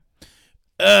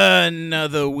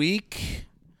Another week.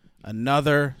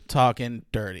 Another talking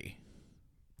dirty.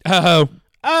 Oh.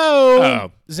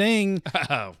 Zing.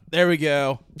 Oh. There we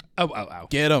go. Oh.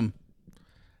 Get him.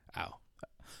 Ow. All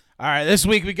right, this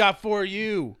week we got for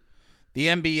you the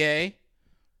NBA.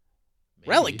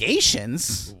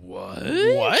 Relegations?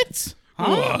 What?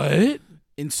 Huh? What?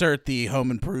 Insert the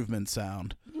home improvement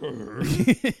sound.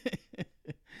 Then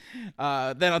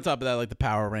on top of that, like the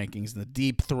power rankings and the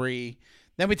deep three.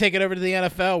 Then we take it over to the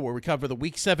NFL where we cover the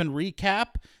Week 7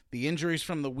 recap, the injuries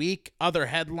from the week, other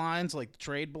headlines like the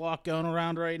trade block going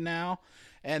around right now.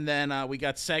 And then we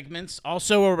got segments.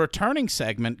 Also a returning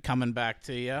segment coming back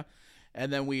to you.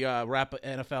 And then we wrap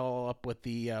NFL up with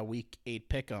the Week 8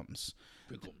 pick'ems.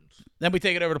 Then we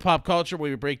take it over to pop culture where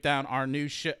we break down our new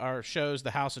our shows, The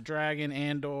House of Dragon,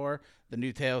 Andor, The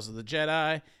New Tales of the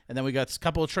Jedi. And then we got a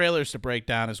couple of trailers to break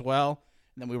down as well.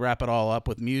 And then we wrap it all up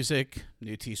with music,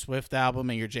 new T Swift album,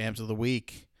 and your jams of the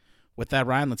week. With that,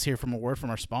 Ryan, let's hear from a word from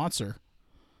our sponsor.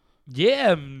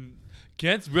 Yeah,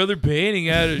 Kent's Brother Painting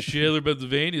out of Shaler,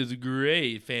 Pennsylvania is a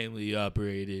great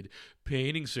family-operated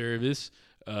painting service.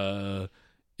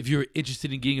 If you're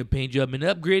interested in getting a paint job and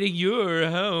upgrading your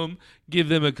home, give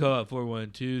them a call at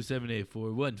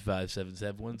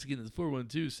 412-784-1577. Once again, it's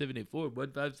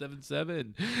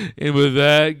 412-784-1577. And with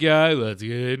that, guy, let's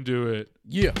get into it.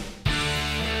 Yeah.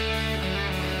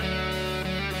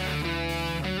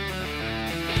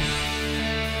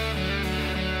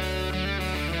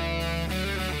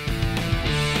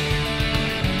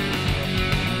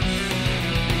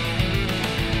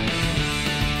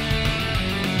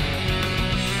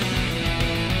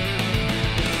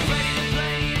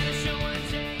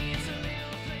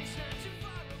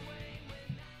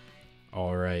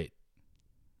 All right.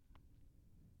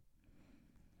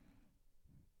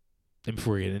 And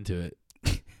before we get into it,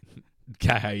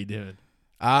 Guy, how you doing?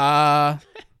 I'm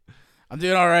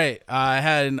doing all right. I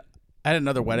had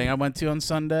another wedding I went to on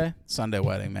Sunday. Sunday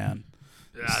wedding, man.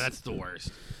 Yeah, that's the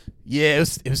worst. Yeah,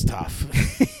 it was tough.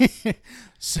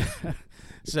 so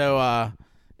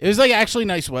it was like actually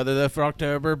nice weather though for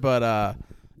October, but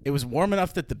it was warm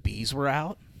enough that the bees were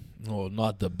out. Oh,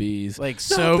 not the bees. Like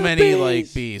so many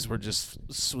like bees were just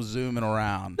zooming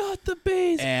around. Not the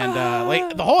bees. And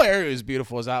like the whole area was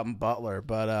beautiful. It was out in Butler,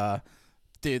 but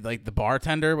dude, like the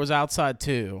bartender was outside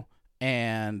too,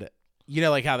 and you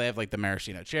know like how they have like the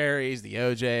maraschino cherries, the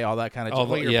OJ, all that kind of.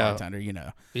 Oh, you're yeah. a bartender, you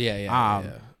know. Yeah.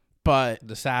 But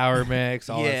the sour mix,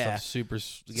 all Yeah. that stuff,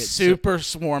 super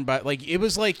swarmed by like it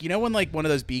was like, you know, when like one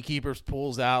of those beekeepers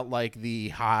pulls out like the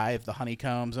hive, the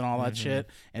honeycombs and all that shit,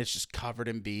 and it's just covered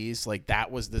in bees. Like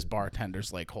that was this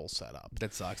bartender's like whole setup.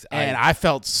 That sucks. And I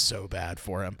felt so bad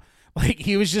for him. Like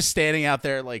he was just standing out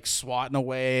there like swatting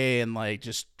away and like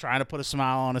just trying to put a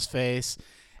smile on his face.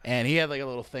 And he had like a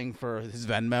little thing for his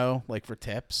Venmo, like for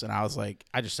tips. And I was like,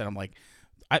 I just sent him like,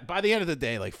 by the end of the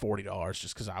day, like $40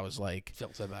 just because I was like,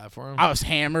 felt so bad for him. I was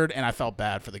hammered and I felt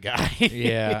bad for the guy.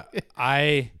 Yeah.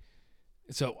 I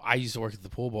used to work at the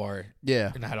pool bar.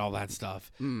 Yeah. And I had all that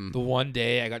stuff. Mm. The one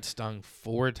day I got stung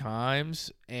 4 times,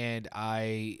 and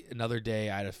another day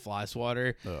I had a fly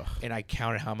swatter, and I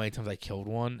counted how many times I killed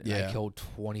one, and I killed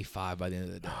 25 by the end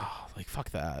of the day. Oh, like,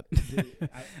 fuck that.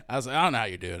 I was like, I don't know how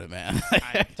you're doing it, man.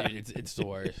 Dude, it's the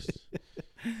worst.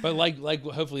 But like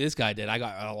hopefully this guy did. I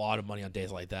got a lot of money on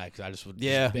days like that because I just would.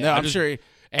 Yeah, I'm sure.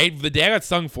 Hey, the day I got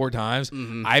stung 4 times,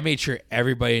 I made sure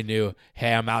everybody knew,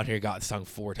 hey, I'm out here, got stung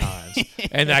 4 times,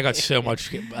 and then I got so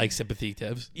much like sympathy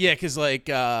tips. Yeah, because like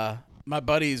my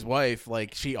buddy's wife,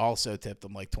 like she also tipped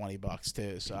him like $20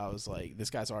 too. So I was like, this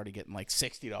guy's already getting like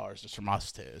 $60 just from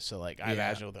us too. So like I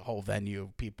imagine the whole venue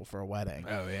of people for a wedding.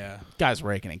 Oh yeah, guys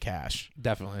raking in cash.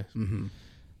 Definitely.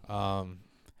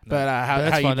 But how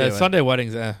that's you fun. doing? Sunday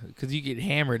weddings, because you get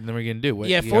hammered, and then we're gonna do what?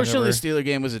 Yeah, fortunately the Steeler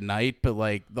game was at night, but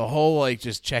like the whole like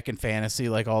just checking fantasy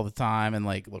like all the time and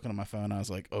like looking at my phone, I was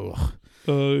like,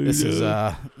 this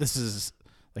is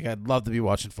like I'd love to be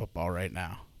watching football right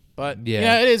now. But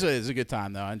yeah, it is a good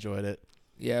time though. I enjoyed it.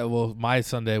 Yeah, well, my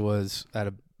Sunday was at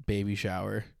a baby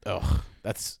shower. Oh,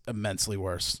 that's immensely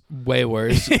worse. Way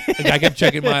worse. Like, I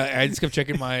just kept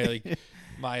checking my like.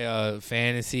 My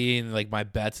fantasy and like my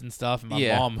bets and stuff, and my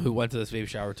mom, who went to this baby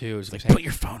shower too, was like, put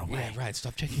your phone away. Yeah, right.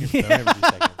 Stop checking your phone every 2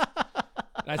 seconds.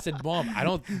 And I said, Mom,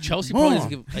 Chelsea probably doesn't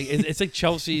give, like, it's like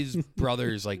Chelsea's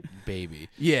brother's like baby.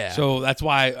 Yeah. So that's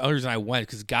why the only reason I went,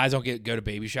 because guys don't go to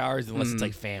baby showers unless it's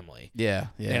like family. Yeah.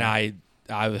 And I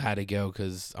had to go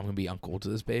because I'm gonna be uncle to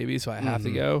this baby, so I have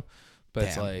to go. But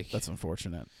it's like, that's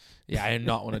unfortunate. Yeah, I did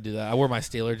not want to do that. I wore my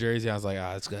Steeler jersey. I was like,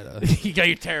 it's good. You got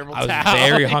your terrible towel. I was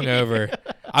very hungover.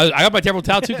 I got my terrible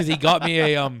towel too because he got me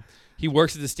he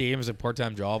works at the stadium as a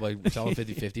part-time job, like selling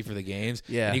 50-50 for the games.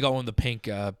 Yeah. And he got one of the pink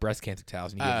breast cancer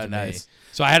towels and he gave it to nice. me.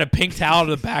 So I had a pink towel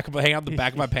to the back of hang out the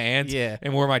back of my pants. Yeah.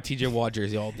 And wore my TJ Watt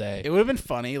jersey all day. It would have been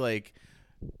funny. Like,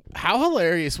 how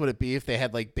hilarious would it be if they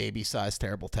had like baby-sized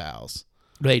terrible towels?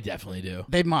 They definitely do.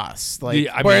 They must. Like,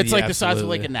 Yeah, I where mean, it's yeah, like the size of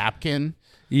like a absolutely. napkin.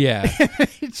 Yeah.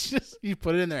 It's just you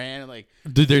put it in their hand and like.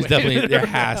 Dude, there's wave definitely it there around.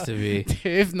 has to be.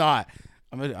 If not,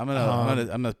 I'm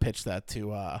gonna pitch that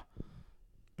to.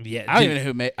 Yeah. I don't even know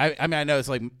who made. I mean, I know it's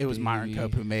like it was Myron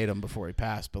Cope who made them before he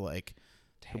passed, but like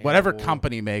whatever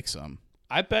company makes them,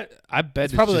 I bet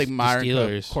it's probably like just the Myron Cope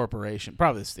Steelers. Corporation,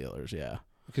 probably the Steelers, yeah.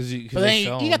 Because But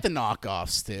then you got the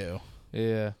knockoffs too,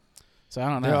 yeah. so I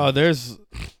don't know.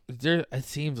 There it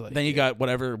seems like Then you got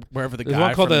wherever the there's guy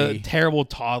one called from the terrible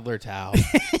toddler towel.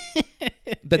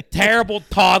 The terrible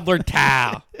toddler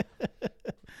towel.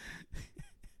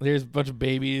 There's a bunch of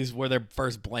babies where their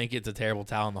first blanket's a terrible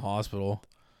towel in the hospital.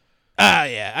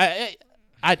 Yeah,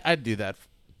 I'd do that.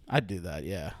 I'd do that,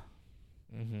 yeah.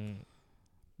 Mm-hmm.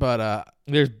 But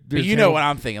There's you know what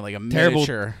I'm thinking, like a terrible,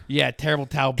 miniature. yeah, terrible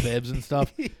towel bibs and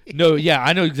stuff. No, yeah,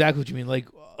 I know exactly what you mean. Like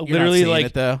You're literally, not seeing like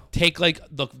it, though. take like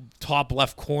the top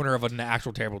left corner of an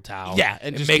actual terrible towel, Yeah,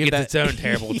 and just make give it that- its own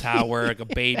terrible towel where like a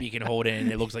baby can hold it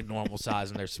and it looks like normal size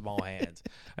in their small hands.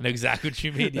 I know exactly what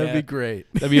you mean. That'd Yeah. be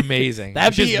great. That'd be amazing.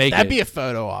 That'd We should make be it. a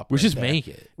photo op. We right should there. make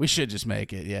it. We should just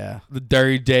make it. Yeah. The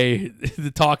dirty day,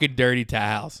 the talking dirty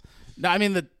towels. No, I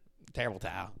mean the Terrible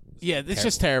towel. yeah. It's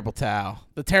just terrible towel.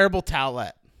 The terrible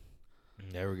towelette.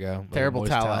 There we go. Terrible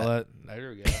Moist towelette. There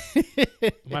we go.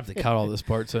 We might have to cut all this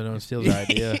part so no one steals our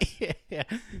idea. Yeah.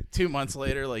 2 months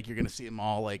later, like you're gonna see them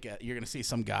all. Like you're gonna see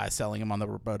some guy selling them on the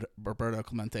Roberto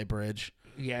Clemente Bridge.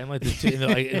 Yeah, and like the two,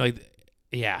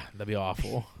 yeah, that'd be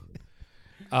awful.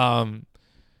 I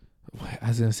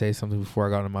was gonna say something before I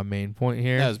got into my main point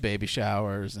here. That was baby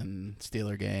showers and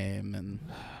Steeler game, and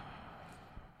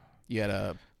you had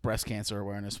a breast cancer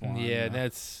awareness one. Yeah,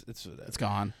 it's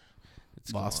gone.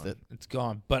 It's Lost gone. it. It's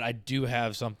gone. But I do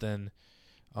have something.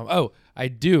 I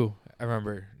do. I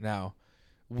remember now.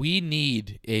 We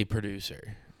need a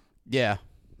producer. Yeah.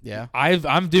 Yeah.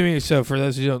 I'm doing so. For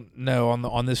those who don't know,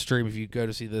 on this stream, if you go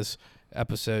to see this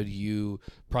episode, you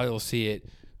probably will see it.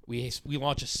 We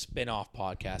launch a spin-off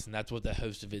podcast, and that's what the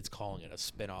host of it's calling it, a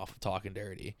spin-off of Talking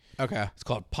Dirty. Okay. It's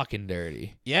called Puckin'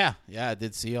 Dirty. Yeah. Yeah. I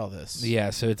did see all this.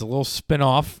 Yeah, so it's a little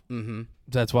spin-off. Mm-hmm.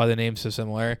 That's why the name's so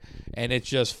similar. And it's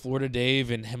just Florida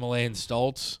Dave and Himalayan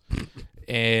Stultz.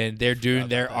 And they're doing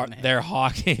their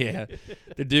hockey. Yeah.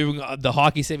 They're doing the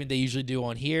hockey segment they usually do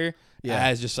on here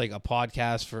as just like a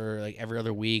podcast for like every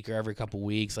other week or every couple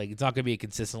weeks. Like it's not going to be a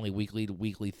consistently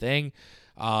weekly thing.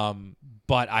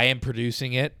 But I am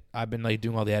producing it. I've been like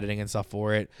doing all the editing and stuff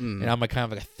for it. And I'm like kind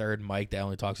of like a third mic that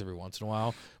only talks every once in a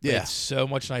while. But it's so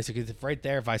much nicer because right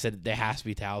there, if I said there has to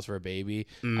be towels for a baby,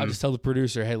 I'll just tell the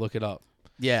producer, hey, look it up.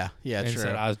 Yeah. Yeah. And True.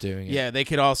 said I was doing it. Yeah. They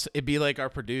could also. It'd be like our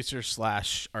producer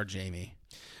 / our Jamie.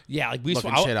 Yeah, like we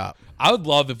Looking shit up. I would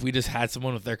love if we just had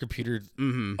someone with their computer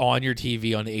on your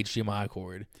TV on the HDMI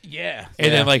cord. Yeah.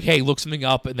 And then like, hey, look something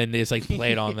up, and then they just like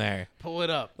play it on there. Pull it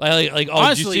up. Like oh,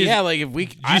 Honestly, yeah. Like if we.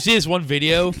 Did you see this one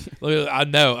video? Like, I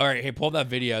know. All right, hey, pull up that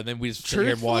video, and then we just sit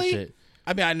here and watch Truthfully, it.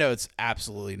 I mean, I know it's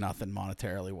absolutely nothing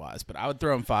monetarily wise, but I would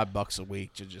throw him $5 a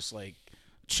week to just like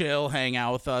chill, hang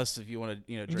out with us if you want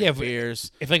to, drink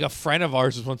beers. If like a friend of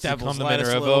ours just wants Devil's to come to lettuce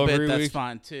a Minerva little bit, every that's week,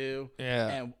 fine too. Yeah.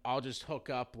 And I'll just hook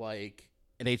up like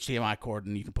an HDMI cord,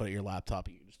 and you can put it in your laptop.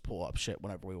 And you can just pull up shit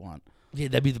whenever we want. yeah,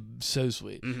 that'd be so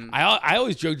sweet. I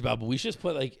always joked about, but we should just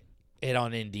put like it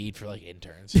on Indeed for like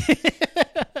interns.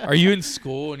 Are you in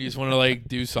school and you just want to like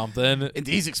do something?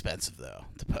 Indeed's expensive though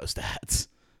to post ads.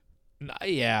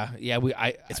 Yeah.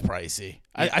 It's pricey.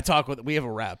 We have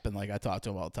a rep, and like I talk to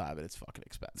him all the time, and it's fucking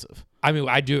expensive. I mean,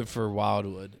 I do it for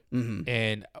Wildwood,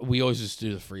 and we always just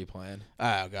do the free plan.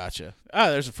 Oh, gotcha.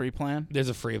 Oh, there's a free plan. There's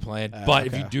a free plan, but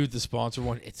if okay. you do the sponsor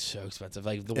one, it's so expensive.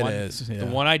 Like the It one, is, yeah. the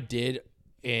one I did,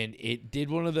 and it did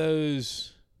one of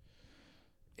those.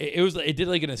 It did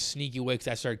like in a sneaky way because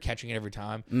I started catching it every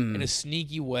time. In a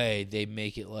sneaky way, they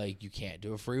make it like you can't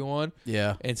do a free one.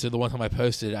 Yeah. And so the one time I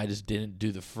posted, I just didn't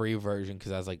do the free version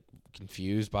because I was like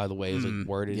confused by the way it was like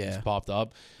worded and just popped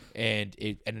up. And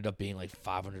it ended up being like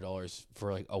 $500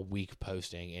 for like a week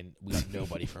posting, and we got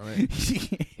nobody from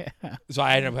it. Yeah. So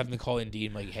I ended up having to call Indeed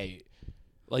and like, hey,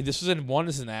 like this was one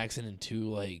is an accident, and two,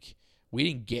 like we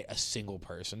didn't get a single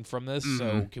person from this,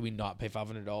 so can we not pay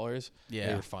 $500? Yeah.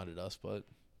 They refunded us, but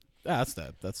That's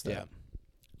that. That's that. yeah.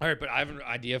 All right, but I have an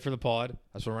idea for the pod.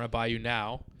 I just want to run it by you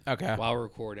now. Okay. While we're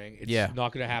recording, it's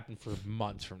not going to happen for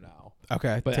months from now.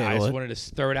 Okay. But I table just it. wanted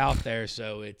to throw it out there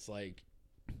so it's like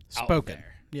out Spoken.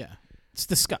 there. Yeah. It's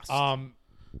disgusting.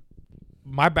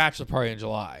 My bachelor party in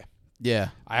July. Yeah.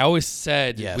 I always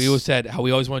said, Yes. we always said how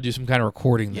we always want to do some kind of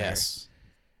recording there. Yes.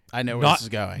 I know where this is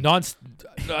going.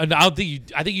 I don't think you.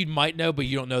 I think you might know, but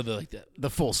you don't know The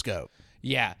full scope.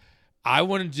 Yeah, I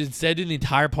wanted to, instead of doing the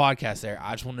entire podcast there,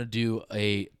 I just want to do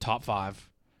a top 5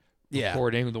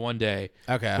 recording the one day.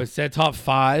 Okay. But instead of top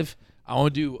 5, I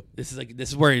want to do this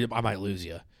is where I might lose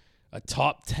you. A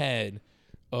top 10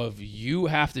 of you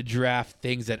have to draft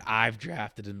things that I've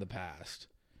drafted in the past,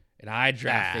 and I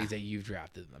draft things that you've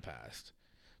drafted in the past.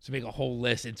 So make a whole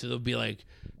list, and so there'll be like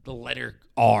the letter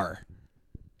R.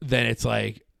 Then it's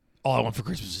like, all I want for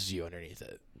Christmas is you underneath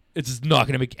it. It's just not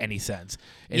going to make any sense.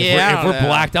 And if we're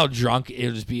blacked out drunk,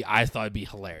 it'll just be, I thought it'd be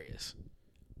hilarious.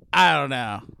 I don't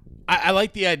know. I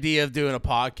like the idea of doing a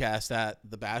podcast at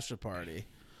the bachelor party,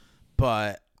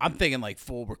 but I'm thinking like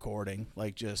full recording,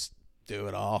 like just do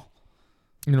it all.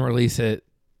 You can release it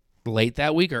late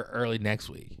that week or early next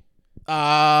week?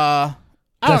 I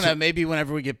don't know. Maybe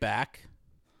whenever we get back.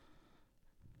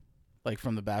 Like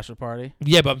from the bachelor party?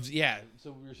 Yeah, but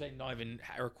so we were saying not even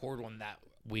record one that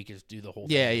week, just do the whole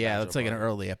thing. Yeah, that's like an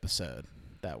early episode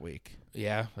that week.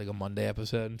 Yeah, like a Monday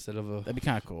episode instead of That'd be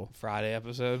kind of cool. Friday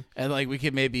episode. And like we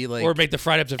could maybe like... Or make the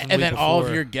Friday episode from the week before. And then all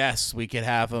of your guests, we could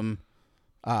have them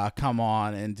come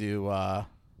on and do, I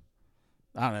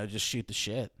don't know, just shoot the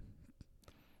shit.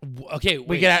 Okay,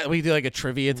 wait. We do like a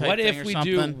trivia type thing or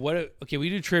something. We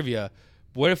do trivia.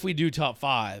 What if we do top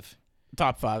 5?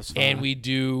 Top 5's fine. And we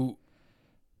do...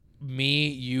 me,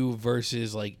 you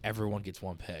versus like everyone gets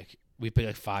one pick. We pick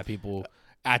like 5 people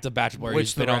at the bachelor party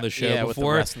who's been on the show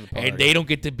before, and they don't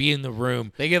get to be in the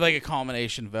room. They get like a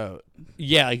culmination vote.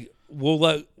 Yeah, like we'll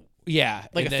let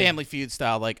like a Family Feud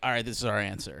style. Like, all right, this is our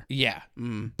answer. Yeah,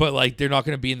 but like they're not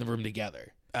going to be in the room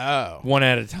together. Oh, one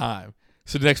at a time.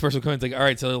 So the next person comes like, all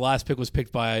right, so the last pick was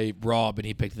picked by Rob, and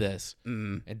he picked this,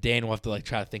 and Dan will have to like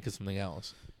try to think of something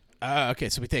else. Okay,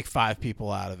 so we take 5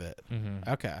 people out of it.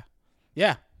 Okay,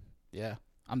 yeah,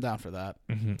 I'm down for that.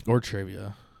 Or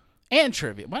trivia. And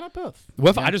trivia. Why not both?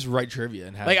 What if I just write trivia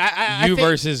and have like you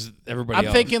versus everybody else?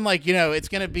 I'm thinking like, it's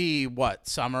going to be what?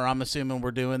 Summer, I'm assuming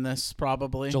we're doing this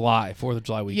probably. July, 4th of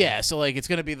July weekend. Yeah, so like it's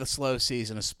going to be the slow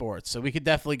season of sports. So we could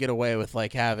definitely get away with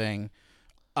like having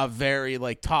a very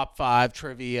like top 5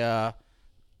 trivia,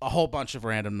 a whole bunch of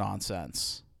random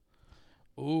nonsense.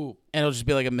 Ooh. And it'll just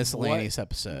be like a miscellaneous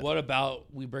episode. What about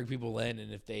we bring people in,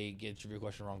 and if they get a trivia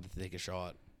question wrong, they take a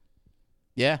shot?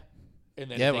 Yeah. And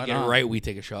then if they get it right, we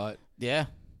take a shot. Yeah.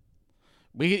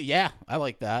 I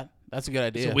like that. That's a good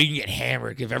idea. So we can get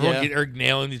hammered. If everyone are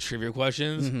nailing these trivia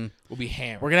questions, we'll be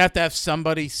hammered. We're going to have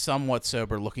somebody somewhat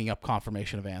sober looking up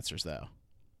confirmation of answers, though.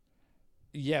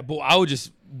 Yeah, but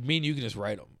me and you can just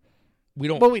write them. We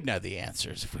don't. Well, we'd know the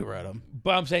answers if we wrote them.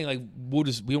 But I'm saying, like,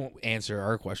 we won't answer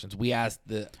our questions. We ask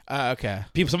okay.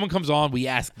 Someone comes on, we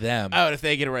ask them. Oh, and if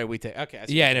they get it right, we take. Okay.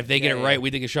 Yeah, and if they get it right,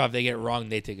 we take a shot. If they get it wrong,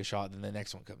 they take a shot. Then the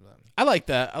next one comes on. I like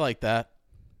that. I like that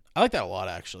a lot,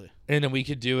 actually. And then we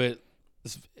could do it.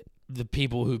 The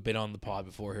people who've been on the pod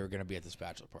before who are going to be at this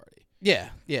bachelor party. Yeah.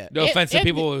 No offense to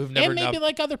people who've never. And maybe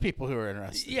like other people who are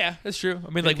interested. Yeah, that's true.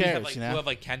 I mean, like we have you know? we'll have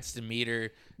like Kent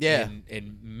Demeter. Yeah.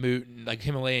 And Moot, and like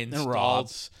Himalayan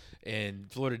Staltz.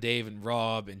 And Florida Dave and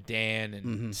Rob and Dan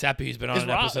and Sappy, who's been on an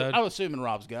episode. I'm assuming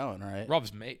Rob's going, right?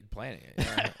 Rob's planning it.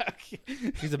 Yeah.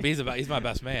 He's my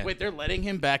best man. Wait, they're letting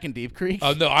him back in Deep Creek?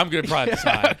 Oh no, I'm gonna probably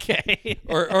sign. Okay.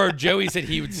 Or Joey said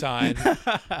he would sign,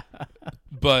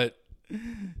 but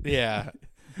yeah,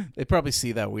 they probably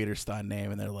see that Wiederstein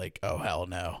name and they're like, "Oh hell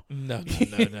no!" No.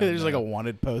 There's like a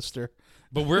wanted poster.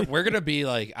 But we're gonna be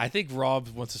like, I think Rob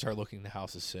wants to start looking at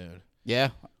houses soon. Yeah.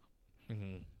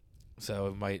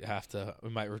 So we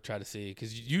might try to see,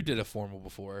 because you did a formal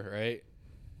before, right?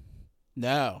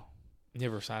 No. You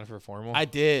ever signed for a formal? I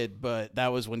did, but that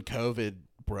was when COVID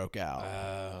broke out.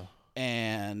 Oh.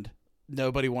 And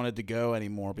nobody wanted to go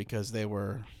anymore because they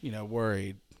were,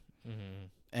 worried.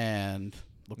 And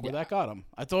look where that got them.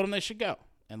 I told them they should go,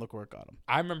 and look where it got them.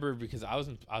 I remember because I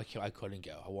couldn't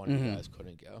go. I wanted you guys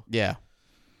couldn't go. Yeah.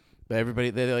 But everybody,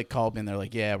 they like called me and they're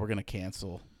like, "Yeah, we're gonna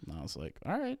cancel." And I was like,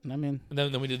 "All right." I mean, and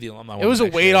then we did the alumni. It was a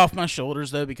weight off my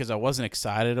shoulders though, because I wasn't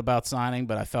excited about signing,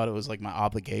 but I felt it was like my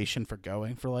obligation for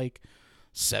going for like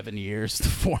 7 years to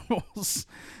formals.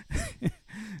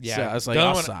 Yeah, so I was like,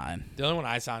 I'll sign. The only one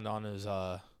I signed on is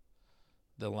the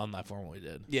alumni formal we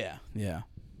did. Yeah,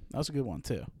 that was a good one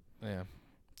too. Yeah,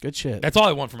 good shit. That's all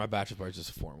I want for my bachelor party, just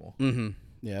a formal.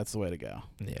 Yeah, that's the way to go.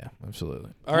 Yeah,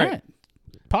 absolutely. All right.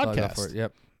 Podcast.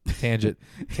 Yep. Tangent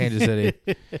City.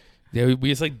 Yeah, we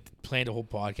just like planned a whole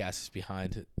podcast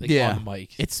behind on the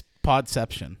mic. It's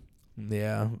podception.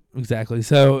 Yeah, exactly.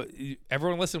 So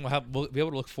everyone listen, we'll be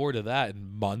able to look forward to that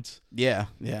in months. Yeah.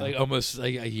 Like almost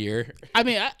like a year. I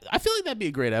mean, I feel like that'd be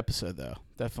a great episode, though.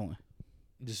 Definitely.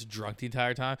 Just drunk the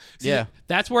entire time. See, Yeah.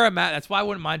 That's where I'm at. That's why I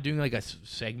wouldn't mind doing like a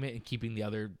segment and keeping the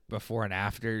other before and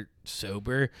after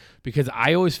sober, because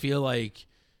I always feel like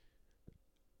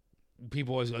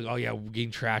people always like, oh yeah,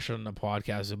 getting trashed on the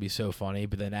podcast would be so funny,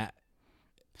 but then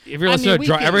if you're listening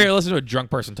ever listen to a drunk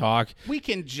person talk, we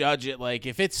can judge it like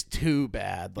if it's too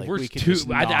bad. Like we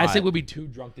can I think we'd be too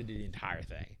drunk to do the entire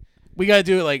thing. We got to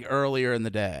do it like earlier in the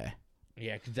day.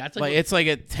 Yeah, because that's like it's like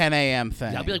a 10 a.m.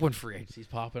 thing. That'd be like when free agency's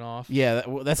popping off. Yeah,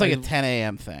 that's like a 10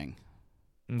 a.m. thing.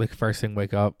 Like first thing,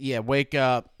 wake up. Yeah, wake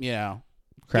up. You know,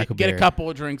 get a couple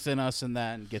of drinks in us, and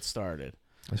then get started,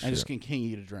 and just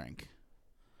continue to drink.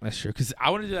 That's true. Because I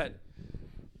want to do that.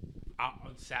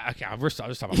 Okay, we're just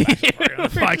talking about bachelor party on the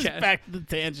podcast. Back to the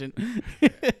tangent.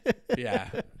 Yeah,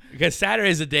 because Saturday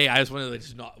is the day I just want to like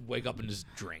just not wake up and just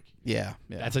drink. Yeah.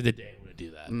 That's like the day I want to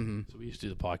do that. Mm-hmm. So we used to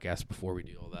do the podcast before we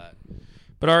do all that.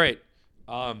 But all right,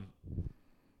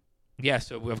 yeah.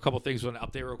 So we have a couple things we want to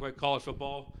update real quick. College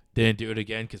football didn't do it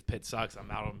again because Pitt sucks.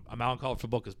 I'm out on college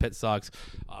football because Pitt sucks.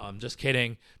 Just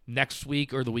kidding. Next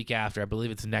week or the week after, I believe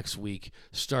it's next week,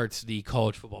 starts the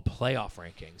college football playoff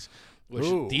rankings. Which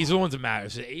these are the ones that matter.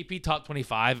 So the AP top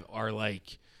 25 are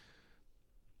like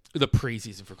the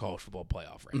preseason for college football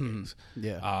playoff rankings. Mm-hmm.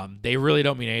 Yeah. They really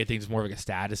don't mean anything. It's more of like a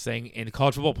status thing. In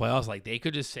college football playoffs, like they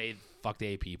could just say fuck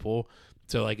the AP poll.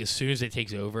 So like as soon as it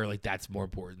takes over, like that's more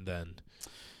important than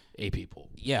AP poll.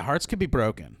 Yeah, hearts could be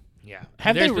broken. Yeah.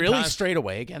 Have they really strayed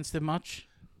away against it much?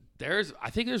 I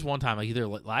think there's one time, like either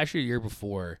last year or year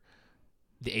before,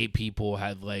 the AP poll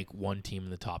had like one team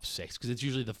in the top 6 because it's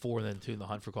usually the 4 and then 2 in the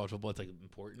hunt for college football. It's like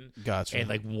important. Gotcha. And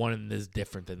like one is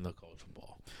different than the college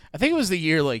football. I think it was the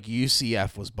year like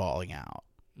UCF was balling out.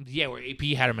 Yeah, where AP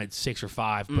had them at 6 or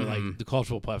 5, but like the college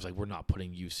football playoffs, like we're not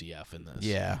putting UCF in this.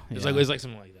 Yeah, it's like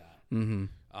something like that.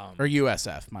 Mm-hmm. Or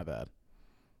USF, my bad.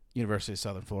 University of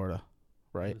Southern Florida,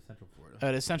 right? Central Florida.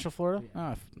 It is Central Florida.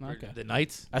 Yeah. Oh, okay. The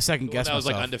Knights. I second guess that was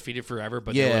myself. like undefeated forever,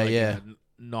 but yeah, they were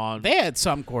like, They had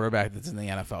some quarterback that's in the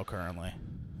NFL currently.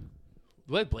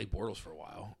 We had Blake Bortles for a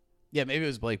while. Yeah, maybe it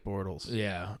was Blake Bortles.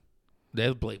 Yeah, they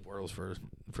had Blake Bortles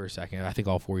for a second. I think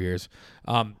all 4 years.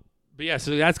 But yeah,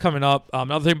 so that's coming up.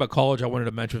 Another thing about college I wanted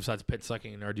to mention besides Pitt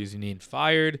sucking and Narduzzi being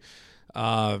fired.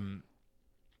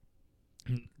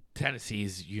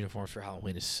 Tennessee's uniforms for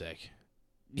Halloween is sick.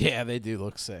 Yeah, they do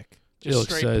look sick. Just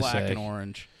straight so black sick. and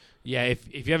orange. Yeah,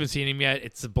 if you haven't seen him yet,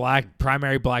 it's the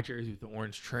primary black jersey with the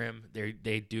orange trim.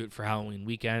 They do it for Halloween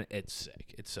weekend. It's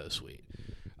sick. It's so sweet.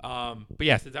 But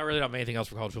yeah, since I really don't have anything else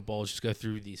for college football, let's just go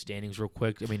through the standings real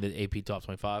quick. I mean, the AP top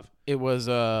 25. It was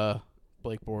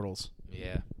Blake Bortles.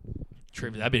 Yeah,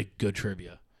 trivia. That'd be a good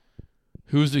trivia.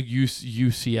 Who's the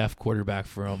UCF quarterback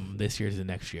from this year to the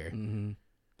next year? Mm-hmm.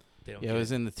 It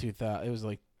was in the 2000. It was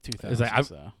like 2000. It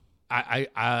was like,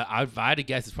 if I had to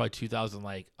guess, it's probably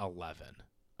 2011.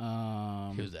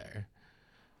 He was there.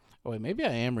 Oh wait, maybe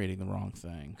I am reading the wrong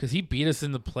thing. Because he beat us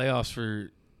in the playoffs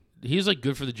for. He was like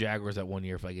good for the Jaguars that one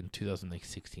year, for like in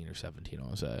 2016 or 17, I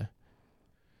want to say.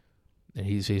 And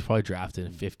he's probably drafted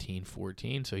in 15,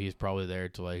 14, so he's probably there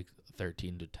to like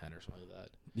 13 to 10 or something like that.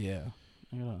 Yeah.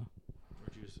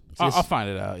 I'll find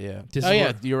it out. Yeah.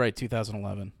 Yeah, you're right.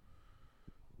 2011.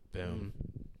 Boom.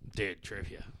 Dude,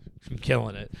 trivia. I'm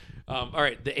killing it. All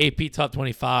right, the AP top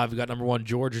 25. We got number 1,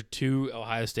 Georgia, 2,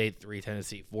 Ohio State, 3,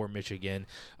 Tennessee, 4, Michigan.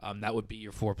 That would be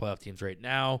your 4 playoff teams right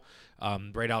now.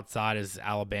 Right outside is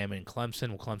Alabama and Clemson.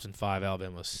 Well, Clemson 5,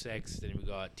 Alabama 6. Then we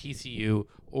got TCU,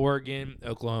 Oregon,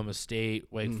 Oklahoma State,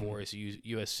 Wake Forest,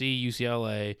 USC,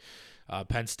 UCLA,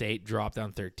 Penn State dropped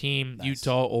down 13. Nice.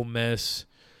 Utah, Ole Miss,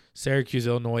 Syracuse,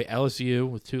 Illinois, LSU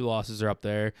with 2 losses are up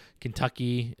there.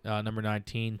 Kentucky, number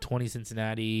 19, 20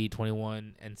 Cincinnati,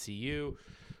 21 NCU,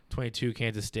 22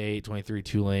 Kansas State, 23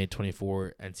 Tulane,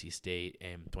 24 NC State,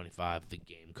 and 25 the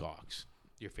Gamecocks.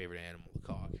 Your favorite animal, the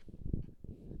cock.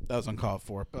 That was uncalled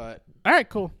for, but all right,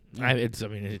 cool. It's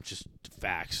just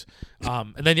facts.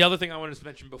 And then the other thing I wanted to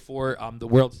mention before, the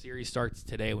World Series starts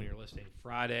today when you're listening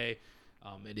Friday.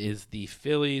 It is the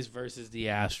Phillies versus the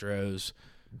Astros.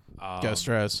 Go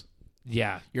Stros.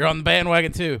 Yeah, you're on the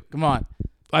bandwagon too. Come on.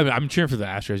 I'm cheering for the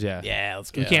Astros. Yeah. Yeah, let's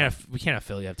go. We can't have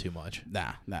Philly have too much.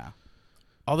 Nah.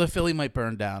 Although Philly might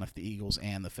burn down if the Eagles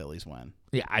and the Phillies win.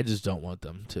 Yeah, I just don't want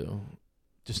them to.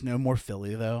 Just no more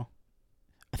Philly though.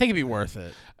 I think it'd be worth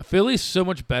it. Philly's so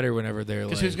much better whenever they're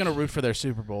because who's going to root for their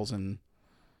Super Bowls and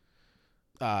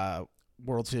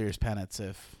World Series pennants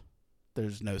if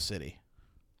there's no city?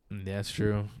 Yeah, that's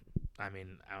true. I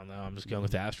mean, I don't know. I'm just going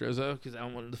with the Astros though because I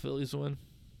don't want the Phillies to win.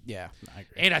 Yeah, I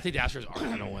agree. And I think the Astros are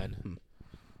going to win.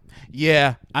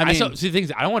 Yeah, I mean, see, the thing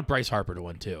is, I don't want Bryce Harper to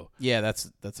win too. yeah,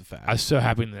 that's a fact. I was so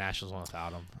happy the Nationals won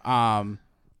without him.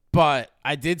 But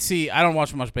I did see. I don't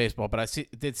watch much baseball, but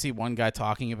did see one guy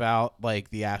talking about like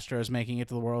the Astros making it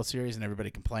to the World Series and everybody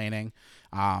complaining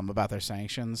about their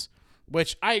sanctions,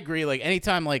 which I agree. Like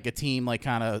anytime like a team like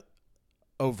kind of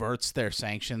overts their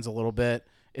sanctions a little bit,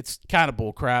 it's kind of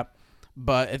bullcrap.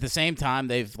 But at the same time,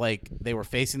 they were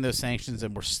facing those sanctions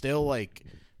and were still like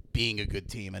being a good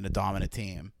team and a dominant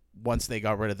team once they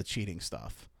got rid of the cheating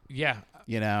stuff. Yeah,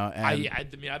 And I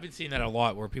mean, I've been seeing that a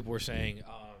lot where people were saying,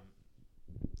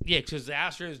 yeah, because the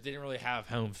Astros didn't really have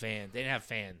home fans. They didn't have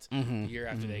fans the year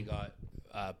after they got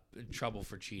in trouble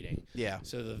for cheating. Yeah.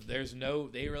 So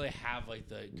they really have like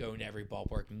the going to every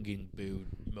ballpark and getting booed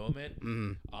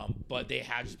moment. But they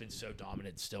have just been so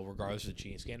dominant still, regardless of the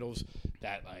cheating scandals,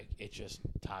 that like it's just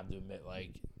time to admit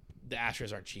like the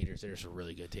Astros aren't cheaters. They're just a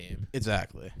really good team.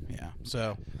 Exactly. Yeah.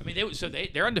 So I mean,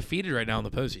 they're undefeated right now in the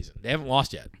postseason. They haven't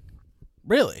lost yet.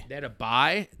 really, They had a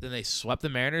bye, then they swept the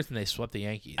Mariners, and they swept the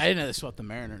Yankees. I didn't know they swept the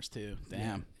Mariners too.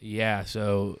 Damn. Yeah,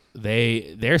 so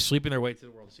they're sleeping their way to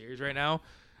the World Series right now.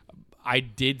 I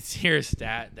did hear a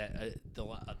stat that the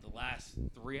last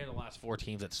 3 of the last 4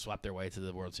 teams that swept their way to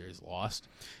the World Series lost.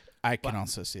 I can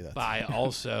also see that. But I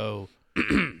also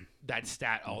that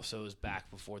stat also is back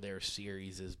before their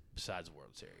series is besides the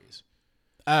World Series.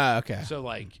 Okay. So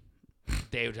like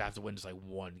they would have to win just like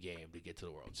one game to get to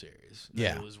the World Series.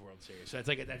 Yeah. Lose the World Series. So it's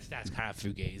like that stat's kind of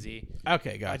fugazi.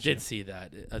 Okay, gotcha. I did see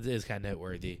that. It is kind of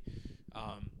noteworthy.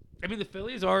 I mean, the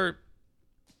Phillies are.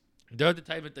 They're the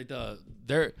type of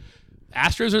they're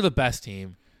Astros are the best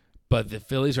team, but the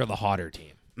Phillies are the hotter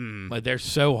team. Like they're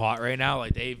so hot right now.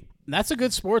 Like That's a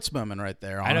good sports moment right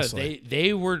there. Honestly. I know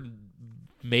they were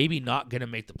maybe not gonna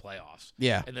make the playoffs.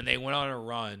 Yeah. And then they went on a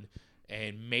run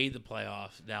and made the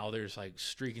playoffs. Now they're just like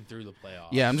streaking through the playoffs.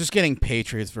 Yeah, I'm just getting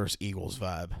Patriots versus Eagles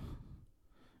vibe.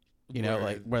 You know,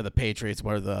 like where the Patriots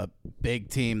were the big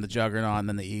team, the juggernaut, and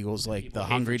then the Eagles, like People the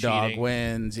hate hungry for dog cheating.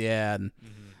 wins. Yeah, and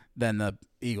then the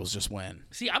Eagles just win.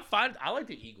 See, I'm fine. I like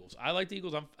the Eagles.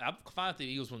 I'm fine with the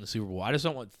Eagles win the Super Bowl. I just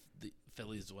don't want the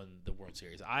Phillies to win the World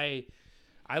Series. I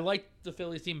like the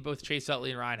Phillies team, both Chase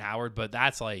Utley and Ryan Howard, but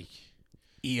that's like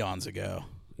Eons ago.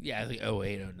 yeah, I think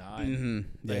 08, 09.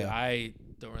 Like, Yeah. I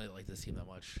don't really like this team that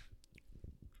much.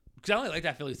 Because I only like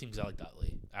that Phillies team because I like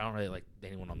Utley. I don't really like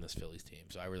anyone on this Phillies team,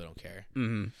 so I really don't care.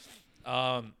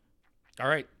 All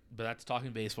right, but that's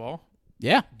talking baseball.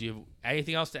 Yeah. Do you have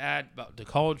anything else to add about the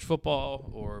college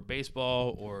football or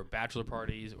baseball or bachelor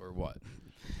parties or what?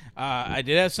 I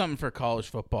did have something for college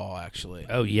football, actually.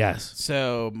 Oh, yes.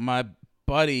 So my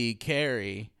buddy,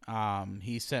 Carrie,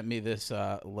 he sent me this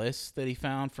list that he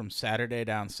found from Saturday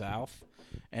Down South,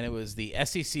 and it was the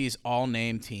SEC's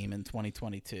all-name team in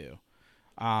 2022.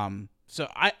 So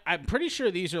I'm pretty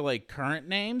sure these are, like, current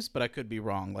names, but I could be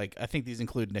wrong. Like, I think these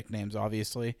include nicknames,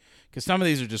 obviously, because some of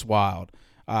these are just wild.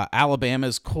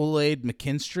 Alabama's Kool-Aid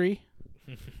McKinstry.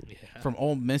 Yeah. From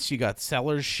Ole Miss, you got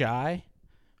Sellers Shy.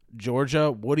 Georgia,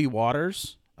 Woody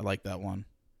Waters. I like that one.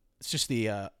 It's just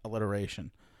the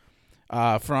alliteration.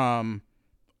 From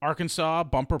Arkansas,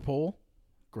 Bumper Pool.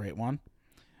 Great one.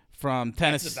 From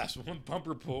Tennessee. That's the best one.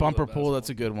 Bumper Pool. Bumper Pool, that's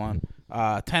a good one.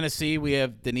 Tennessee, we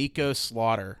have Danico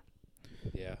Slaughter.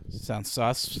 Yeah. Sounds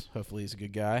sus. Hopefully he's a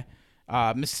good guy.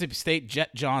 Mississippi State,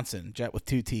 Jet Johnson. Jet with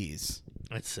 2 T's.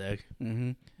 That's sick.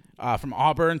 From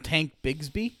Auburn, Tank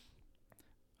Bigsby.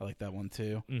 I like that one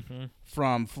too.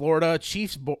 From Florida,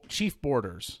 Chief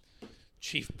Borders.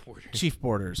 Chief Porter. Chief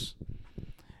Borders.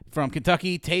 From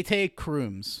Kentucky, Tay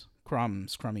Crummies.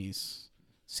 Crummies. Crumes.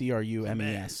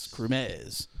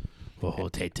 Crumez. Oh,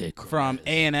 Tay. From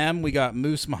A&M, we got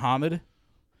Moose Muhammad.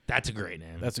 That's a great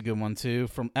name. That's a good one too.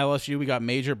 From LSU, we got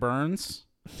Major Burns.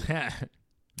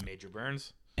 Major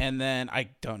Burns. And then I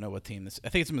don't know what team this. I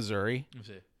think it's Missouri. Let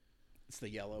me see. It's the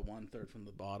yellow one, third from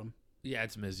the bottom. Yeah,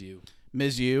 it's Mizzou.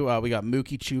 Mizzou. We got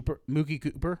Mookie Cooper. Mookie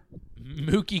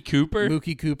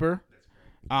Cooper.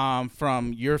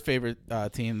 From your favorite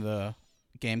team, the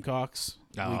Gamecocks.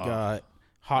 We got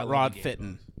Hot Rod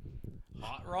Fitton.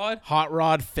 Hot Rod? Hot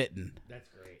Rod Fitton. That's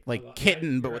great. Like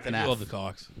kitten, but with an I F. love the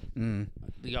Cox. You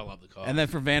gotta love the Cox. And then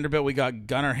for Vanderbilt, we got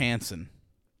Gunnar Hansen.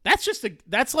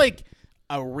 That's like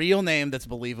a real name that's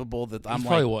believable. That I'm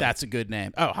like, what? That's a good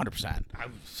name. Oh, 100%.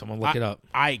 Someone look it up.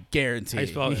 I guarantee. How you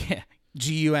spell it? Yeah.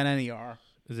 Gunner.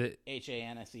 Is it?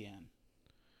 Hansen.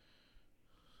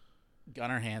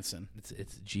 Gunnar Hansen.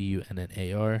 It's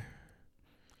Gunnar.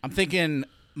 I'm thinking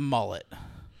mullet.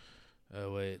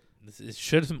 Oh wait, this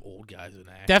should have some old guys in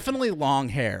there. Definitely long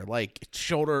hair, like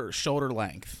shoulder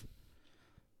length.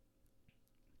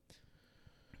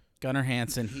 Gunnar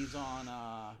Hansen. He's on.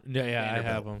 Yeah, I Vanderbilt.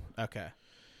 have him. Okay.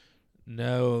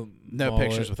 No No mullet.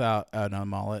 pictures without. Oh no,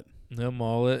 mullet. No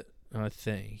mullet. I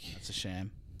think. That's a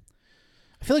shame.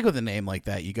 I feel like with a name like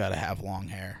that, you got to have long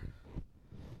hair.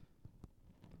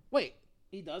 Wait,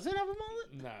 he doesn't have a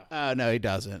mullet? No. Oh no, he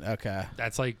doesn't. Okay.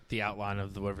 That's like the outline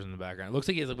of whatever's in the background. It looks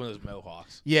like he has like one of those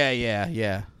mohawks.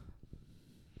 Yeah.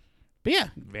 But yeah,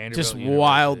 Vanderbilt just University.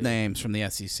 wild names from the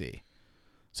SEC.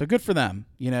 So good for them.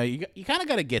 You know, you kind of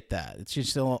got to get that. It's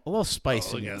just a little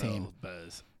spice in your team.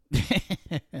 Buzz.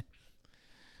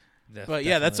 But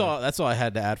yeah, that's all I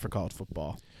had to add for college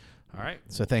football. All right.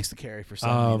 So thanks to Carrie for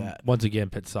sending me that. Once again,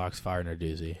 Pitt Sox fired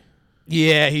Narduzzi.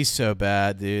 Yeah, he's so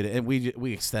bad, dude. And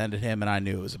we extended him, and I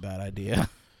knew it was a bad idea.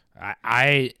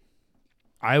 I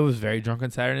was very drunk on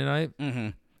Saturday night. Mm-hmm.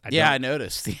 I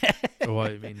noticed.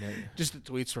 What, I mean, just the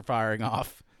tweets were firing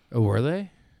off. oh, were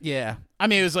they? Yeah. I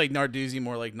mean, it was like Narduzzi,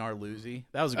 more like Narluzzi.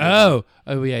 That was a good one.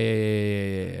 Oh,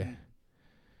 yeah.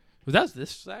 Was that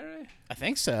this Saturday? I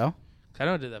think so. I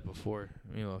know I did that before.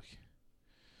 Let me look.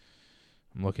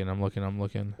 I'm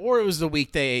looking. Or it was the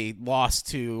week they lost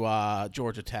to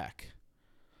Georgia Tech.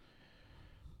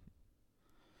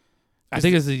 I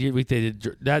think it's the week they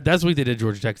did. That's the week they did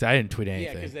Georgia Tech. I didn't tweet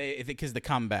anything. Yeah, because the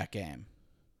comeback game.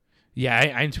 Yeah,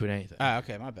 I didn't tweet anything. Oh,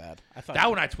 okay, my bad. I thought that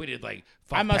one I tweeted like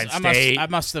fuck I must Penn State. I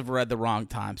must have read the wrong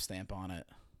timestamp on it.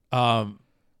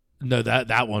 No,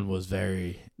 that one was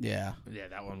very. Yeah,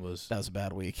 that one was. that was a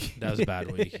bad week. That was a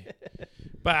bad week.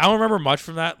 But I don't remember much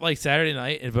from that like Saturday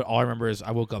night. But all I remember is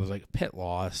I woke up, I was like, Pitt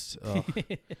lost.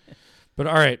 But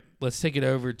all right, let's take it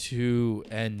over to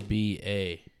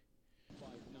NBA.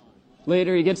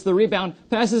 Later, he gets the rebound,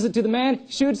 passes it to the man,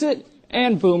 shoots it,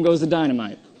 and boom goes the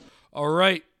dynamite. All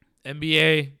right,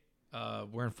 NBA,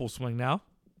 we're in full swing now.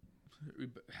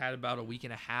 We've had about a week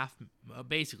and a half,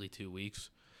 basically 2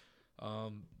 weeks.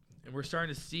 And we're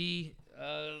starting to see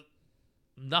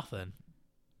nothing.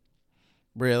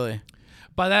 Really?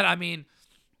 By that, I mean,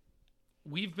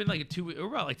 we've been like we're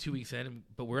about like 2 weeks in,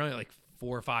 but we're only like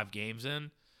 4 or 5 games in,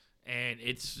 and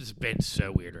it's just been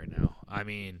so weird right now. I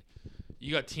mean,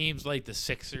 you got teams like the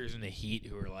Sixers and the Heat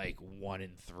who are like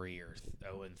 1-3 or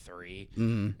 0-3,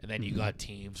 and then you got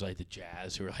teams like the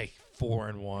Jazz who are like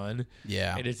 4-1.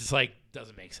 Yeah, and it's just like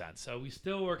doesn't make sense. So we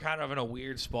still were kind of in a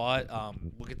weird spot.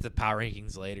 We'll get to the power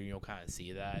rankings later. You'll kind of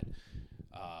see that.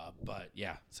 But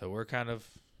yeah, so we're kind of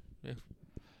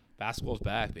basketball's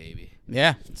back, baby.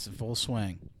 Yeah, it's in full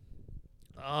swing.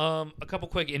 A couple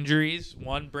quick injuries.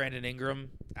 One, Brandon Ingram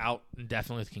out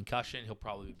indefinitely with concussion. He'll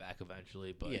probably be back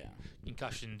eventually, but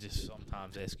concussion just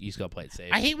sometimes you just gotta play it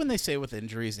safe. I hate when they say with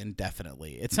injuries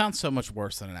indefinitely. It sounds so much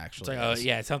worse than it actually is.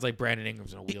 It sounds like Brandon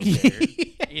Ingram's in a wheelchair.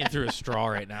 Eating through a straw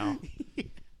right now.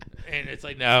 And it's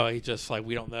like, no, he just like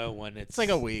we don't know when it's like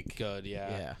a week. Good,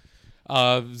 yeah.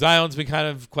 Yeah. Zion's been kind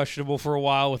of questionable for a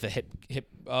while with a hip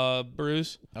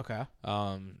bruise. Okay.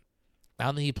 I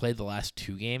don't think he played the last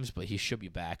 2 games, but he should be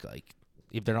back. Like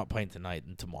if they're not playing tonight,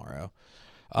 then tomorrow.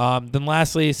 Then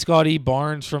lastly, Scotty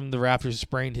Barnes from the Raptors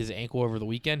sprained his ankle over the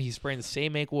weekend. He sprained the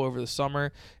same ankle over the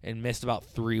summer and missed about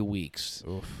 3 weeks.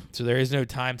 Oof. So there is no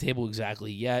timetable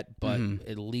exactly yet, but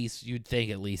at least you'd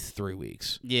think at least 3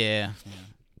 weeks. Yeah.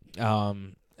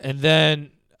 And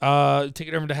then take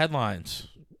it over to headlines.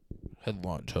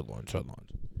 Headlines.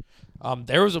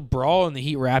 There was a brawl in the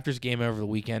Heat Raptors game over the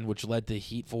weekend, which led to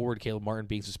Heat forward Caleb Martin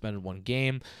being suspended 1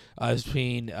 game. It was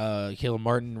between Caleb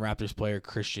Martin and Raptors player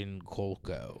Christian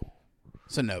Koloko.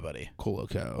 So nobody.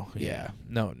 Koloko. Yeah.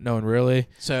 No one really.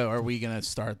 So are we gonna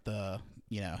start the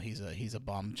he's a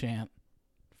bum chant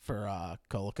for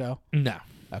Koloko? No.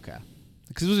 Okay.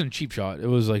 Because it wasn't a cheap shot. It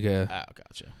was like Oh,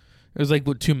 gotcha. It was like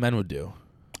what 2 men would do.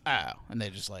 Oh, and they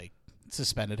just like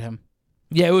suspended him.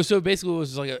 Yeah, it was so basically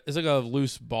it's like a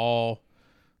loose ball.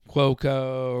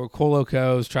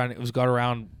 Koloko was got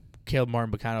around Caleb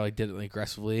Martin, but kind of like did it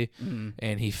aggressively,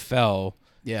 and he fell.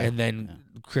 Yeah, and then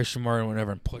Christian Martin went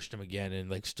over and pushed him again and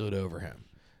like stood over him,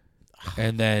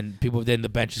 and then the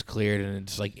bench is cleared and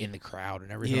it's like in the crowd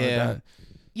and everything like that.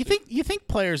 You think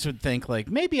players would think like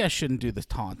maybe I shouldn't do this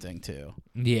taunting too?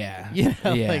 Yeah,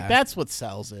 like that's what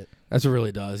sells it. That's what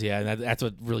really does. Yeah, and that's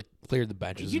what really cleared the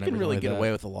benches. You can really get away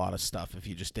with a lot of stuff if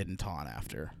you just didn't taunt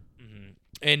after.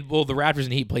 And well, the Raptors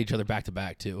and Heat played each other back to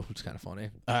back too, which is kind of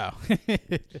funny.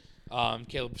 Oh,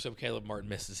 Caleb Martin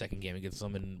missed the second game against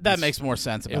them, and that makes more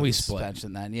sense. About we the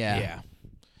suspension then. Yeah.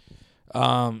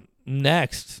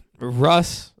 Next,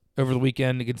 Russ over the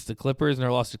weekend against the Clippers, and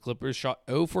their loss to Clippers, shot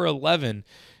 0 for 11.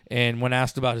 And when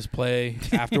asked about his play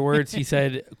afterwards, he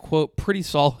said, quote, pretty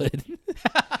solid.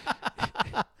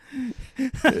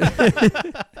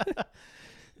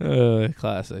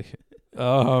 Classic.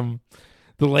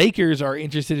 The The Lakers are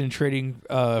interested in trading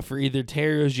for either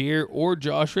Terry Rozier or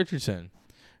Josh Richardson.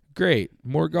 Great.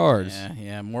 More guards.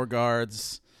 Yeah, more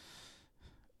guards.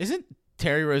 Isn't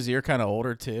Terry Rozier kind of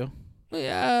older too?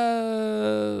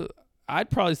 Yeah,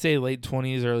 I'd probably say late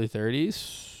 20s, early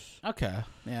 30s. Okay.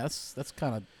 Yeah, that's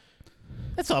kind of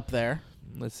that's up there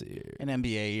Let's see here. in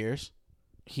NBA years.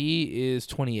 He is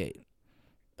 28.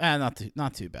 Not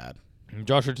too bad.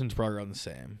 Josh Richardson's probably around the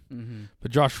same. Mm-hmm.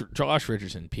 But Josh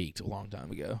Richardson peaked a long time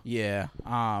ago. Yeah.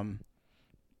 I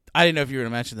didn't know if you were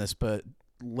going to mention this, but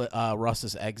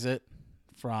Russ's exit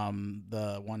from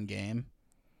the one game.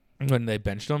 When they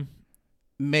benched him?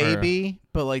 Maybe,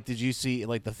 but like, did you see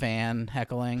like the fan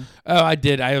heckling? Oh, I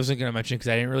did. I wasn't going to mention because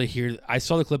I didn't really hear. I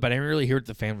saw the clip, but I didn't really hear what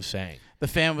the fan was saying. The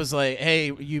fan was like,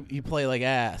 "Hey, you play like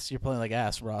ass. You're playing like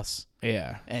ass, Russ."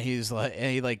 Yeah. And he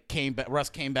came back.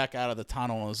 Russ came back out of the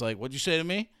tunnel and was like, "What'd you say to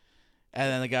me?"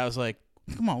 And then the guy was like,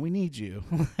 "Come on, we need you."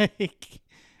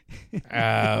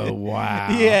 Oh, wow.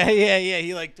 Yeah.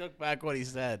 He like took back what he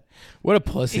said. What a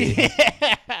pussy.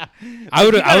 Yeah. I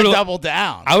would have doubled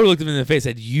down. I would have looked him in the face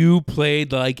and said, "You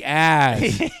played like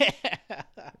ass.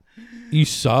 You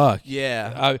suck."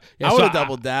 Yeah. I would have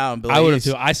doubled down. But I would have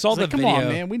too. I saw the Come video. on,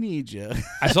 man, we need you.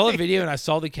 I saw the video and I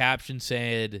saw the caption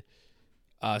said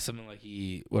something like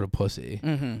what a pussy,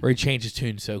 where he changed his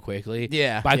tune so quickly.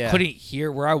 Yeah, but I couldn't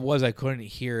hear where I was. I couldn't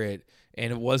hear it,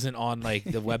 and it wasn't on like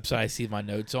the website I see my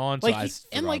notes on, so I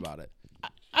forgot about it.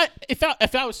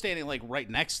 If I was standing like right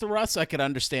next to Russ, I could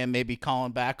understand maybe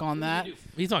calling back on that.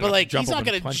 He's not but gonna like jump he's up not and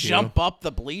gonna punch jump you. up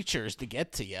the bleachers to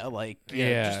get to you. Like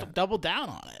just double down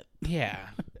on it. Yeah.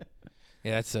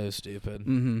 Yeah, that's so stupid.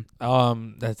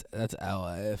 Mm-hmm. That's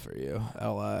LA for you,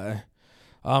 LA.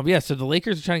 Yeah. So the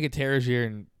Lakers are trying to get Terry Rozier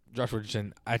and Josh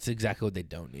Richardson. That's exactly what they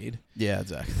don't need. Yeah,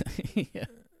 exactly. Yeah.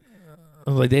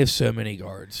 Like they have so many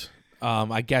guards.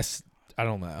 I guess I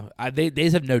don't know. They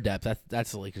just have no depth.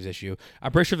 That's the Lakers' issue.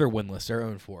 I'm pretty sure they're winless. They're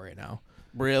 0-4 right now.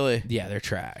 Really? Yeah, they're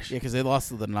trash. Yeah, because they lost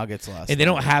to the Nuggets last. And they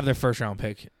night. don't have their first round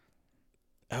pick.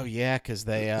 Oh yeah, because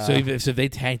they. So if they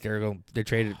tank, they're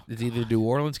traded. It's either New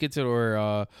Orleans gets it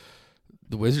or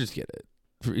the Wizards get it.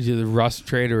 It's either Russ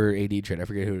trade or AD trade. I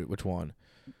forget which one.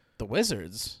 The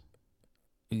Wizards.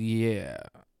 Yeah.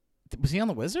 Was he on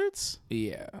the Wizards?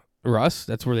 Yeah. Russ.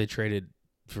 That's where they traded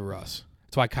for Russ.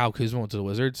 That's why Kyle Kuzma went to the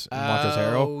Wizards and Montrezl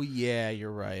Harrell. Oh yeah,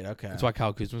 you're right. Okay. That's why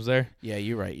Kyle Kuzma was there. Yeah,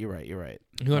 you're right. He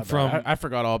went from. I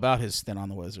forgot all about his stint on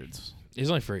the Wizards. He's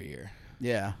only for a year.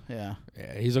 Yeah.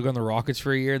 He's like on the Rockets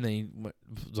for a year, and then he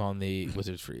was on the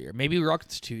Wizards for a year. Maybe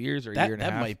Rockets 2 years or a year and a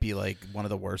half. That might be like one of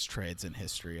the worst trades in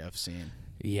history I've seen.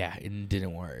 Yeah, it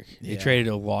didn't work. Yeah. They traded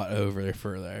a lot over there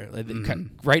further. Like,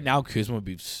 right now, Kuzma would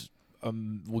be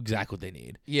exactly what they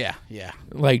need. Yeah.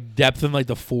 Like depth in like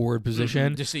the forward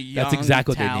position. Just a young, that's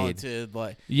exactly what talented, they need.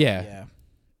 like Yeah.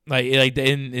 Like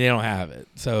they don't have it.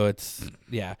 So it's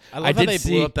I love how they see,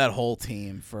 blew up that whole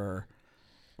team for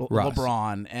Russ.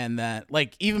 LeBron, and that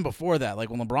like even before that,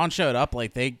 like when LeBron showed up,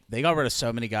 like they got rid of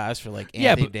so many guys for like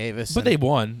Anthony Davis. But they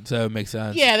won, so it makes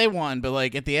sense. Yeah, they won, but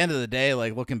like at the end of the day,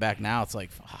 like looking back now, it's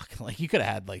like fuck, like you could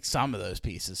have had like some of those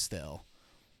pieces still.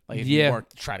 Like if you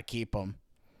worked to try to keep them.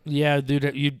 Yeah,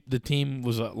 dude, the team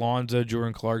was Lonzo,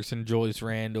 Jordan Clarkson, Julius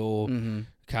Randle,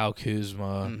 Kyle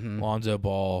Kuzma, Lonzo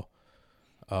Ball.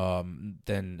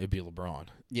 Then it'd be LeBron.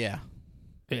 Yeah,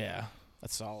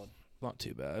 that's solid. Not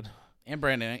too bad. And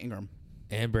Brandon Ingram.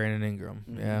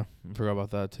 Yeah, I forgot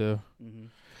about that too.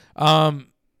 But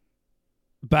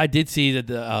I did see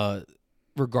that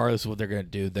regardless of what they're gonna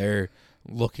do, they're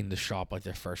looking to shop like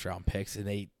their first round picks, and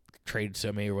they traded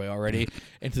so many away already.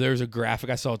 And so there was a graphic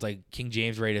I saw. It's like King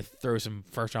James ready to throw some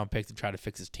first round picks and try to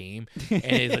fix his team. And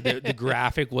it's like the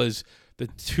graphic was the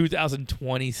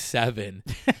 2027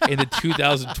 and the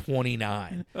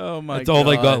 2029. Oh my! That's all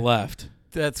they got left.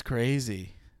 That's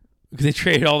crazy. Because they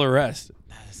traded all the rest.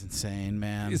 That is insane,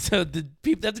 man. So the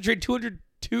people have to trade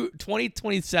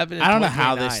 2027. And I don't know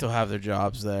how they still have their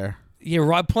jobs there. Yeah,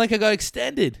 Rob Pelinka got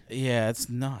extended. Yeah, it's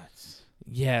nuts.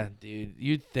 Yeah, dude.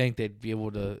 You'd think they'd be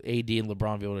able to, AD and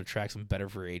LeBron be able to attract some better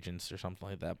free agents or something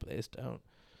like that, but they just don't.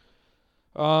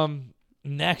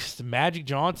 Next, Magic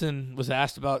Johnson was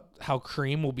asked about how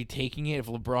Kareem will be taking it if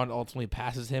LeBron ultimately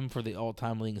passes him for the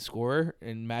all-time leading scorer.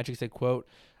 And Magic said, quote,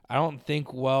 "I don't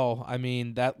think,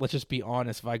 let's just be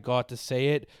honest. If I got to say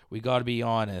it, we got to be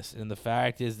honest. And the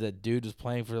fact is that dude was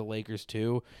playing for the Lakers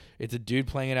too. It's a dude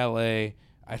playing in LA.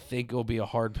 I think it'll be a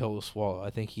hard pill to swallow. I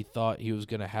think he thought he was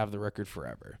going to have the record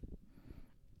forever."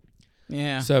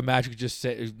 Yeah. So Magic just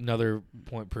said another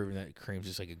point proving that Kareem's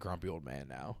just like a grumpy old man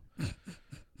now.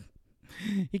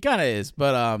 He kind of is,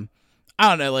 but I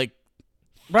don't know. Like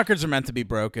records are meant to be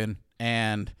broken,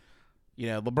 and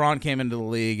LeBron came into the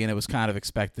league, and it was kind of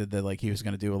expected that like he was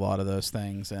going to do a lot of those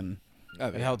things, and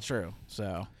it held true.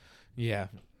 So yeah,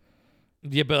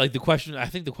 but like I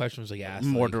think the question was like asked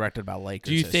more like, directed about Lakers.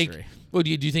 Do you history. think? Well,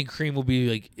 do you think Kareem will be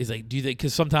like? Do you think?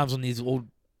 Because sometimes when these old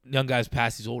young guys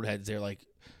pass these old heads, they're like,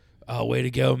 "Oh, way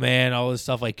to go, man!" All this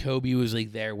stuff. Like Kobe was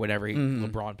like there whenever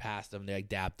LeBron passed them. They like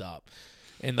dapped up.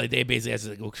 And like they basically asked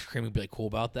like, "Well, Kareem would be like cool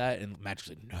about that," and Magic's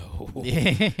like, "No,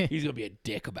 he's gonna be a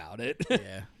dick about it."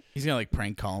 Yeah, he's gonna like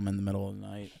prank call him in the middle of the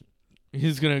night.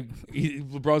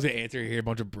 LeBron's gonna answer, hear a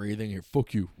bunch of breathing here.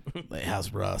 Fuck you. Like,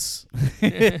 how's Russ?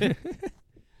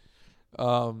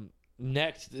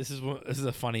 Next, this is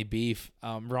a funny beef.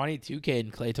 Ronnie 2K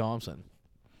and Klay Thompson.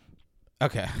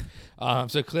 Okay.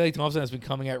 So Klay Thompson has been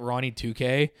coming at Ronnie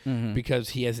 2K because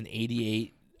he has an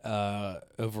 88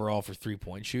 overall for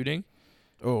 3-point shooting.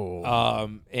 Oh.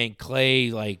 And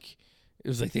Klay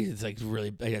it's like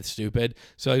really like, that's stupid.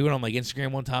 So he went on like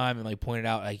Instagram one time and like pointed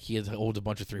out like he holds a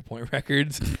bunch of 3-point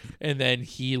records. And then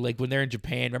he like when they're in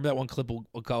Japan, remember that one clip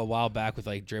a while back with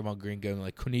like Draymond Green going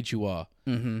like konnichiwa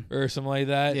or something like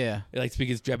that? Yeah. Like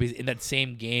speaking Japanese in that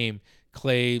same game.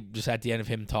 Clay just at the end of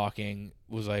him talking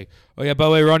was like, "Oh yeah, by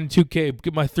the way, Ronnie 2K,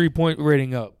 get my 3-point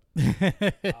rating up." And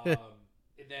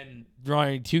then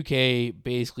Ronnie 2K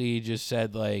basically just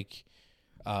said like,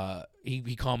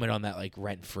 he commented on that like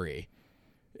rent free.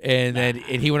 And then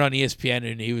he went on ESPN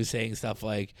and he was saying stuff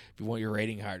like, "If you want your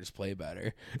rating higher, just play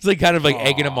better." It's like kind of like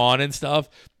egging him on and stuff.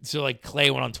 So like Clay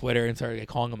went on Twitter and started like,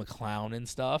 calling him a clown and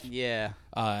stuff. Yeah.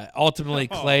 Ultimately,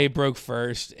 Clay broke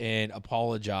first and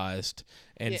apologized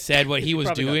and said what he was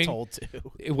doing. Got told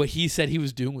to. What he said he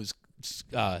was doing was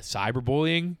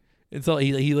cyberbullying. And so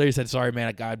he literally said, "Sorry,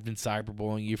 man, I've been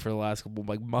cyberbullying you for the last couple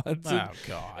like months." Oh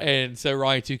God. And so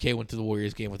Ronnie 2K went to the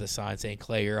Warriors game with a sign saying,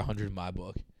 "Clay, you're 100 in my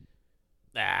book."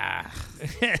 That's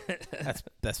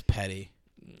petty.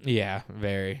 Yeah,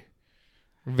 very,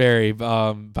 very.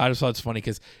 But I just thought it's funny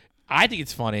because I think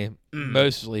it's funny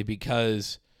mostly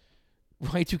because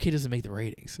Ronnie 2K doesn't make the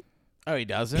ratings. Oh, he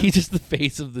doesn't. He's just the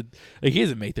face of the. Like he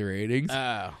doesn't make the ratings.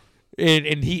 Oh.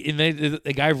 And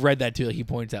the guy read that too. Like he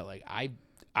points out, like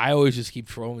I always just keep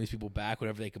trolling these people back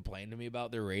whenever they complain to me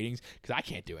about their ratings because I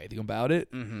can't do anything about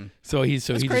it. Mm-hmm. So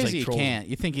That's he crazy. just like You trolls. can't.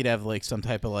 You think he'd have like some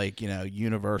type of like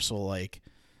universal like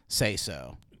say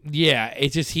so. Yeah,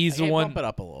 it's just he's the one. Bump it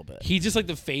up a little bit. He's just like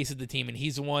the face of the team, and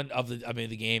he's the one of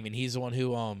the game, and he's the one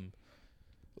who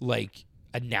like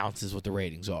announces what the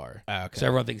ratings are. Okay. So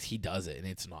everyone thinks he does it, and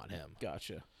it's not him.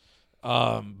 Gotcha.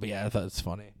 But yeah, I thought it's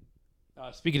funny.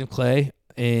 Speaking of Clay,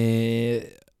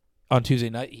 on Tuesday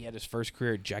night he had his first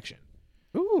career ejection.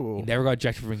 Ooh. He never got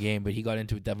ejected from a game, but he got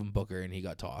into Devin Booker and he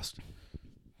got tossed.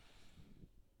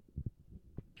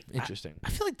 Interesting. I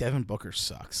feel like Devin Booker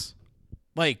sucks.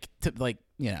 Like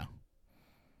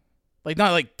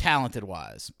not like talented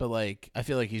wise, but like I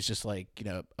feel like he's just like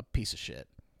a piece of shit.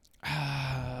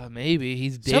 Maybe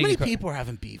he's dating. So many people are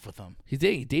having beef with him. He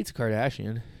dates a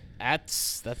Kardashian.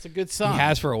 That's a good sign. He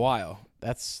has for a while.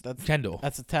 That's Kendall.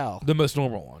 That's a tell. The most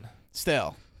normal one.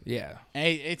 Still. Yeah.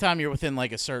 Anytime you're within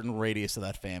like a certain radius of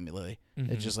that family,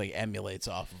 it just like emulates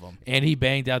off of them. And he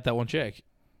banged out that one chick.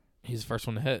 He's the first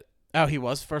one to hit. Oh, he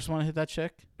was the first one to hit that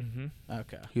chick? Mm-hmm.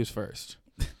 Okay. He was first.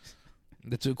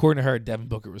 That's according to her. Devin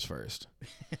Booker was first.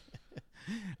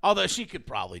 Although she could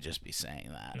probably just be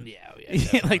saying that.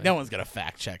 Yeah. Like no one's gonna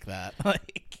fact check that.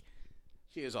 Like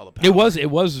she has all the power. It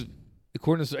was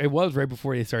according to it was right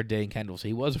before they started dating Kendall, so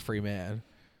he was a free man.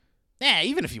 Yeah,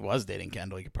 even if he was dating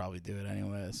Kendall, he could probably do it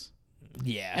anyways.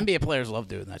 Yeah. NBA players love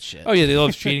doing that shit. Oh yeah, they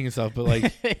love cheating and stuff, but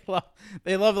like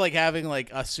they love like having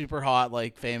like a super hot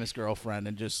like famous girlfriend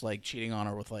and just like cheating on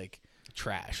her with like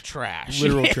trash,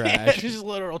 literal trash, just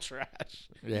literal trash.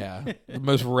 Yeah, the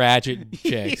most ratchet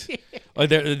chicks. Like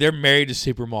they're married to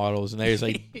supermodels and they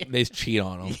just cheat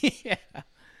on them. Yeah.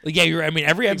 Like, yeah, I mean,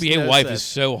 every Makes NBA no wife sense. is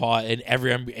so hot, and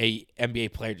every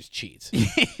NBA player just cheats.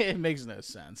 It makes no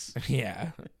sense.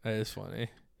 Yeah, that is funny.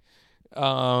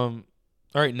 All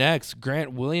right, next,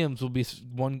 Grant Williams will be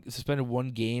suspended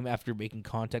 1 game after making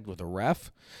contact with a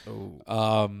ref.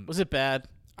 Oh, was it bad?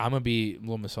 I'm gonna be a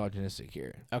little misogynistic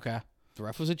here. Okay. The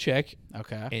ref was a chick,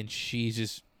 Okay. and she's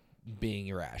just being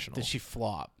irrational. Did she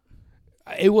flop?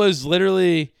 It was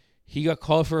literally he got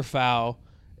called for a foul,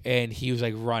 and he was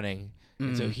like running.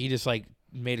 And so he just like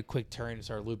made a quick turn and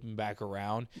started looping back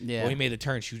around. Yeah. When he made the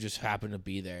turn, she just happened to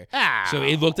be there. Ow. So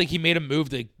it looked like he made a move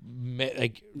to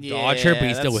dodge her, but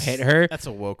he still hit her. That's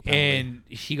a woke penalty. And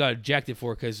he got ejected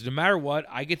for it because no matter what,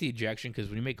 I get the ejection because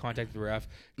when you make contact with the ref,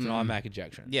 it's an automatic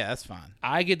ejection. Yeah, that's fine.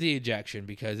 I get the ejection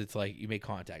because it's like you make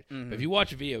contact. But if you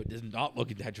watch a video, it does not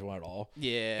look intentional at all.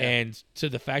 Yeah. And so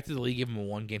the fact that the league gave him a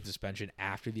 1-game suspension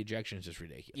after the ejection is just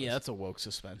ridiculous. Yeah, that's a woke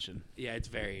suspension. Yeah, it's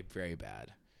very, very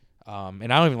bad.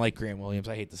 And I don't even like Grant Williams.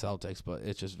 I hate the Celtics, but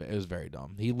it was very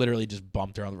dumb. He literally just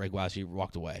bumped her on the red glass. He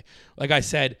walked away. Like I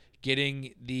said,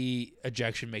 getting the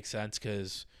ejection makes sense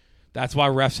because that's why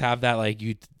refs have that. Like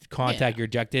you contact, you're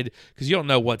ejected because you don't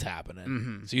know what's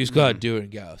happening. So you just gotta do it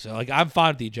and go. So like I'm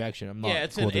fine with the ejection. I'm not. Yeah,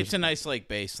 it's a nice like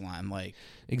baseline. Like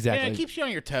exactly. Yeah, it keeps you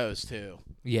on your toes too.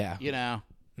 Yeah. You know.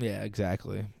 Yeah,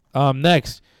 exactly.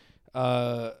 Next,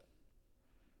 so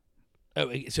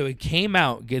it came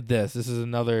out. Get this. This is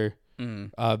another.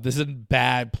 This is a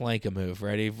bad Planka move.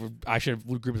 Ready? I should have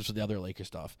grouped this with the other Lakers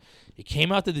stuff. It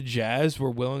came out that the Jazz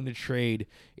were willing to trade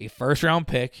a first-round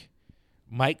pick,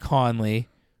 Mike Conley,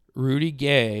 Rudy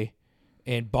Gay,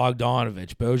 and Bojan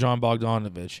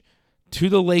Bogdanovic, to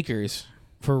the Lakers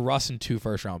for Russ and 2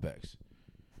 first-round picks.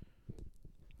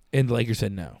 And the Lakers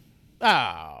said no.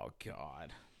 Oh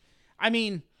God. I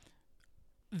mean,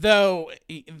 though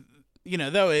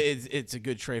it's a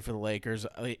good trade for the Lakers.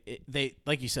 They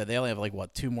like you said, they only have like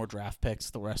 2 more draft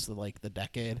picks the rest of like the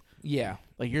decade. Yeah,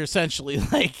 like you're essentially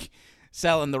like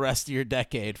selling the rest of your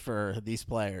decade for these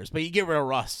players. But you get rid of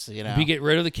Russ, you know. If you get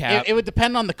rid of the cap, it would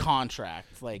depend on the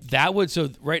contract. Like that would. So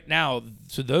right now,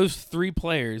 those 3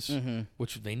 players,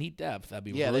 which they need depth, that'd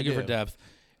be really good for depth.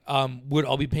 Would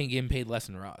all be getting paid less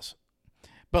than Russ.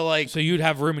 But like, so you'd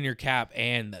have room in your cap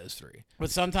and those 3.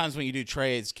 But sometimes when you do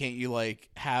trades, can't you like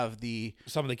have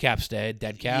some of the cap stay,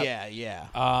 dead cap?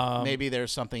 Yeah. Maybe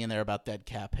there's something in there about dead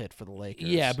cap hit for the Lakers.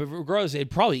 Yeah, but regardless,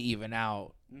 it'd probably even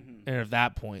out. And at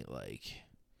that point,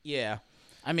 yeah,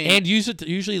 I mean, and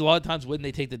usually a lot of times when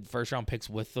they take the first round picks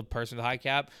with the person with the high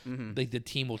cap, like the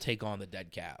team will take on the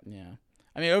dead cap. Yeah,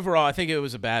 I mean, overall, I think it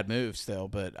was a bad move still,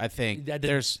 but I think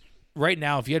there's right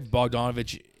now if you had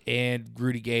Bogdanovic and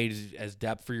Rudy Gay as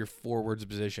depth for your forwards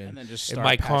position, and then just and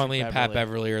Mike Conley and Pat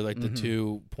Beverly are like the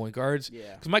 2 point guards.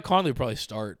 Yeah, because Mike Conley would probably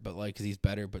start, but because he's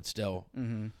better, but still,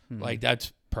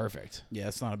 that's perfect. Yeah,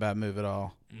 it's not a bad move at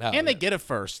all. No, and they get a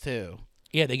first too.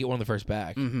 Yeah, they get one of the first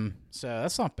back. So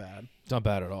that's not bad. It's not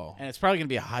bad at all. And it's probably going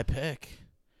to be a high pick.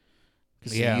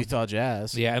 Yeah, Utah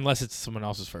Jazz. Yeah, unless it's someone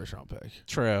else's first round pick.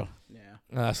 True.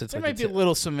 Yeah. So there might be a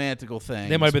little semantical thing.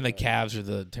 They might have been the Cavs or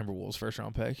the Timberwolves first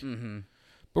round pick.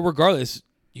 But regardless,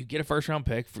 you get a first round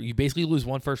pick. You basically lose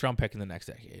 1 first round pick in the next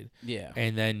decade. Yeah.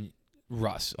 And then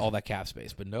Russ, all that cap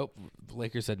space. But nope, the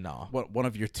Lakers said no. What, one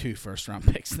of your 2 first round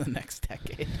picks in the next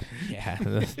decade? Yeah.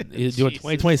 Do it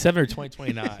 2027 or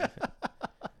 2029.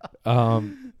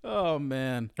 Oh,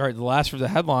 man. All right, the last for the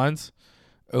headlines.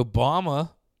 Obama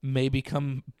may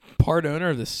become part owner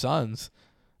of the Suns.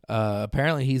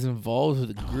 Apparently, he's involved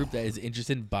with a group that is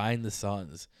interested in buying the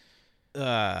Suns.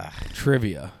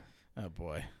 Trivia. Oh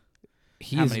boy.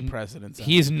 How many presidents?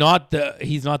 He's not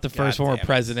the first former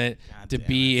president to damn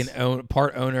be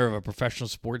part owner of a professional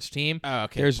sports team. Oh,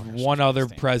 okay. There's one other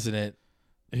president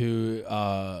who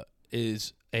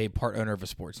is a part owner of a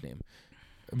sports team,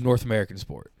 North American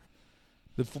sport.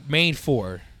 The main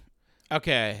 4.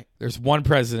 Okay. There's one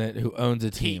president who owns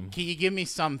a team. Can you give me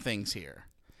some things here?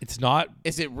 It's not.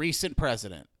 Is it recent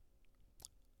president?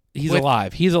 He's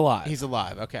alive. He's alive. He's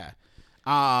alive. Okay.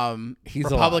 He's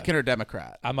Republican alive. or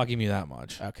Democrat? I'm not giving you that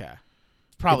much. Okay.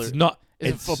 Probably it's not.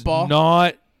 Is it's it football?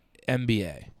 Not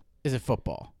NBA. Is it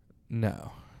football?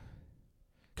 No.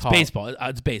 It's baseball.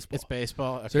 It's baseball. It's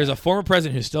baseball. Okay. So there's a former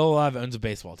president who's still alive and owns a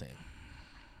baseball team.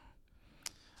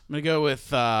 I'm gonna go with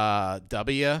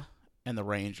W and the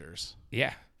Rangers.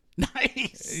 Yeah.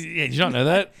 Nice. Yeah. Did you not know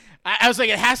that? I was like,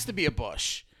 it has to be a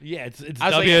Bush. Yeah. It's I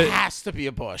was W. like, it has to be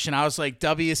a Bush, and I was like,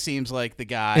 W seems like the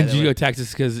guy. And did you go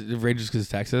Texas because the Rangers because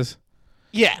Texas?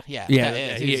 Yeah.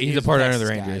 He's a part owner of the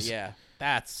Rangers. Yeah.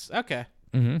 That's okay.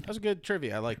 That was a good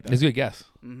trivia. I like that. It's a good guess.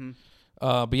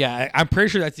 But yeah, I'm pretty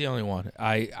sure that's the only one.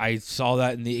 I saw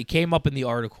that it came up in the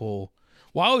article.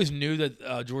 Well, I always knew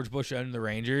that George Bush owned the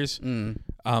Rangers,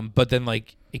 but then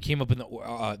it came up in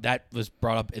the that was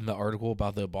brought up in the article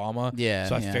about the Obama. Yeah,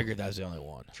 so I figured that was the only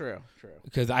one. True.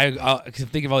 Because I can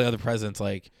think of all the other presidents,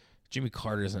 like Jimmy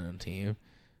Carter's in a team.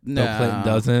 No, Bill Clinton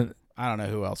doesn't. I don't know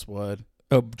who else would.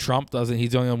 Oh, Trump doesn't.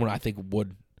 He's the only one I think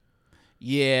would.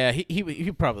 Yeah,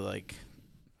 he probably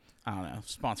I don't know,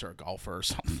 sponsor a golfer or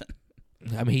something.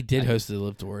 I mean, he did host the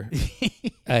Live Tour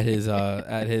at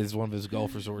his one of his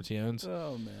golf resorts he owns.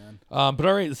 Oh man. But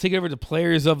all right, let's take it over to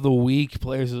Players of the Week.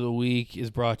 Players of the Week is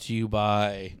brought to you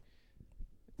by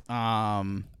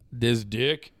this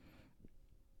dick.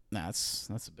 Nah, that's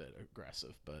a bit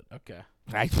aggressive, but okay.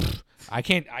 I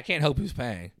can't help who's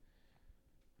paying.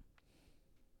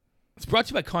 It's brought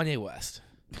to you by Kanye West.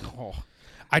 Oh.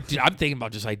 I'm thinking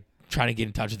about just like trying to get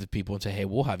in touch with the people and say, hey,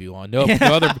 we'll have you on. No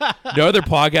other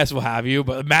podcast will have you.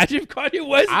 But imagine if Kanye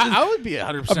West. I would be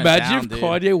 100%. Imagine down, if dude.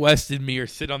 Kanye West and me are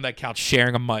sitting on that couch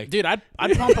sharing a mic. Dude, I'd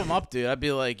pump him up, dude. I'd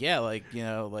be like, yeah, like, you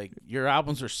know, like your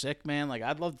albums are sick, man. Like,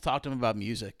 I'd love to talk to him about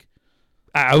music.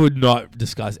 I would not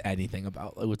discuss anything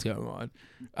about like, what's going on.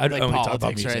 I'd Like only talk about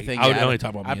politics or music. anything. I would Yeah, only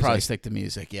talk about music. I'd probably stick to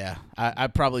music, yeah.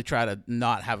 I'd probably try to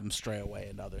not have him stray away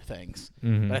into other things.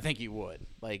 But I think he would.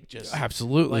 Like, just.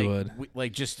 Absolutely like, would.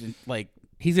 Like, just, like,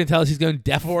 He's going to tell us he's going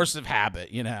force of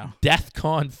habit, you know?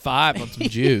 DEFCON 5 on some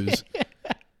Jews.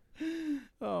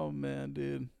 Oh, man,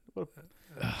 dude.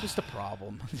 Just a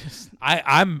problem.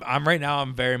 I'm right now,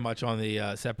 I'm very much on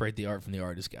the separate the art from the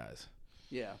artist, guys.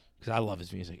 Yeah. Because I love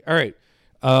his music. All right.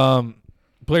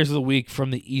 Players of the Week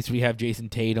from the East, we have Jason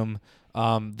Tatum.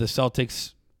 The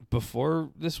Celtics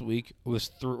before this week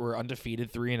were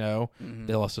undefeated 3-0.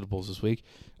 They lost to the Bulls this week.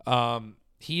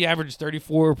 He averaged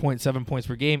 34.7 points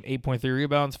per game, 8.3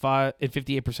 rebounds,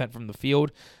 58% from the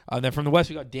field. Then from the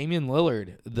West, we got Damian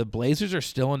Lillard. The Blazers are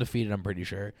still undefeated, I'm pretty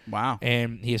sure. Wow.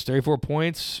 And he has 34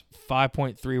 points,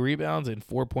 5.3 rebounds, and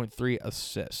 4.3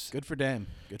 assists. Good for Dame.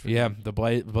 Good for Yeah, Dame. the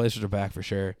Blazers are back for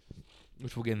sure,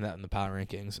 which we'll get into that in the power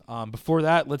rankings. Before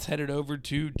that, let's head it over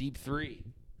to Deep 3.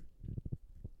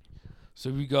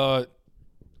 So we got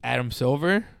Adam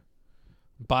Silver,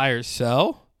 buy or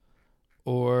sell,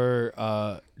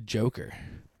 or Joker.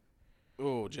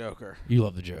 Ooh, Joker. You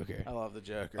love the Joker. I love the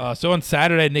Joker. So on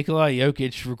Saturday, Nikola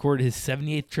Jokic recorded his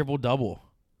 78th triple-double.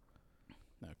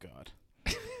 Oh, God.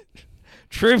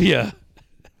 Trivia.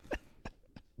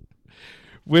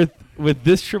 With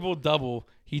this triple-double,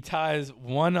 he ties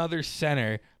one other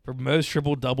center for most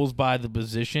triple-doubles by the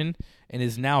position and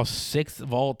is now 6th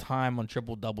of all time on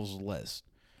triple-doubles list.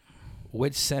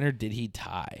 Which center did he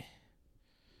tie?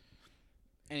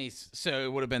 And so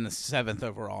it would have been the 7th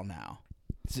overall now.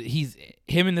 So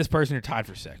him and this person are tied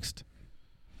for 6th.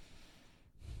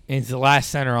 And it's the last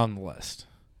center on the list.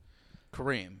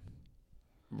 Kareem.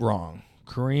 Wrong.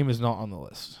 Kareem is not on the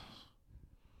list.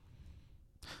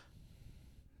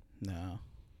 No.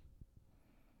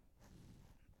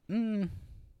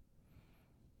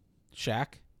 Shaq.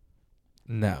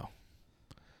 No.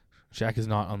 Shaq is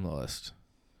not on the list.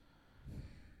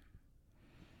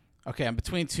 Okay, I'm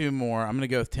between two more. I'm going to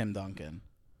go with Tim Duncan.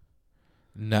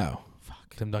 No.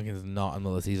 Fuck. Tim Duncan is not on the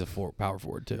list. He's a power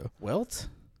forward, too. Wilt?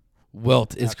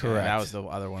 Wilt is Okay, correct. That was the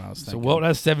other one I was So thinking. Wilt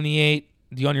has 78.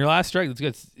 You on your last strike? That's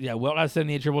good. Yeah, Wilt has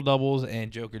 78 triple doubles,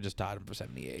 and Joker just tied him for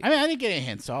 78. I mean, I didn't get any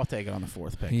hints, so I'll take it on the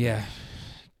 4th pick. Yeah.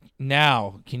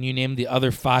 Now, can you name the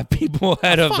other 5 people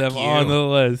ahead of fuck them you. on the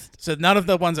list? So none of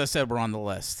the ones I said were on the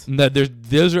list. No,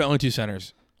 those are only 2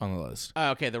 centers on the list.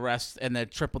 Okay, the rest and the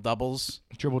triple doubles.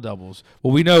 Triple doubles.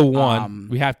 Well, we know one.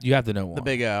 You have to know one. The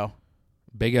Big O.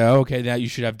 Big O. Okay, now you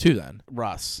should have 2 then.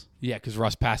 Russ. Yeah, because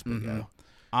Russ passed Big O.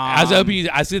 I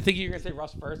was thinking you were gonna say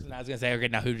Russ first, and I was gonna say, okay,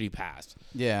 now who did he pass?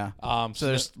 Yeah. So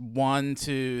there's 1,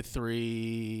 2,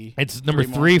 3. It's number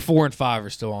 3, 4, and 5 are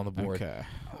still on the board. Okay.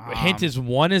 Hint is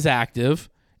 1 is active,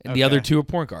 and the other Okay. 2 are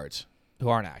point guards who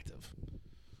aren't active.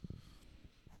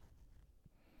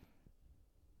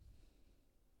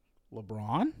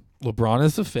 LeBron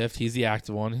is the 5th. He's the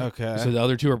active one. Okay. So the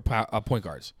other 2 are point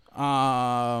guards.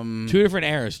 2 2 different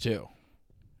eras too.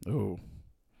 Ooh.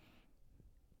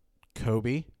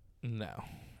 Kobe. No.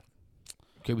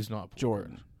 Kobe's not a point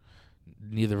Jordan.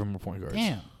 guard. Neither of them are point guards.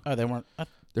 Damn. Oh, they weren't.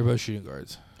 They're both shooting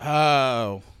guards.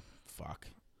 Oh. Fuck.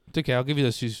 It's okay. I'll give you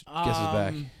those 2 guesses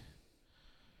back.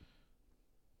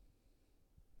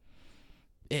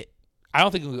 I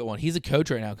don't think we'll get one. He's a coach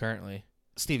right now currently.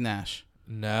 Steve Nash.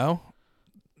 No.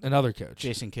 Another coach.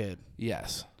 Jason Kidd.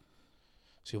 Yes.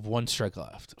 So you have 1 strike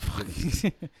left.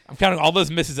 I'm counting all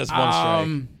those misses as 1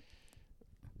 strike.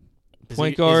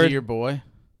 Point guard. Is he your boy?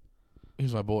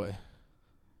 Who's my boy?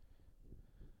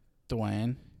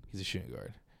 Dwayne. He's a shooting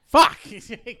guard. Fuck.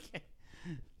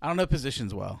 I don't know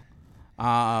positions well.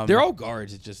 They're all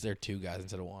guards. It's just they're 2 guys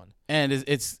instead of 1. And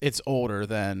it's older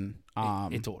than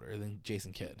It's older than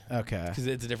Jason Kidd. Okay. Because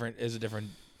it's a different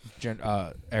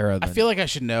era. I feel like I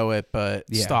should know it, but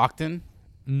Yeah. Stockton.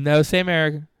 No, same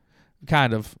era.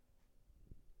 Kind of.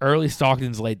 Early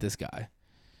Stockton's late this guy.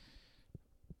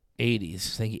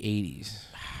 80s. Think 80s.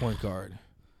 Point guard.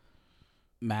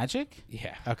 Magic?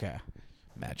 Yeah. Okay.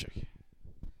 Magic.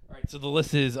 All right, so the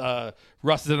list is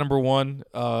Russ is at number 1,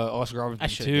 Oscar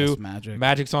Robertson's I 2, guessed Magic.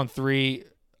 Magic's on 3,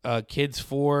 Kidd's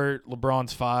 4,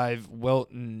 LeBron's 5,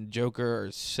 Wilt and Joker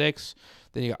are 6.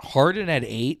 Then you got Harden at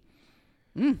 8,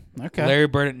 Okay. Larry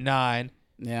Bird at 9.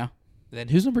 Yeah. Then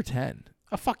who's number 10?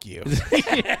 Oh, fuck you.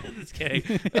 Just kidding.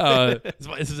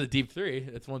 This is a deep 3.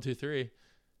 It's 1, 2, 3.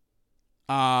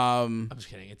 I'm just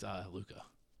kidding. It's Luka.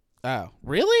 Oh,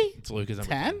 really? It's Luka's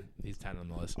number 10? He's 10 on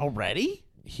the list. Already?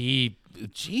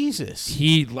 Jesus.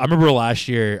 I remember last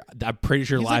year. I'm pretty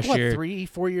sure He's last like, year.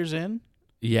 3-4 years in?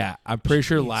 Yeah, I'm pretty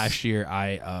sure last year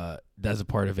I that's a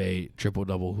part of a triple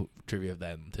double trivia of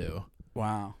them too.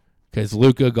 Wow. Because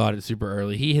Luka got it super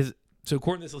early. So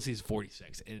according to this list, he's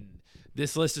 46, and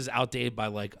this list is outdated by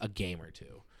like a game or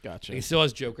two. Gotcha. He still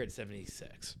has Joker at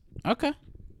 76. Okay.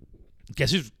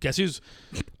 Guess who's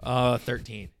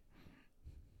 13?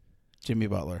 Jimmy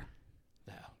Butler.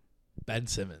 No, Ben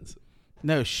Simmons.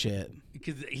 No shit.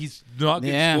 Because he's not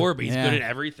good at score, but he's good at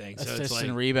everything. So Assists it's like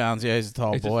and rebounds. Yeah, he's a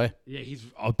tall boy. He's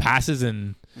passes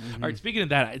and. All right. Speaking of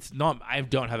that, it's not. I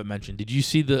don't have it mentioned. Did you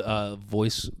see the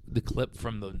the clip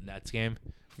from the Nets game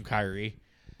from Kyrie?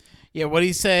 Yeah. What did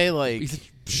he say? Like, He said,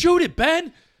 "Shoot it,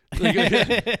 Ben."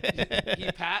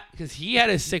 Because he had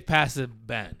a sick pass to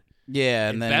Ben. yeah,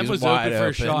 and then Ben he was wide open for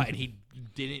a shot, and he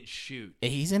didn't shoot. Yeah,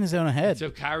 he's in his own head. So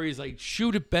Kyrie's like,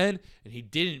 "Shoot it, Ben," and he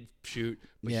didn't shoot.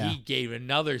 But Yeah. he gave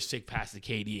another sick pass to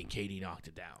KD, and KD knocked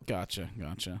it down. Gotcha.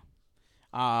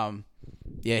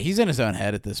 Yeah, he's in his own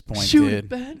head at this point, Shoot dude. it,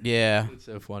 Ben. Yeah. It's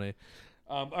so funny.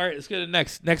 All right, let's go to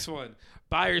the next one.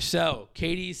 Buy or sell.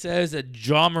 KD says that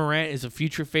John Morant is the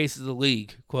future face of the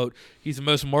league. Quote, he's the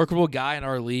most remarkable guy in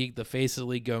our league, the face of the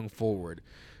league going forward.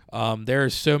 There are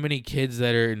so many kids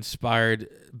that are inspired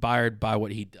by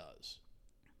what he does.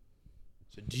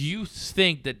 So do you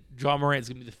think that John Morant is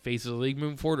going to be the face of the league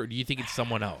moving forward, or do you think it's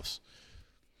someone else?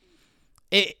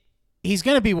 He's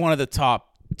going to be one of the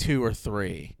top 2 or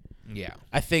 3. Yeah.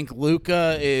 I think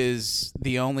Luka is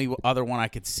the only other one I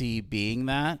could see being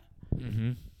that.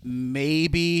 Mm-hmm.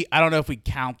 Maybe, I don't know if we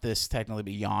count this technically,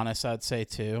 but Giannis, I'd say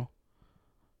too.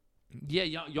 Yeah,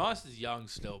 Giannis is young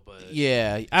still, but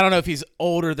Yeah, I don't know if he's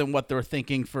older than what they're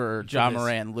thinking for John this-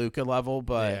 Morant and Luka level,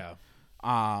 but yeah.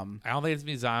 I don't think it's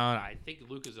me Zion. I think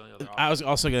Luka's the only other option. I was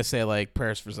also going to say like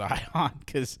prayers for Zion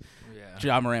because Yeah.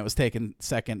 John Morant was taken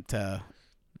second to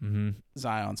Mm-hmm.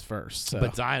 Zion's first. So.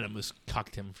 But Zion almost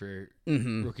cucked him for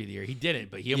Rookie of the Year. He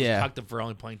didn't, but he almost Yeah. cucked him for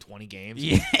only playing 20 games.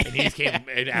 Yeah. And he just came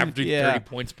and averaging Yeah. 30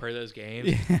 points per those games.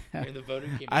 Yeah. And the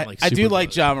voting came I, in like I do super like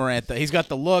close. John Morant though. He's got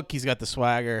the look, he's got the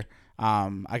swagger.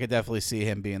 I could definitely see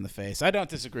him being the face. I don't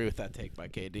disagree with that take by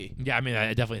KD. Yeah, I mean,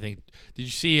 I definitely think. Did you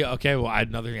see? Okay, well,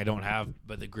 another thing I don't have,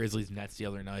 but the Grizzlies Nets the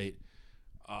other night.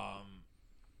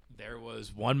 There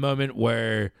was one moment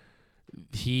where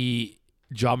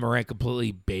John Morant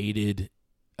completely baited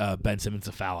Ben Simmons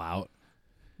to foul out.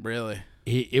 Really?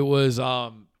 It was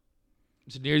so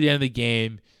near the end of the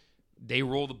game, they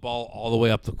rolled the ball all the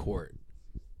way up the court,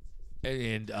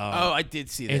 and I did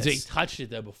see and this. so he touched it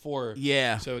though before,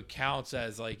 Yeah. so it counts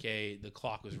as like the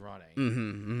clock was running.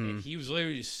 And he was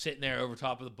literally just sitting there over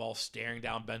top of the ball, staring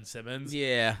down Ben Simmons.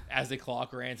 Yeah. As the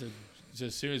clock ran, so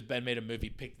as soon as Ben made a move, he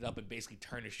picked it up and basically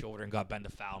turned his shoulder and got Ben to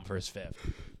foul him for his 5th.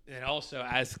 And then also,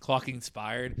 as the clock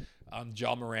expired,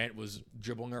 John Morant was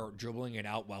dribbling it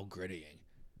out while grittying.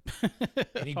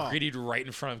 And he grittied right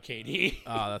in front of KD.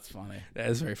 Oh, that's funny. That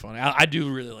is very funny. I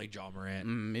do really like John Morant.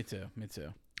 Me too.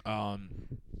 All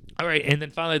right, and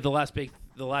then finally, the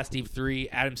last deep 3,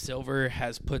 Adam Silver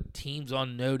has put teams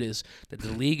on notice that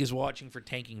the league is watching for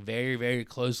tanking very, very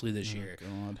closely this year.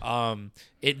 God.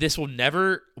 This will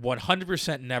never,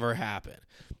 100% never happen.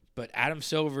 But Adam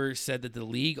Silver said that the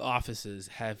league offices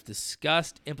have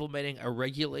discussed implementing a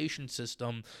regulation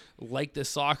system like the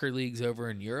soccer leagues over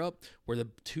in Europe, where the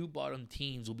 2 bottom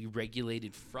teams will be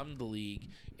regulated from the league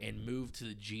and moved to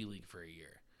the G League for a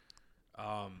year.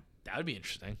 That would be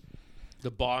interesting.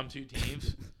 The bottom 2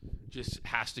 teams just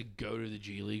has to go to the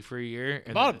G League for a year.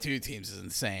 And Bottom 2 teams is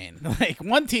insane. Like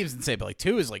 1 team's insane, but like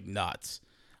 2 is like nuts.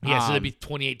 Yeah, so there'd be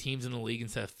 28 teams in the league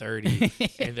instead of 30,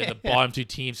 and then the bottom 2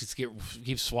 teams just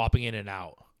keep swapping in and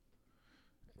out.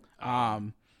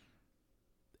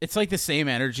 It's like the same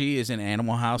energy as in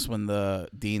Animal House when the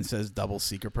dean says double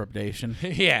secret probation.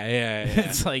 Yeah.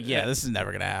 It's like, this is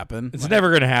never gonna happen. It's never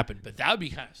going to happen, but that would be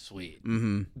kind of sweet.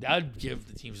 Mm-hmm. That would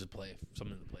give the teams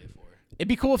something to play for. It'd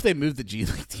be cool if they moved the G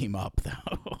League team up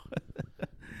though.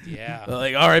 Yeah. They're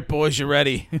like, all right, boys, you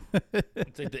ready?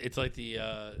 It's like the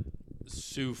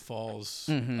Sioux Falls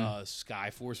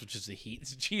Skyforce, which is the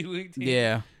Heat's G League team.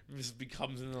 Yeah. Just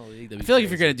becomes in the league. I feel like if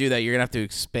you're going to do that, you're going to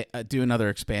have to do another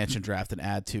expansion draft and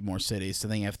add 2 more cities. So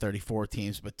then you have 34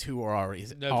 teams, but 2 are already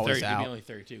always 30, out. Only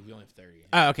 32. We only have 30.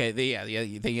 Oh, okay.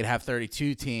 Then you'd have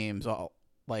 32 teams all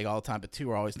the time, but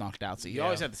 2 are always knocked out. So you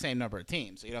always have the same number of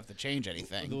teams, so you don't have to change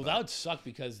anything. Well, that would suck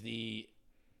because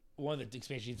one of the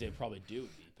expansions they'd probably do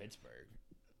would be Pittsburgh.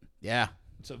 Yeah.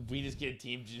 So we just get a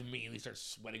team to immediately start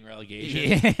sweating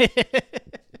relegation.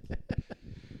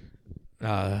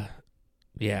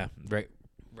 Yeah.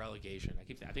 Relegation. I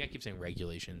think I keep saying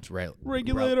regulations.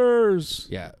 Regulators.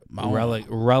 Yeah.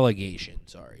 Relegation.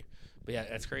 Sorry. But yeah,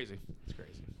 that's crazy. It's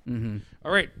crazy. Mm-hmm.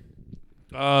 All right.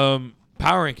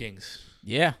 Power rankings.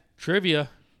 Yeah. Trivia.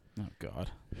 Oh, God.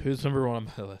 Who's number 1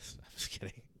 on my list? I'm just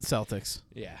kidding. Celtics.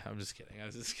 Yeah, I'm just kidding. I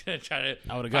was just gonna try to.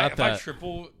 I would have got that.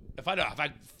 If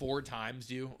I 4 times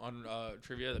you on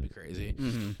trivia, that'd be crazy.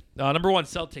 Mm-hmm. Number 1,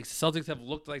 Celtics. The Celtics have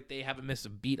looked like they haven't missed a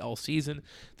beat all season.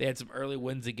 They had some early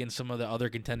wins against some of the other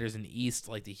contenders in the East,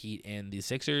 like the Heat and the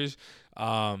Sixers.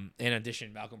 In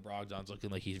addition, Malcolm Brogdon's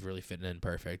looking like he's really fitting in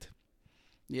perfect.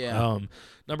 Yeah.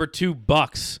 Number 2,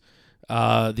 Bucks.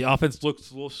 The offense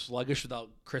looks a little sluggish without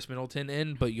Chris Middleton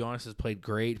in, but Giannis has played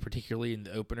great, particularly in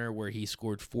the opener where he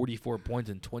scored 44 points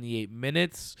in 28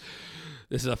 minutes.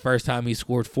 This is the first time he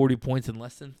scored 40 points in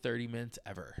less than 30 minutes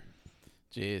ever.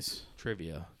 Jeez.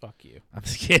 Trivia. Fuck you. I'm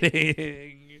just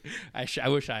kidding. I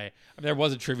wish there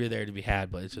was a trivia there to be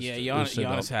had, but it's just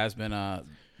Giannis has been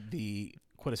the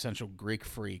quintessential Greek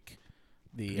freak.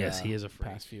 Yes, he is a freak.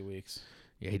 Past few weeks.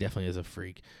 Yeah, he definitely is a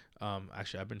freak.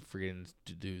 Actually, I've been forgetting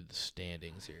to do the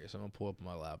standings here, so I'm gonna pull up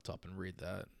my laptop and read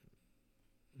that.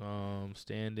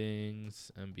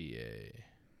 Standings, NBA.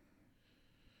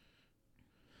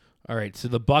 All right, so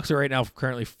the Bucks are right now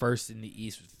currently first in the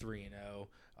East with 3-0.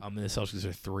 And the Celtics are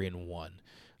 3-1.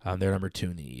 They're number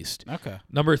 2 in the East. Okay.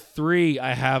 Number 3,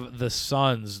 I have the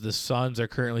Suns. The Suns are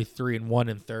currently 3-1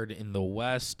 and third in the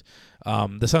West.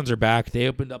 The Suns are back. They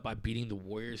opened up by beating the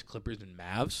Warriors, Clippers, and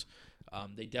Mavs.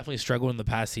 They definitely struggled in the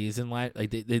past season.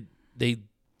 They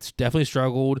definitely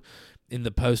struggled in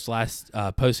the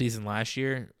postseason last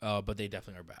year, but they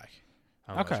definitely are back.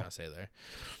 I don't know what I was trying to say there.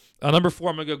 Number 4,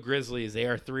 I'm gonna go Grizzlies. They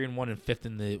are 3-1 and 5th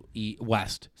in the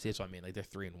West. See, that's what I mean. Like they're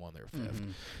 3-1, they're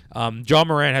 5th. John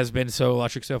Morant has been so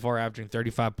electric so far, averaging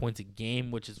 35 points a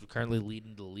game, which is currently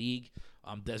leading the league.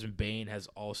 Desmond Bane has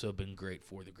also been great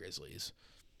for the Grizzlies.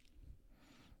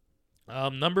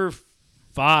 Number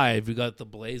 5, we got the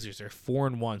Blazers. They're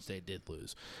 4-1. So they did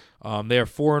lose. They are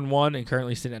 4-1 and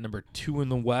currently sitting at number 2 in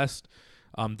the West.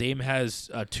 Dame has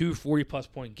 2 40-plus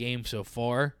point games so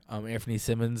far. Anthony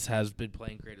Simmons has been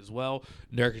playing great as well.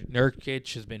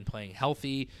 Nurkic has been playing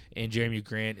healthy, and Jeremy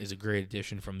Grant is a great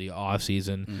addition from the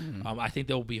offseason. I think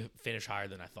they'll be finish higher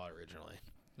than I thought originally.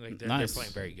 They're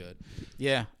playing very good.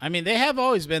 Yeah, I mean they have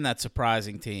always been that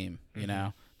surprising team. You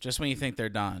know, just when you think they're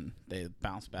done, they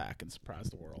bounce back and surprise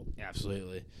the world.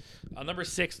 Absolutely. Number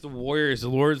 6, the Warriors. The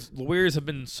Warriors have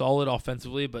been solid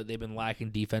offensively, but they've been lacking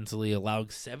defensively, allowing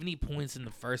 70 points in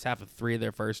the first half of 3 of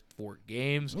their first 4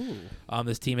 games.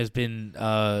 This team has been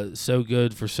so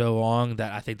good for so long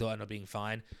that I think they'll end up being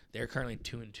fine. They're currently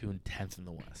 2-2 and 10th in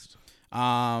the West.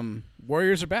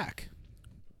 Warriors are back.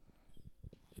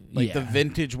 The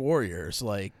vintage Warriors,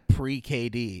 like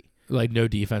pre-KD. Like no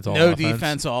defense, all no offense.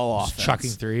 Defense, all offense.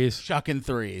 Chucking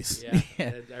threes. Yeah,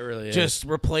 that really is. Just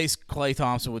replace Klay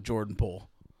Thompson with Jordan Poole.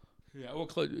 Yeah, well,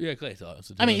 Klay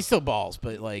Thompson. I mean, he still balls,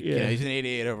 but he's an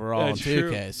 88 overall in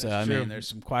 2K. So I mean, there's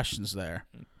some questions there.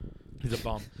 He's a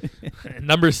bum.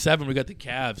 Number 7, we got the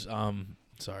Cavs.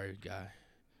 Sorry, guy,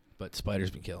 but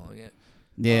Spider's been killing it.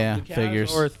 Yeah, the Cavs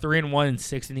figures. are 3-1 and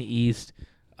 6 in the East.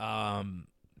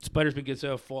 Spider's been good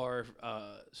so far,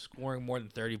 scoring more than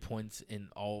 30 points in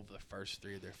all of the first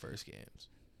 3 of their first games.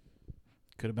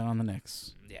 Could have been on the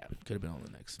Knicks. Yeah, could have been on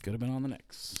the Knicks. Could have been on the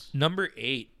Knicks. Number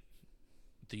 8,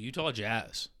 the Utah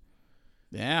Jazz.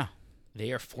 Yeah.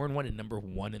 They are 4-1 and number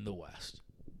 1 in the West.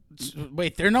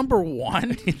 Wait, they're number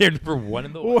 1? They're number 1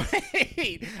 in the West.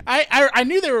 Wait, I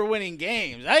knew they were winning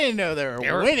games. I didn't know they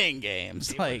were winning games.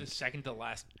 They were the second to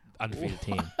last undefeated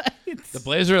team. It's, The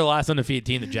Blazers are the last undefeated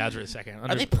team. The Jazz were the second.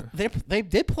 they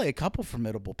did play a couple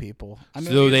formidable people. I mean,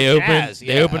 So they Jazz,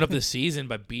 opened up the season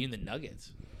by beating the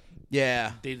Nuggets.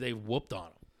 Yeah. They whooped on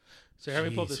them. So let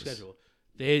me pull up the schedule.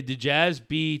 The Jazz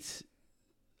beat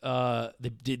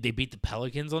they beat the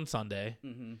Pelicans on Sunday.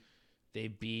 Mm-hmm.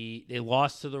 They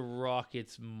lost to the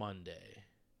Rockets Monday.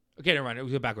 Okay, never mind.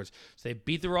 We go backwards. So they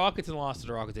beat the Rockets and lost to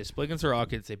the Rockets. They split against the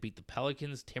Rockets. They beat the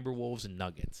Pelicans, Timberwolves, and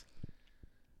Nuggets.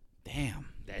 Damn.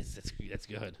 That's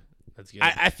good. That's good.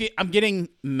 I feel I'm getting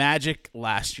Magic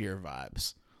last year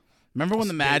vibes. Remember when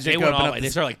the Magic they went opened all, up? they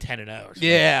started like 10-0.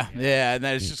 Yeah, and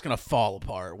then it's just gonna fall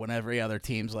apart when every other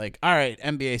team's like, "All right,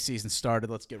 NBA season started.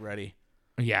 Let's get ready."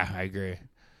 Yeah, I agree.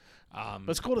 But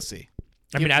it's cool to see.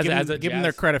 I mean, Give them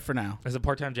their credit for now. As a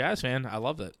part-time Jazz fan, I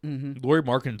love that. Mm-hmm. Laurie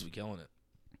Markkinen's killing it.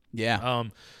 Yeah. All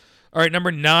right,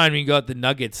 number 9, we got the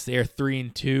Nuggets. They're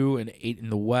 3-2 and 8 in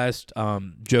the West.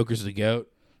 Joker's the GOAT.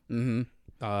 Mm-hmm.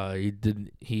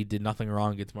 He did nothing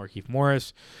wrong against Markieff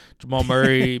Morris. Jamal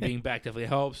Murray being back definitely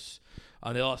helps.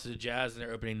 They lost to the Jazz in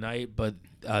their opening night, but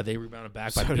they rebounded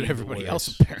back by So did beating everybody the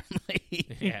else Warriors.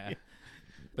 apparently. Yeah.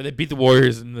 But they beat the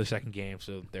Warriors in the second game,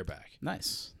 so they're back.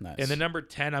 Nice. And then number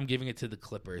 10, I'm giving it to the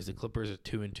Clippers. The Clippers are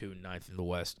 2-2, 9th in the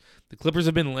West. The Clippers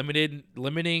have been limiting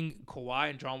Kawhi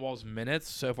and John Wall's minutes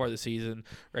so far this season.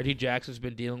 Reggie Jackson's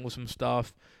been dealing with some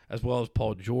stuff, as well as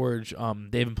Paul George.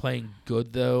 They've been playing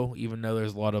good, though, even though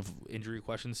there's a lot of injury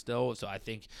questions still. So I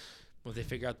think when they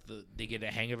figure out they get a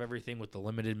hang of everything with the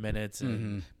limited minutes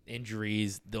and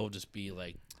injuries, they'll just be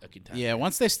like a contender. Yeah,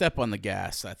 once they step on the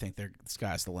gas, I think the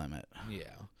sky's the limit. Yeah.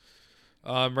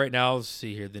 Right now, let's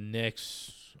see here. The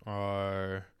Knicks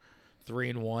are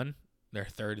 3-1. They're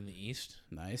 3rd in the East.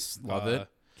 Nice. Love it.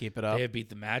 Keep it up. They have beat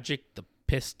the Magic, the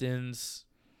Pistons,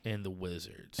 and the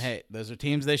Wizards. Hey, those are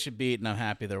teams they should beat, and I'm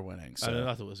happy they're winning. So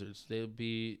Not the Wizards. They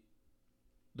beat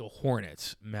the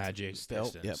Hornets, Magic, still,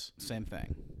 Pistons. yep, same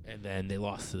thing. And then they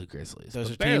lost to the Grizzlies. Those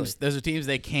But are barely. teams. Those are teams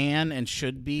they can and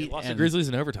should beat. They lost to and the Grizzlies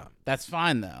in overtime. That's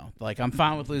fine though. Like I'm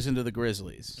fine with losing to the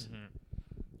Grizzlies.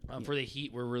 For the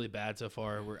Heat, we're really bad so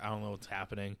far. I don't know what's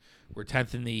happening. We're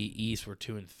 10th in the East. We're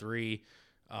 2-3.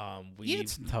 We had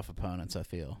some tough opponents. I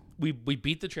feel we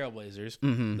beat the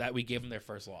Trailblazers. That we gave them their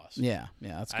first loss. Yeah,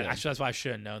 that's good. Actually, that's why I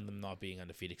should have known them not being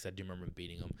undefeated, because I do remember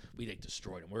beating them. We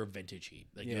destroyed them. We're a vintage Heat.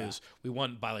 We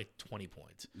won by like 20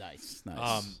 points. Nice.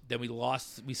 Then we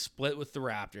lost. We split with the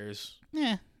Raptors.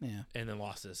 Yeah. And then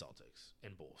lost to the Celtics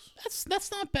and Bulls.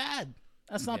 That's not bad.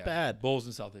 That's not bad. Bulls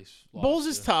and Celtics. Bulls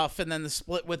is tough, and then the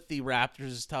split with the Raptors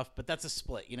is tough, but that's a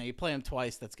split. You play them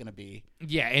twice, that's going to be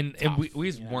and tough,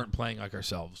 we just weren't playing like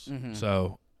ourselves.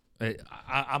 So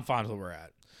I'm fine with where we're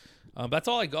at. That's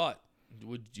all I got.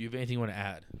 Would you have anything you want to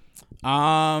add?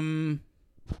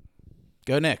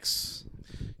 Go Knicks.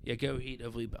 Yeah, go Heat.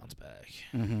 Hopefully bounce back.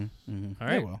 All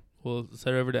right. Well, let's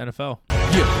head over to NFL.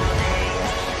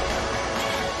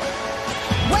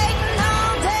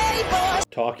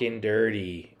 Talking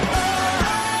dirty.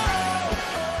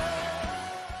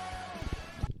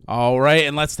 All right,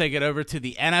 and let's take it over to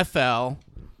the NFL.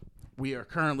 We are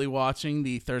currently watching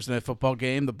the Thursday Night Football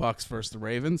game, the Bucs versus the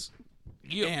Ravens.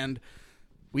 Yep. And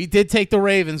we did take the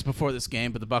Ravens before this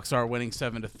game, but the Bucs are winning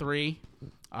 7-3.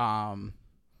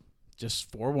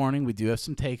 Just forewarning, we do have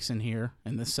some takes in here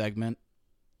in this segment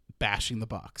bashing the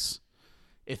Bucs.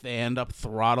 If they end up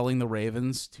throttling the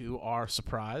Ravens to our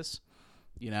surprise,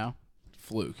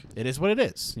 fluke. It is what it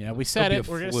is. We said It'll be it.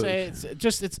 a We're gonna fluke.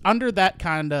 say it's under that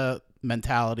kind of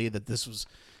mentality that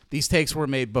these takes were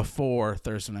made before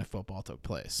Thursday Night Football took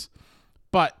place.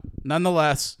 But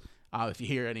nonetheless, if you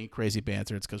hear any crazy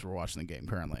banter, it's because we're watching the game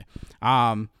currently.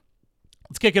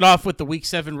 Let's kick it off with the Week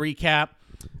 7 recap.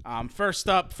 First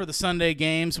up for the Sunday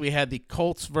games, we had the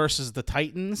Colts versus the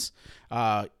Titans.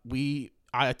 I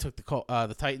took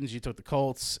the Titans. You took the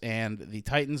Colts, and the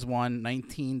Titans won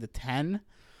 19-10.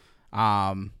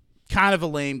 Kind of a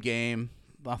lame game.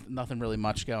 Nothing really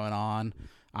much going on.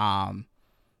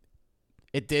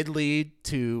 It did lead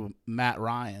to Matt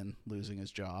Ryan losing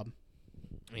his job.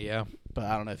 Yeah. But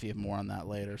I don't know if you have more on that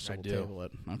later, so we'll do. table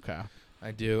it. Okay.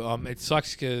 I do. It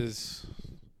sucks because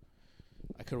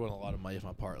I could have won a lot of money if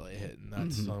my parlay hit, and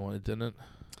that's the only one that didn't.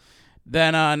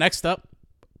 Then next up,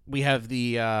 we have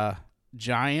the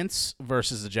Giants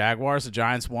versus the Jaguars. The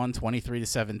Giants won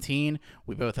 23-17.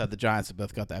 We both had the Giants. We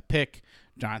both got that pick.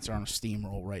 Giants are on a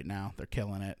steamroll right now. They're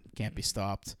killing it. Can't be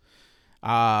stopped.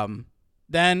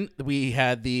 Then we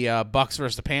had the Bucs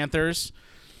versus the Panthers.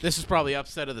 This is probably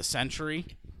upset of the century.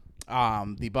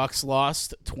 The Bucs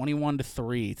lost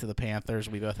 21-3 to the Panthers.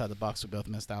 We both had the Bucs. We both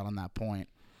missed out on that point.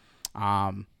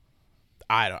 I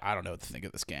don't know what to think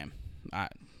of this game.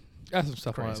 Got some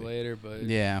stuff Crazy. on it later, but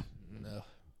Yeah. no.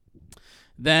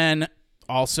 Then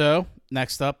also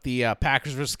next up, the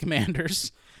Packers versus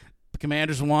Commanders. The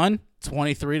Commanders won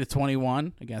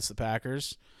 23-21 against the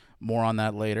Packers. More on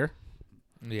that later.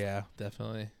 Yeah,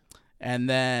 definitely. And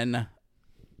then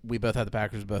we both had the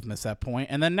Packers. We both missed that point.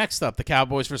 And then next up, the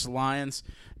Cowboys versus Lions.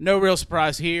 No real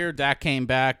surprise here. Dak came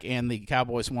back, and the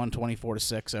Cowboys won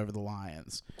 24-6 over the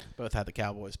Lions. Both had the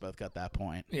Cowboys. Both got that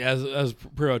point. Yeah, that was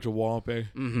pretty much a whopping.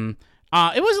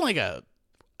 It wasn't like it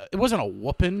wasn't a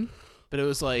whooping, but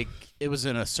it was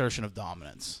an assertion of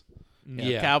dominance. Yeah.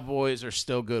 The Cowboys are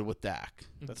still good with Dak.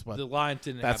 That's what the Lions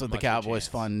didn't. That's have what the much of a Cowboys chance.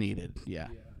 fun needed. Yeah.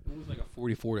 It was like a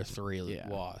 44-3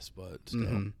 loss, but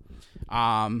still.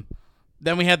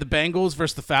 Then we had the Bengals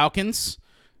versus the Falcons.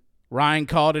 Ryan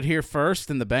called it here first,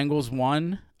 and the Bengals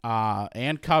won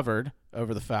and covered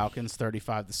over the Falcons,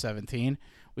 35-17.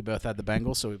 We both had the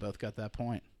Bengals, so we both got that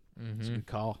point. It's a good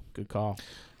call. Good call.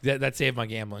 That saved my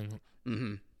gambling.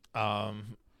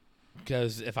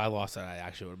 Because if I lost that, I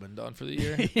actually would have been done for the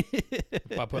year.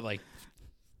 If I put like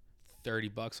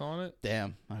 $30 on it.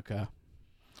 Damn. Okay.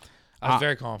 I was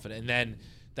very confident, and then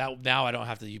now I don't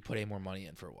have to put any more money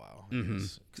in for a while.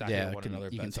 Because I won another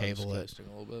bet, can so I was table it coasting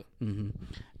a little bit.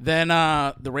 Then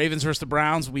the Ravens versus the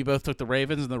Browns. We both took the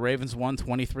Ravens, and the Ravens won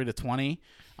 23-20.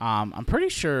 I'm pretty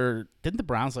sure didn't the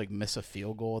Browns miss a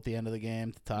field goal at the end of the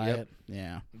game to tie it?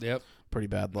 Yeah. Yep. Pretty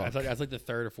bad luck. That's like the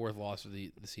third or fourth loss of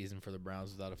the season for the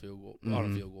Browns without a field goal.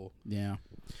 On a field goal. Yeah.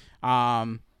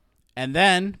 And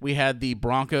then we had the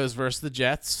Broncos versus the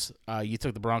Jets. You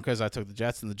took the Broncos, I took the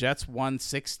Jets, and the Jets won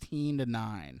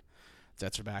 16-9.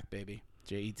 Jets are back, baby.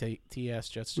 Jets,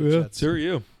 Jets. So are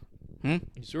you.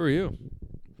 So are you.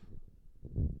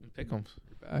 Pick'ems.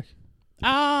 You're back.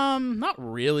 Not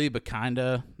really, but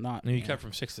kinda. Not. You cut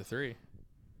from 6-3.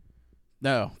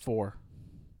 No, 4.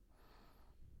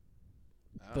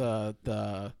 Oh.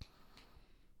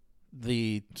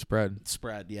 The spread,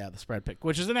 the spread pick,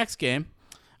 which is the next game.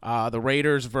 The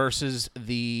Raiders versus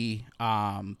the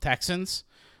Texans.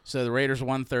 So the Raiders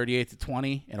won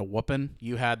 38-20 in a whooping.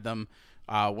 You had them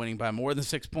winning by more than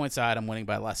 6 points. I had them winning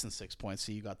by less than 6 points,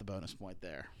 so you got the bonus point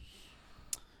there.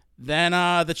 Then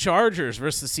the Chargers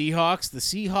versus the Seahawks. The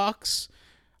Seahawks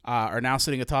are now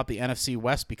sitting atop the NFC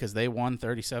West because they won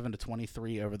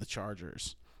 37-23 over the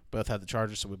Chargers. Both had the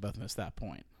Chargers, so we both missed that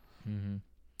point.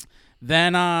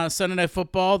 Then Sunday Night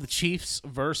Football, the Chiefs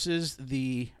versus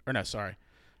Then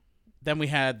we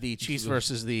had the Chiefs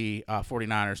versus the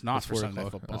 49ers, not for Sunday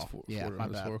Night Football. My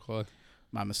bad. 4 o'clock.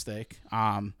 My mistake.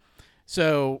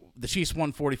 So the Chiefs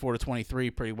won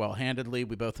 44-23 pretty well handedly.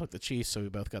 We both took the Chiefs, so we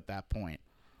both got that point.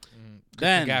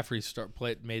 Then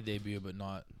McCaffrey made debut, but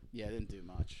not. Yeah, didn't do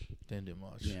much.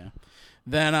 Yeah.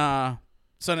 Then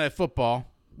Sunday Night Football,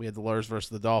 we had the Lurs versus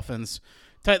the Dolphins.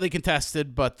 Tightly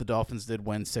contested, but the Dolphins did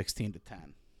win 16-10.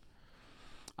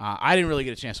 I didn't really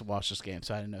get a chance to watch this game,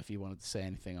 so I didn't know if you wanted to say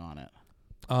anything on it.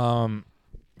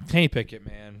 Kenny Pickett,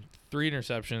 man. 3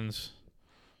 interceptions.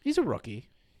 He's a rookie.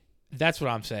 That's what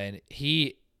I'm saying.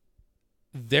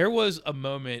 There was a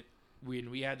moment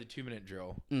when we had the 2-minute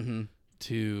drill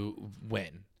to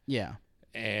win. Yeah.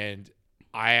 And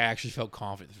I actually felt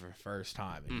confident for the first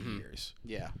time in years.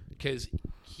 Yeah. Because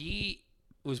he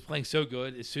was playing so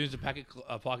good. As soon as the pocket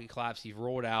collapsed, he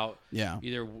rolled out. Yeah.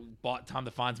 Either bought time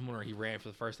to find someone or he ran for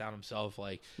the first down himself.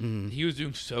 He was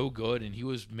doing so good, and he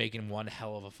was making one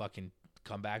hell of a fucking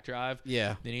comeback drive.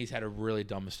 Yeah. Then he's had a really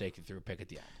dumb mistake and threw a pick at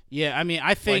the end. Yeah, I mean,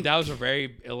 I think that was a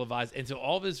very ill-advised. And so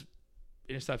all of his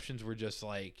interceptions were just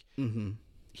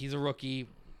he's a rookie.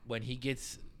 When he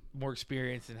gets more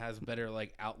experience and has a better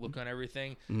outlook on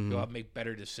everything, he'll have to make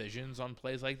better decisions on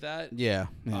plays like that. Yeah.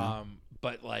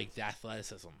 But the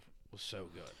athleticism was so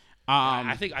good.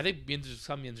 I think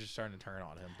some Yins are starting to turn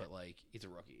on him, but he's a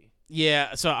rookie.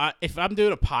 Yeah. So if I'm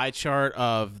doing a pie chart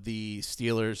of the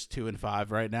Steelers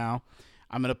 2-5 right now,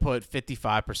 I'm gonna put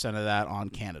 55% of that on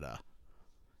Canada,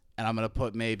 and I'm gonna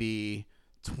put maybe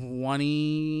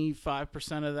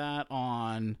 25% of that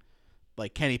on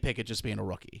Kenny Pickett just being a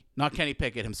rookie, not Kenny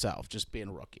Pickett himself, just being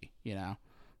a rookie.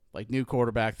 New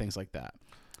quarterback, things like that.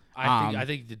 I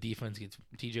think the defense gets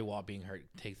T.J. Watt being hurt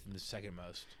takes them the second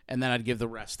most, and then I'd give the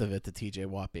rest of it to T.J.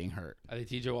 Watt being hurt. I think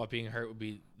T.J. Watt being hurt would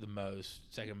be the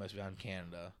second most behind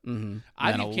Canada.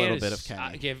 I give a little bit of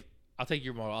Kenny. I'll take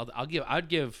your model. I'd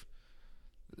give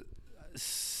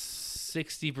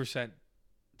 60%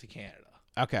 to Canada.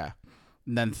 Okay,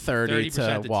 and then 30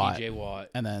 to Watt, T.J. Watt,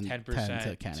 and then 10%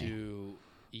 to Kenny. to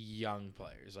young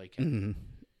players I can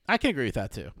agree with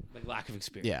that too. Lack of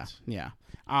experience. Yeah.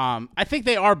 I think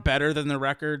they are better than the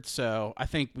record, so I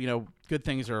think good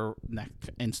things are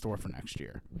in store for next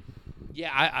year. Yeah,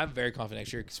 I'm very confident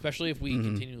next year, especially if we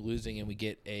continue losing and we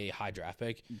get a high draft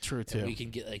pick. True too. We can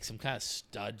get some kind of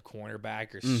stud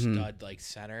cornerback or stud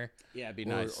center. Yeah, it'd be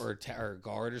nice. Or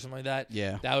guard or something like that.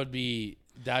 Yeah, that'd be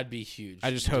huge.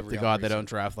 I just hope to God they don't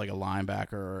draft a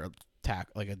linebacker or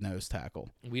a nose tackle.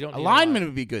 We don't. A lineman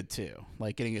would be good too,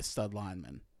 getting a stud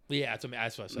lineman. Yeah, that's what I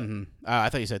said. I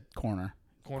thought you said corner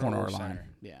or line. Center.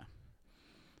 Yeah.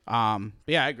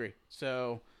 Yeah, I agree.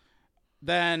 So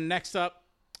then next up,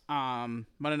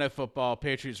 Monday Night Football,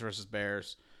 Patriots versus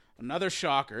Bears. another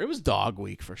shocker. It was dog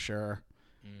week for sure.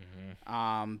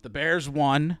 The Bears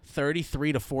won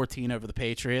 33-14 over the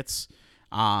Patriots.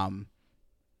 I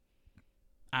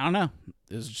don't know.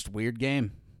 It was just a weird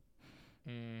game.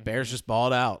 Bears just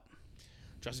balled out.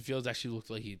 Justin Fields actually looked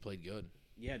like he played good.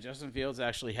 Yeah, Justin Fields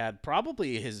actually had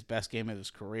probably his best game of his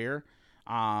career.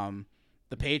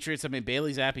 The Patriots, I mean,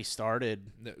 Bailey Zappi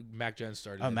started. Mac Jones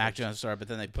started. Mac Jones started, but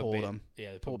then they pulled him.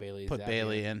 Yeah, they put Bailey. Put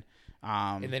Bailey in.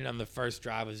 And then on the first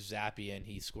drive was Zappi, and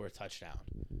he scored a touchdown.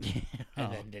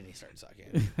 And then he started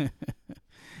sucking.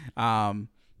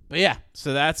 But yeah,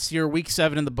 so that's your week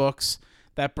 7 in the books.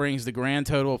 That brings the grand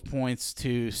total of points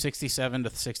to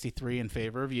 67-63 in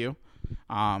favor of you.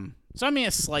 So I mean,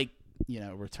 a slight,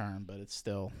 return, but it's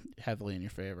still heavily in your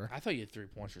favor. I thought you had 3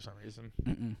 points for some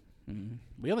reason.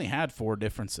 We only had 4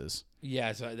 differences.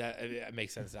 Yeah, so that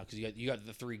makes sense now because you got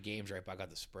the 3 games right, but I got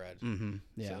the spread.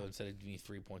 Yeah. So instead of giving you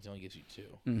 3 points, it only gives you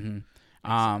 2.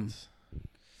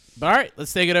 But all right,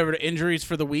 let's take it over to injuries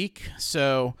for the week.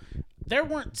 So there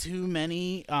weren't too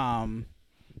many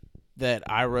that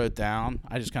I wrote down.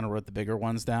 I just kind of wrote the bigger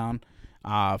ones down.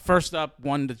 First up,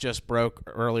 one that just broke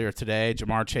earlier today.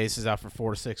 Jamar Chase is out for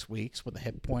 4 to 6 weeks with a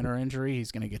hip pointer injury.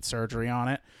 He's going to get surgery on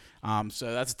it.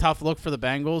 So that's a tough look for the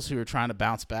Bengals, who are trying to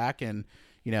bounce back and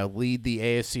lead the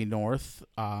AFC North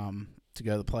to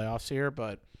go to the playoffs here.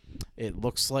 But it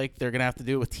looks like they're going to have to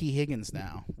do it with T. Higgins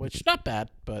now, which not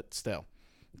bad, but still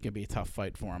going to be a tough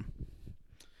fight for him.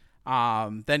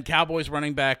 Then Cowboys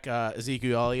running back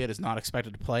Ezekiel Elliott is not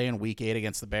expected to play in Week 8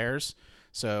 against the Bears.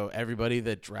 So everybody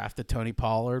that drafted Tony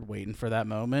Pollard waiting for that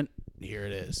moment, here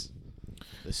it is.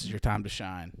 This is your time to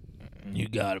shine. You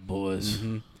got it, boys.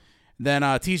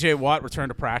 Then T.J. Watt returned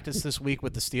to practice this week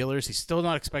with the Steelers. He's still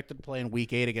not expected to play in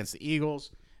Week 8 against the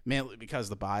Eagles, mainly because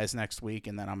the bye is next week,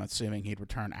 and then I'm assuming he'd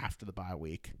return after the bye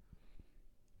week.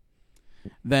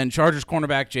 Then Chargers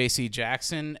cornerback J.C.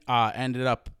 Jackson ended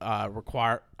up I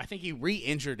think he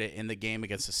re-injured it in the game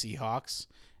against the Seahawks,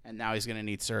 and now he's going to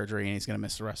need surgery, and he's going to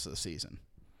miss the rest of the season.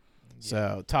 Yeah.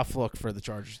 So, tough look for the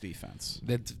Chargers defense.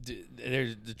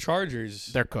 The Chargers.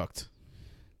 They're cooked.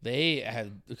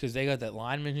 Because they got that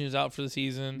lineman who's out for the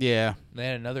season. Yeah. They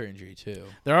had another injury, too.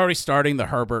 They're already starting the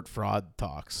Herbert fraud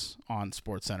talks on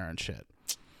SportsCenter and shit.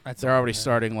 They're already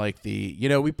starting like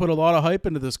we put a lot of hype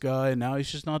into this guy, and now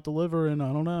he's just not delivering.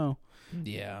 I don't know.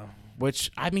 Yeah.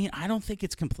 Which, I mean, I don't think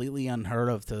it's completely unheard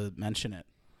of to mention it.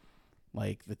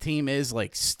 Like, the team is,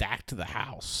 stacked to the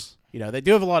house. They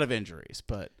do have a lot of injuries,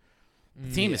 but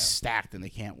the team is stacked and they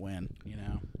can't win,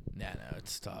 No,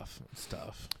 it's tough. It's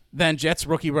tough. Then Jets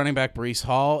rookie running back Breece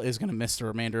Hall is going to miss the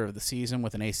remainder of the season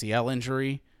with an ACL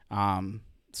injury.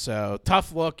 So,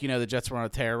 tough look. The Jets were on a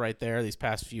tear right there these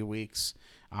past few weeks,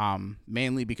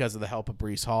 mainly because of the help of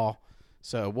Breece Hall.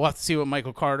 So, we'll have to see what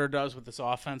Michael Carter does with this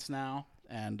offense now.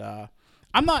 And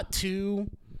I'm not too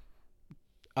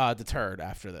deterred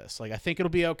after this. I think it'll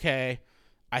be okay.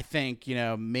 I think,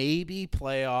 maybe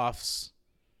playoffs,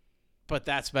 but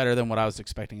that's better than what I was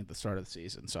expecting at the start of the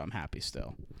season, so I'm happy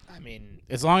still. I mean,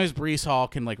 as long as Breece Hall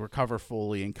can, recover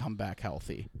fully and come back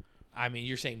healthy. I mean,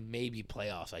 you're saying maybe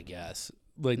playoffs, I guess.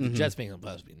 The Jets making the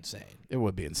playoffs would be insane. It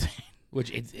would be insane.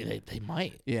 Which they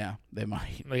might. Yeah, they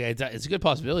might. It's a good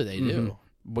possibility they do.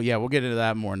 But yeah, we'll get into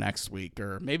that more next week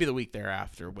or maybe the week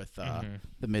thereafter with the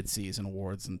midseason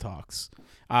awards and talks.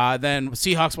 Then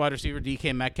Seahawks wide receiver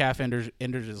DK Metcalf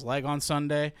injured his leg on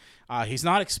Sunday. He's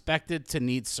not expected to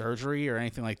need surgery or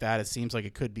anything like that. It seems like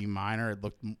it could be minor. It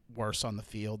looked worse on the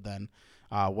field than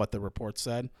what the report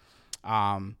said.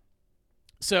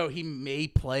 So he may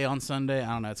play on Sunday.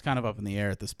 I don't know. It's kind of up in the air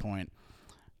at this point.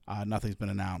 Nothing's been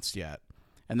announced yet.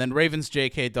 And then Ravens'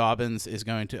 J.K. Dobbins is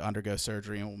going to undergo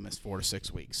surgery and will miss 4 to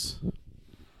 6 weeks.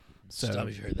 So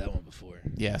I've heard that one before.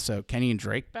 Yeah, so Kenny and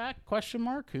Drake back? ?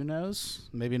 Who knows?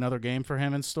 Maybe another game for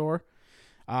him in store.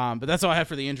 But that's all I have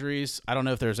for the injuries. I don't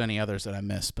know if there's any others that I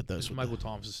missed, but those. Michael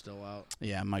Thomas is still out.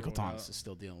 Yeah, Michael Thomas is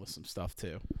still dealing with some stuff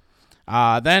too.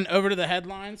 Then over to the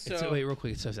headlines. So wait, real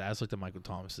quick. It says I just looked at Michael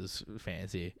Thomas's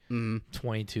fantasy.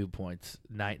 22 points,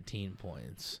 19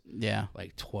 points. Yeah,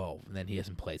 12, and then he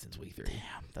hasn't played since week 3.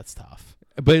 Damn, that's tough.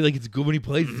 But it's good when he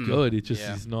plays. It's good. It's just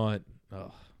he's not.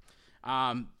 Oh.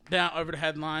 Now over to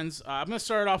headlines. I'm going to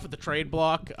start off with the trade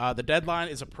block. The deadline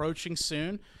is approaching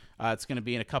soon. It's going to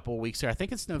be in a couple of weeks here. I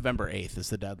think it's November 8th is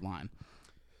the deadline.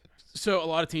 So a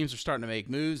lot of teams are starting to make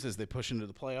moves as they push into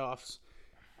the playoffs.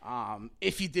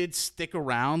 If you did stick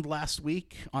around last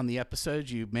week on the episode,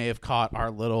 you may have caught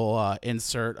our little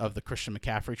insert of the Christian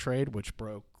McCaffrey trade, which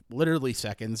broke literally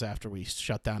seconds after we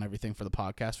shut down everything for the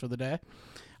podcast for the day.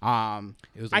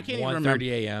 It was 1:30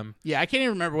 a.m. Yeah, I can't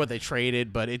even remember what they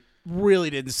traded, but really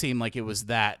didn't seem like it was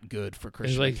that good for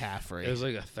Christian like, McCaffrey. It was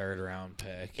like a 3rd round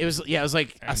pick. It was like It's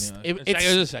like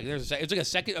a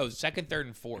second, 3rd,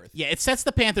 and 4th. Yeah, it sets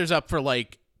the Panthers up for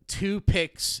like 2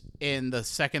 picks in the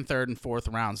 2nd, 3rd, and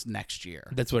 4th rounds next year.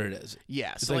 That's what it is.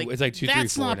 Yeah, it's so like 2, 3, 4.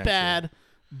 That's not bad,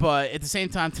 but at the same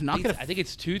time, to not get I think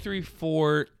it's 2, 3,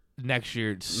 4 next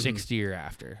year, 6th year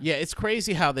after. Yeah, it's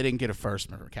crazy how they didn't get a first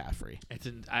for McCaffrey.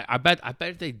 I bet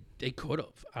they could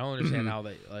have. I don't understand how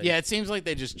they. Yeah, it seems like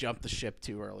they just jumped the ship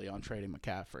too early on trading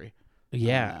McCaffrey.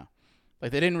 Yeah,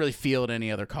 like they didn't really field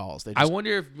any other calls. They just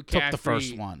wonder if McCaffrey took the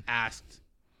first one. Asked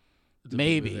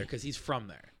maybe because he's from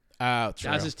there. Oh, true.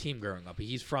 That was his team growing up.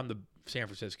 He's from the San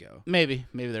Francisco. Maybe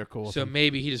they're cool. So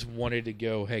maybe he just wanted to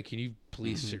go, hey, can you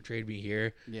please trade me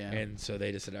here? Yeah. And so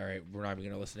they just said, all right, we're not even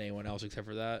going to listen to anyone else except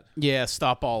for that. Yeah,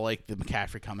 stop all like the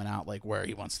McCaffrey coming out, like where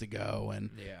he wants to go, and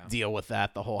deal with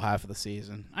that the whole half of the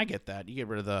season. I get that. You get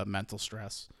rid of the mental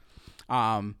stress.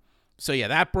 So yeah,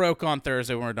 that broke on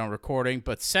Thursday when we were done recording.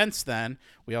 But since then,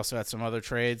 we also had some other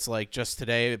trades. Like just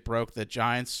today, it broke that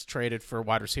Giants traded for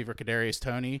wide receiver Kadarius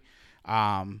Toney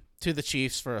to the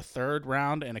Chiefs for a 3rd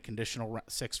round and a conditional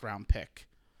 6th round pick.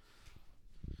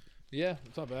 Yeah,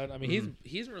 it's not bad. I mean,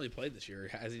 he hasn't really played this year,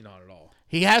 has he? Not at all.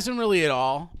 He hasn't really at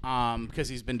all because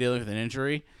he's been dealing with an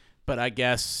injury. But I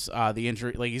guess the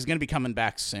injury, like he's going to be coming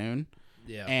back soon.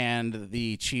 Yeah. And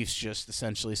the Chiefs just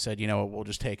essentially said, you know what, we'll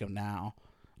just take him now.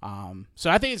 So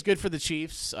I think it's good for the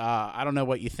Chiefs. I don't know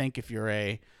what you think if you're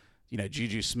a,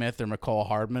 Juju Smith or McCall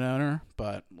Hardman owner,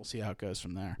 but we'll see how it goes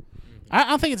from there. I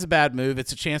don't think it's a bad move.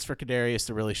 It's a chance for Kadarius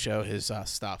to really show his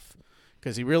stuff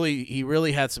because he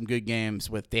really had some good games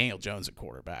with Daniel Jones at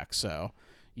quarterback. So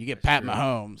you get Pat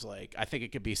Mahomes, like I think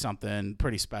it could be something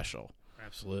pretty special.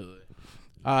 Absolutely.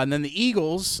 And then the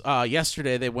Eagles,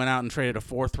 yesterday they went out and traded a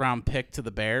 4th round pick to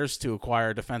the Bears to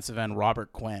acquire defensive end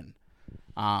Robert Quinn.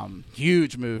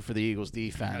 Huge move for the Eagles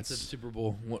defense. That's a Super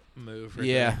Bowl move.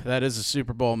 Yeah, that is a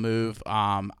Super Bowl move.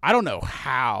 I don't know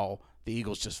how the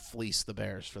Eagles just fleeced the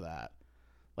Bears for that.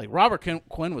 Like Robert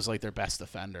Quinn was like their best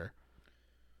defender.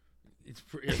 It's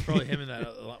probably him and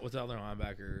that what's the other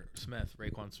linebacker Smith,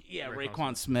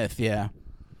 Raekwon Smith. Yeah.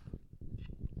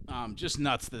 Just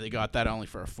nuts that they got that only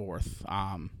for a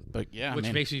 4th. But yeah,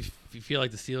 which makes me feel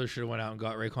like the Steelers should have went out and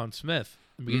got Raekwon Smith.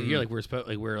 In the beginning of the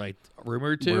year, we're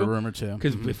rumored to. We're rumored to.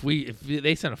 Because if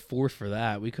they sent a 4th for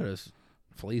that, we could have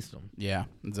fleeced them. Yeah,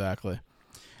 exactly.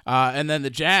 And then the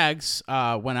Jags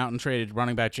went out and traded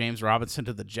running back James Robinson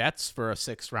to the Jets for a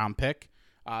 6th round pick.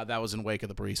 That was in wake of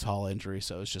the Breece Hall injury,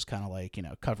 so it's just kind of like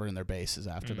covering their bases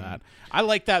after that. I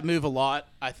like that move a lot.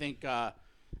 I think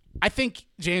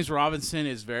James Robinson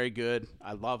is very good.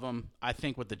 I love him. I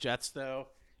think with the Jets though,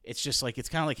 it's just like it's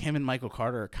kind of like him and Michael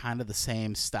Carter are kind of the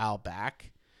same style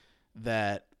back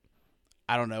that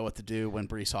I don't know what to do when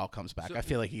Breece Hall comes back. I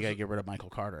feel like you got to get rid of Michael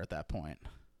Carter at that point.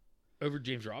 Over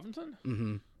James Robinson?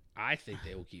 Mm-hmm. I think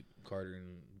they will keep Carter.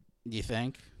 You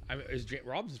think? I mean,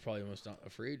 Robinson's probably almost not a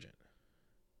free agent.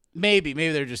 Maybe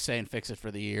they're just saying fix it for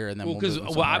the year and then we'll move him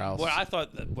somewhere else. What I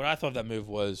thought that move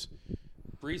was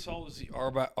Breece Hall was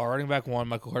our running back 1,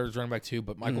 Michael Carter's running back 2,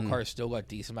 but Michael Carter still got a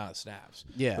decent amount of snaps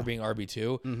for being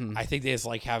RB2. I think they just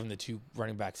like having the 2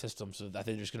 running back system, so I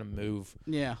think they're just going to move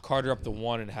Carter up to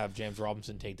 1 and have James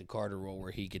Robinson take the Carter role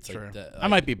where he gets I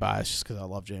might be biased just because I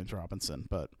love James Robinson,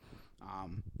 but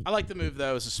I like the move,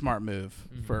 though. It's a smart move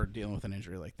for dealing with an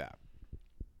injury like that.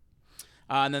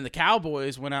 And then the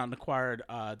Cowboys went out and acquired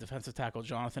defensive tackle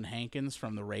Jonathan Hankins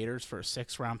from the Raiders for a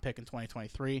 6th round pick in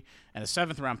 2023 and a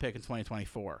 7th round pick in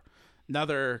 2024.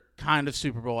 Another kind of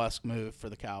Super Bowl-esque move for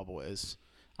the Cowboys.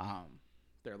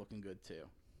 They're looking good too.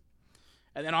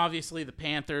 And then obviously the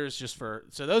Panthers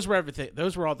so those were everything.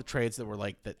 Those were all the trades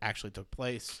that actually took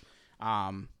place.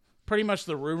 Pretty much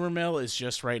the rumor mill is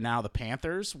just right now the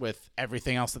Panthers with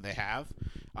everything else that they have.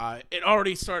 It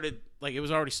already started, it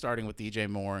was already starting with DJ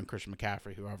Moore and Christian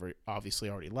McCaffrey, who obviously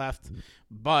already left.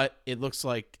 But it looks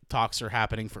like talks are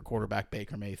happening for quarterback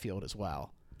Baker Mayfield as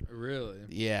well. Really?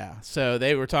 Yeah. So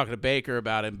they were talking to Baker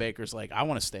about it, and Baker's like, I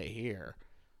want to stay here.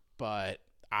 But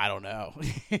I don't know.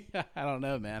 I don't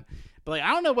know, man. But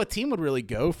I don't know what team would really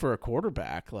go for a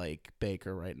quarterback like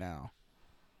Baker right now.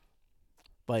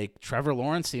 Trevor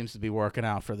Lawrence seems to be working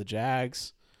out for the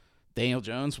Jags. Daniel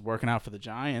Jones working out for the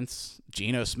Giants.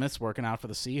 Geno Smith's working out for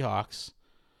the Seahawks.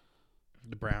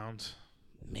 The Browns.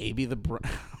 Maybe the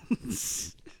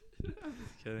Browns.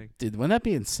 Kidding. Dude, wouldn't that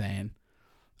be insane?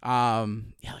 I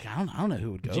don't know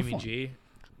who would go Jimmy for G. him.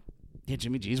 Yeah,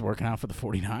 Jimmy G's working out for the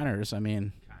 49ers. I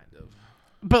mean, kind of.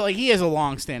 But he has a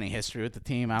long-standing history with the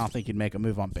team. I don't think he'd make a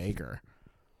move on Baker.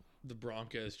 the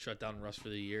Broncos shut down Russ for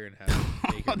the year and have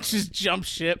Baker Just jump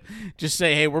ship. Just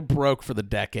say, hey, we're broke for the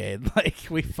decade. Like,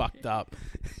 we fucked up.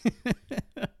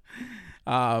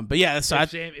 But yeah, so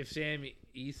if Sam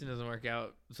Easton doesn't work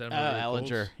out, send him over to the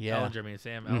Ellinger, Colts. yeah. Ellinger, I mean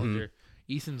Sam Ellinger.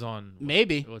 Easton's on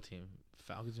maybe. What team?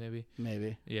 Falcons, maybe.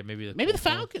 Yeah, maybe the Colts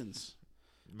Falcons.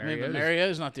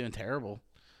 Mariota's not doing terrible.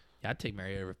 Yeah, I'd take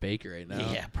Mariota over Baker right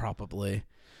now. Yeah, probably.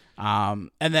 And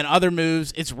then other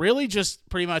moves. It's really just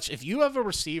pretty much if you have a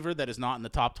receiver that is not in the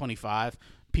top 25,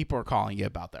 people are calling you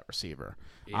about that receiver.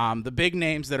 Yeah. The big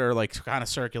names that are like kind of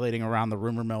circulating around the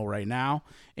rumor mill right now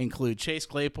include Chase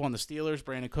Claypool on the Steelers,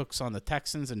 Brandon Cooks on the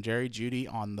Texans, and Jerry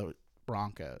Jeudy on the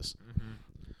Broncos.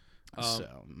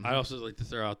 I also like to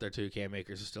throw out there too. Cam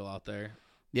Akers is still out there.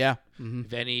 Yeah.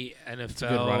 If any NFL It's a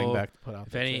good running back to put out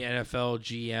if there, any too. NFL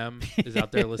GM is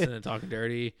out there listening and talking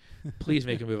dirty, please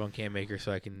make a move on Cam Akers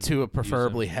so I can To a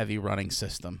preferably use him. heavy running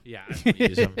system. Yeah, I just want to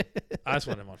use him. I just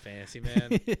want him on fantasy,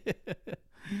 man.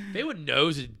 They would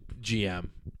knows a GM.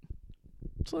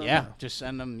 Yeah, just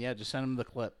send him the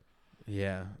clip.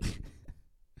 Yeah.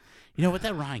 You know what?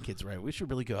 That Ryan kid's right. We should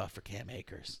really go out for Cam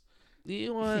Akers. You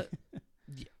know what?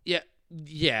 Yeah,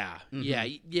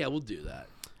 we'll do that.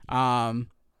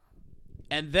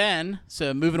 And then,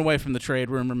 so moving away from the trade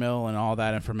rumor mill and all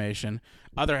that information,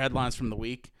 other headlines from the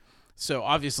week. So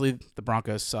obviously the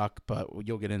Broncos suck, but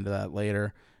you'll get into that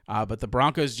later. But the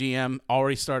Broncos GM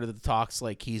already started the talks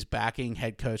like he's backing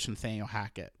head coach Nathaniel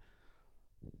Hackett.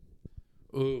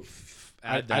 Oof.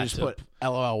 I just put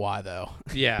LOLY though.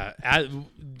 Yeah,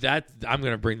 that I'm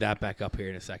gonna bring that back up here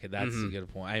in a second. That's a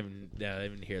good point. I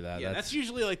didn't hear that. Yeah, that's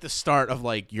usually like the start of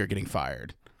like you're getting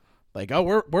fired. Like,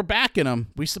 oh, we're backing him.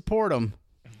 We support him.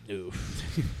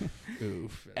 Oof.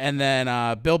 Oof. And then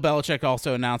Bill Belichick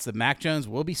also announced that Mac Jones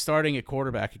will be starting at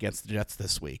quarterback against the Jets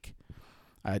this week.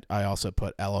 I also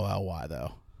put LOLY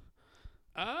though.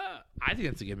 I think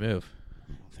that's a good move.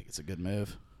 I don't think it's a good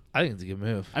move. I think it's a good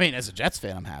move. I mean, as a Jets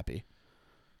fan, I'm happy.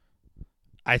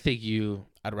 I'd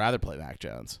rather play Mac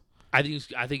Jones. I think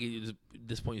at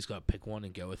this point you just gotta pick one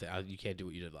and go with it. You can't do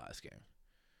what you did last game.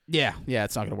 Yeah,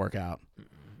 it's not going to work out.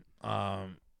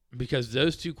 Because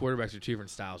those two quarterbacks are two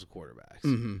different styles of quarterbacks,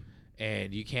 Mm-hmm.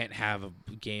 and you can't have a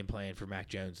game plan for Mac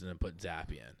Jones and then put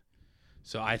Zappy in.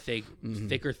 So I think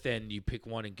thick or thin, you pick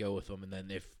one and go with them, and then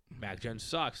if Mac Jones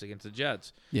sucks against the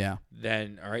Jets, Yeah.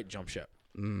 then all right, jump ship.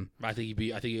 I think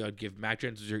you would give Mac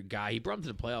Jones as your guy. He brought him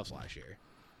to the playoffs last year.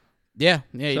 Yeah,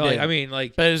 he So did. I mean,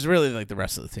 like, but it's really like the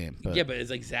rest of the team. But. yeah, but is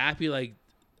like Zappy like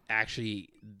actually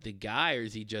the guy, or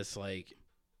is he just like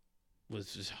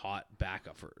was just hot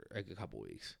backup for like a couple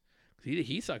weeks?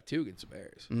 He sucked too against the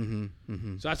Bears.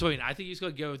 So that's what I mean. I think you just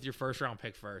gotta go with your first round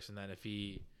pick first, and then if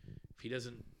he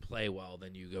doesn't play well,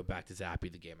 then you go back to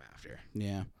Zappy the game after.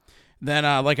 Yeah. Then,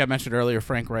 like I mentioned earlier,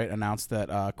 Frank Wright announced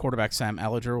that quarterback Sam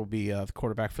Ellinger will be the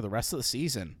quarterback for the rest of the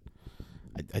season.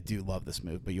 I do love this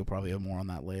move, but you'll probably have more on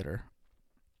that later.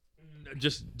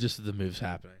 Just the moves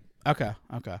happening. Okay.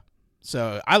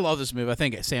 So I love this move. I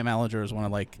think Sam Ellinger is one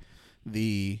of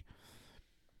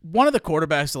the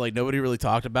quarterbacks that like nobody really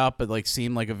talked about, but like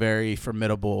seemed like a very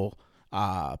formidable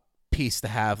piece to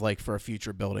have like for a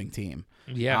future building team.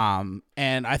 Yeah.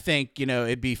 And I think,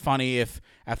 it'd be funny if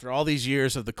after all these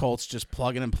years of the Colts just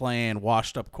plugging and playing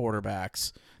washed up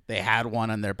quarterbacks, they had one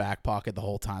in their back pocket the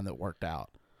whole time that worked out.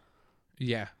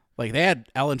 Yeah. Like they had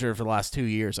Ellinger for the last 2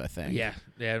 years, I think. Yeah.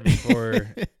 They had him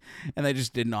before and they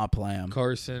just did not play him.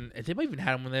 Carson. They might even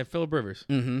had him when they had Phillip Rivers.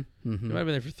 Mm-hmm. They might have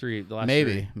been there for the last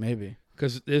maybe.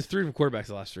 Because there's three quarterbacks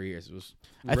the last 3 years. It was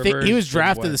I think he was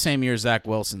drafted the same year as Zach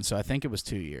Wilson, so I think it was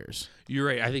 2 years. You're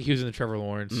right. I think he was in the Trevor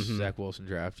Lawrence, Zach Wilson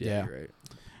draft. Yeah, you're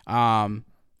right.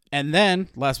 And then,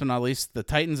 last but not least, the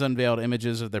Titans unveiled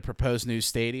images of their proposed new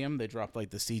stadium. They dropped like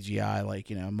the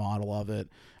CGI, model of it.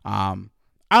 I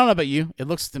don't know about you. It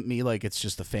looks to me like it's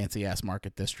just a fancy ass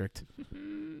market district.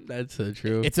 That's so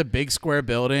true. It's a big square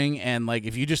building, and like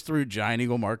if you just threw Giant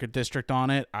Eagle Market District on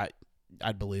it,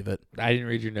 I'd believe it. I didn't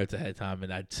read your notes ahead of time,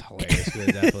 and that's hilarious. But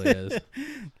it definitely is.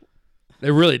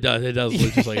 It really does. It does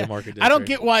look just like a market district. I don't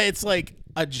get why it's like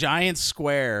a giant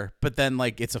square, but then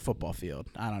like it's a football field.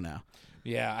 I don't know.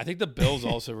 Yeah, I think the Bills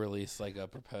also released like a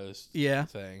proposed thing. I'm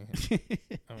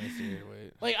gonna see it.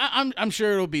 Wait. Like I'm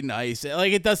sure it'll be nice.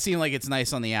 Like it does seem like it's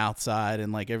nice on the outside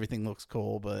and like everything looks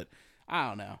cool, but I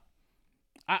don't know.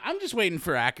 I'm just waiting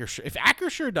for Acrisure. If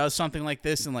Acrisure does something like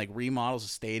this and like remodels a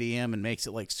stadium and makes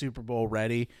it like Super Bowl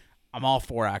ready, I'm all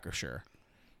for Acrisure.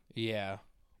 Yeah,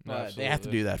 but they have to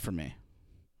do that for me,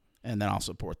 and then I'll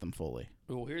support them fully.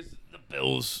 Well, here's the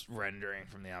Bills rendering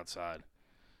from the outside.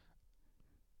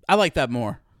 I like that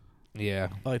more. Yeah,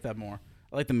 I like that more.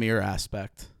 I like the mirror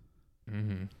aspect.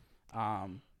 Mm-hmm.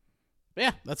 But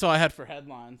yeah, that's all I had for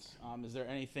headlines. Is there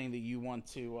anything that you want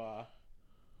to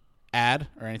add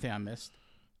or anything I missed?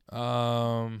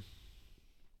 No,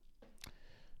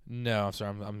 I'm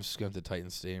sorry. I'm just going to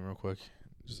Titans Stadium real quick.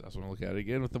 I just want to look at it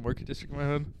again with the market district in my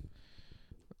head.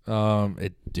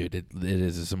 It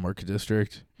is. It's a market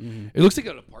district. Mm-hmm. It looks like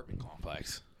an apartment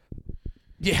complex.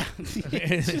 Yeah.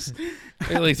 It's just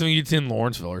like something you'd see in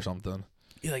Lawrenceville or something.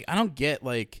 Yeah, like I don't get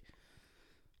like.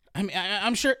 I mean,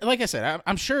 I'm sure. Like I said,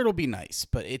 I'm sure it'll be nice,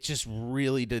 but it just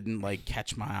really didn't like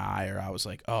catch my eye, or I was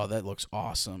like, "Oh, that looks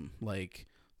awesome!" Like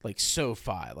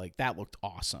SoFi, like that looked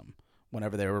awesome.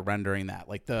 Whenever they were rendering that,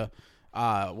 like the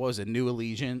what was it, New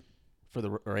Allegiant for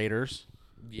the Raiders?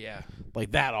 Yeah.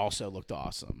 Like that also looked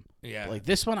awesome. Yeah. Like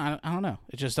this one, I don't know.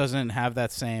 It just doesn't have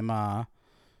that same kind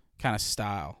of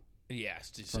style. Yeah. It's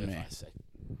just for me. sick.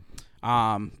 But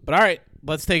all right,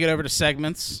 let's take it over to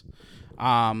segments.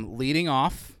 Leading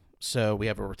off. So we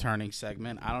have a returning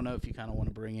segment. I don't know if you kind of want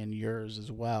to bring in yours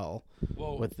as well.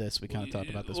 With this, we kind of talked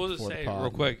about this we'll before just say the pod.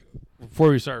 real quick before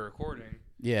we start recording.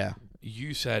 Yeah.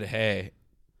 You said, "Hey,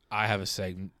 I have a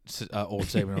segment, old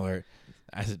segment alert."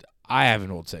 I said, "I have an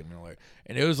old segment alert,"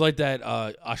 and it was like that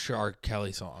Usher R.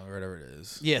 Kelly song or whatever it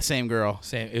is. Yeah, same girl.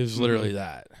 Same. It was literally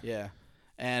that. Yeah,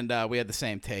 and we had the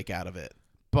same take out of it.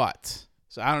 But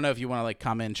so I don't know if you want to like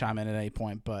come in, chime in at any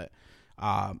point, but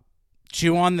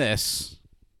chew on this.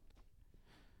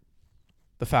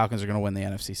 The Falcons are going to win the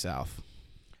NFC South.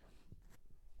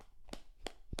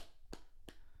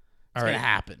 It's going to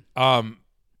happen.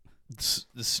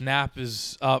 The snap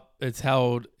is up. It's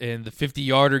held, and the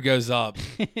 50-yarder goes up.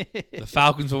 The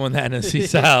Falcons will win the NFC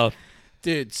South.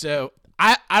 Dude, so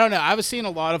I don't know. I was seeing a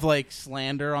lot of like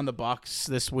slander on the Bucs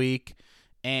this week,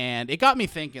 and it got me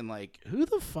thinking like, who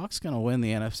the fuck's going to win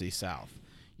the NFC South?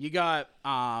 You got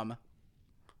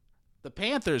the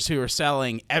Panthers, who are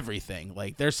selling everything.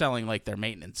 Like, they're selling, like, their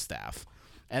maintenance staff.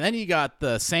 And then you got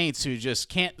the Saints, who just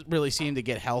can't really seem to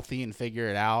get healthy and figure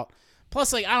it out.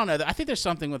 Plus, like, I don't know. I think there's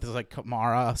something with this, like,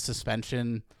 Kamara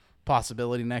suspension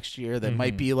possibility next year that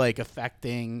might be, like,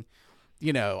 affecting,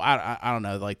 you know, I don't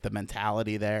know, like, the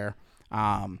mentality there.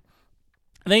 And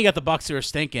then you got the Bucs, who are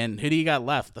stinking. Who do you got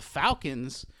left? The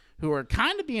Falcons, who are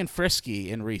kind of being frisky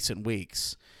in recent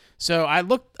weeks. So I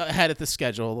looked ahead at the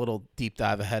schedule, a little deep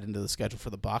dive ahead into the schedule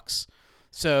for the Bucs.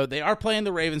 So they are playing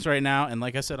the Ravens right now, and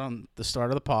like I said on the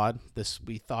start of the pod,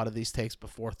 we thought of these takes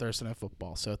before Thursday Night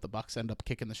Football. So if the Bucs end up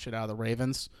kicking the shit out of the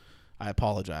Ravens, I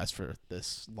apologize for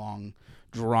this long,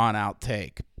 drawn-out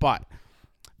take. But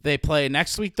they play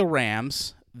next week the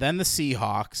Rams, then the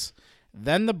Seahawks,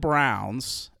 then the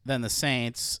Browns, then the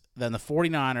Saints, then the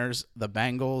 49ers, the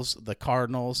Bengals, the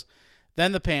Cardinals,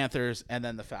 then the Panthers, and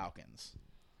then the Falcons.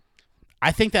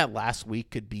 I think that last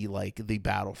week could be like the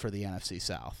battle for the NFC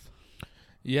South.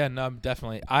 Yeah, no,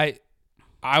 definitely. I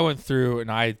went through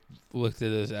and I looked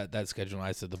at that schedule and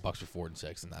I said the Bucs are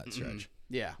 4-6 in that stretch.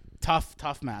 Yeah, tough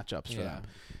matchups for them.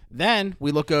 Then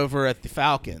we look over at the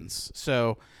Falcons.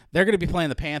 So they're going to be playing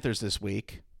the Panthers this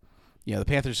week. You know, the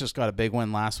Panthers just got a big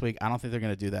win last week. I don't think they're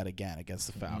going to do that again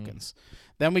against the Falcons.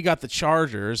 Then we got the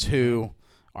Chargers, who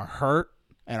are hurt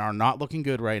and are not looking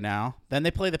good right now. Then they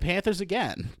play the Panthers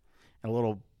again. A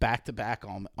little back-to-back,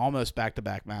 almost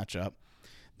back-to-back matchup.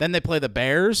 Then they play the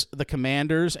Bears, the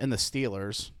Commanders, and the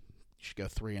Steelers. You should go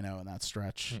 3-0 in that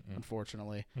stretch,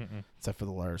 unfortunately, except for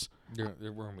the Lurs. We're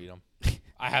gonna beat them.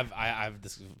 I have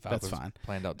this Falcons That's fine.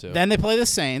 planned out too. Then they play the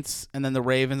Saints, and then the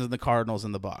Ravens and the Cardinals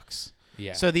and the Bucs.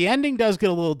 Yeah. So the ending does get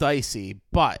a little dicey,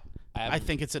 but I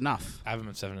think it's enough. I have them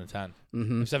at 7-10.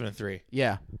 7-3.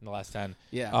 Yeah. In the last 10.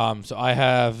 Yeah. So I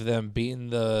have them beating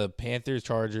the Panthers,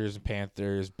 Chargers,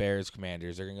 Bears,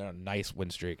 Commanders. They're gonna go on a nice win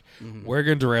streak. We're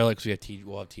gonna derail it because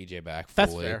we'll have TJ back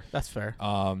fully. That's fair.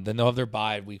 Then they'll have their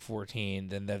bye at week 14.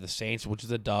 Then they have the Saints, which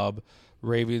is a dub.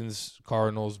 Ravens,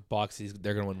 Cardinals, Bucs.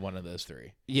 They're gonna win one of those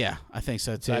three. Yeah, I think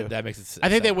so too. That makes it. I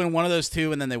think they win one of those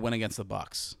two, and then they win against the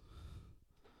Bucs.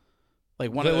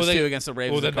 Like one of those two against the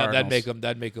Ravens. Well, then that'd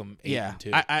make them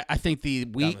 8-2. I think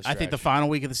I think the final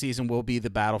week of the season will be the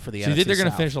battle for the NFC. So you think they're going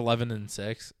to South. finish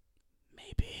 11-6?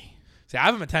 Maybe. See, I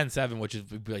have them at 10-7, which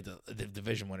would be like the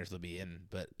division winners they'll be in.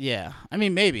 But yeah, I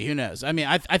mean, maybe. Who knows? I mean,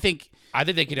 I think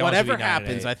they could. Whatever also be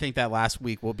happens, I think that last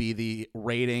week will be the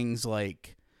ratings.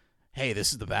 Like, hey,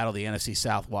 this is the battle of the NFC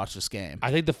South. Watch this game.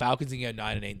 I think the Falcons can go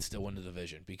 9-8 and still win the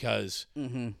division because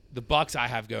the Bucs I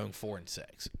have going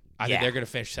 4-6. I think they're going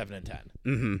to finish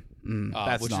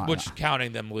 7-10. Which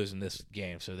counting them losing this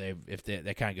game, so if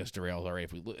that kind of goes derailed already if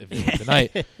they lose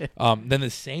tonight. Then the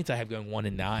Saints I have going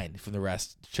 1-9 from the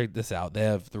rest. Check this out: they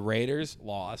have the Raiders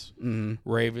loss,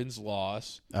 Ravens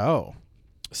loss, Oh,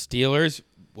 Steelers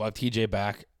will have TJ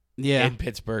back, Yeah. in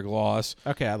Pittsburgh loss.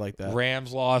 Okay, I like that.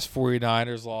 Rams loss,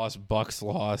 49ers loss, Bucks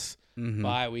loss,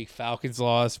 bye week, Falcons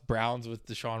loss, Browns with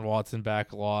Deshaun Watson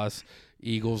back loss,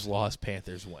 Eagles loss,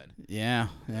 Panthers win. Yeah.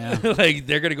 Like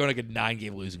they're gonna go on like a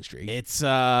 9-game losing streak.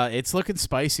 It's looking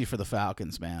spicy for the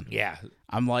Falcons, man. Yeah.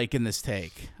 I'm liking this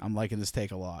take.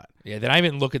 A lot. Yeah, then I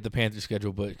didn't look at the Panthers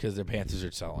schedule, but because their Panthers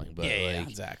are selling. But Yeah,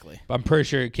 exactly. But I'm pretty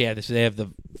sure they have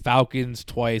the Falcons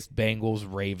twice, Bengals,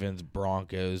 Ravens,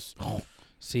 Broncos,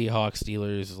 Seahawks,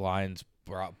 Steelers, Lions,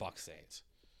 Bucks, Saints.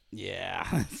 Yeah,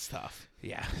 it's tough.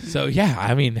 Yeah. So yeah,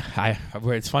 I mean,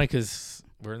 it's funny because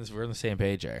we're on the same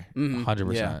page there,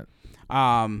 100%. Yeah.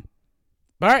 All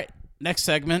right, next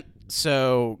segment.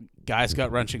 So, guys,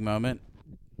 gut wrenching moment.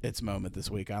 It's moment this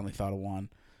week. I only thought of one.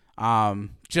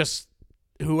 Just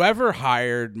whoever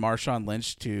hired Marshawn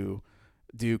Lynch to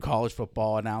do college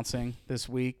football announcing this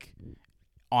week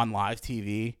on live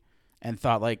TV and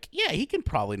thought like, yeah, he can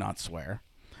probably not swear.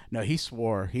 No, he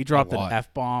swore. He dropped an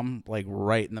F-bomb like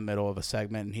right in the middle of a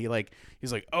segment, and he's like,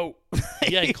 oh.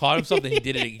 Yeah, he caught himself, and he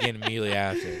did it again immediately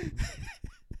after.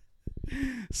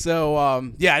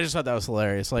 So, yeah, I just thought that was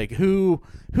hilarious. Like, who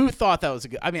thought that was a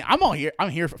good? I mean, I'm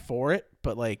here for it,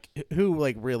 but like, who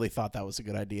like really thought that was a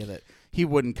good idea that he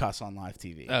wouldn't cuss on live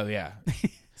TV? Oh yeah.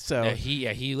 So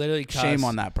he literally cussed, shame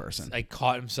on that person. Like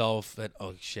caught himself and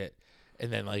oh shit,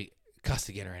 and then like cussed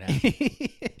again right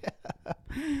now.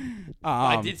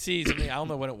 I did see something. I don't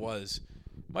know when it was.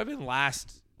 Might have been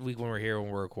last week when we were here when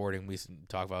we were recording. We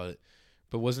talked about it,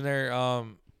 but wasn't there?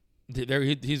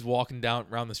 He's walking down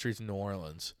around the streets of New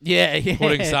Orleans. Yeah.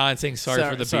 Putting signs saying sorry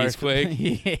for the bees quick.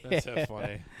 Yeah. That's so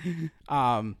funny.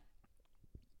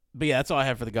 But yeah, that's all I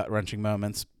have for the gut wrenching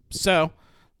moments. So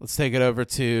let's take it over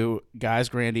to guys'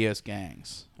 grandiose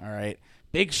gangs. All right,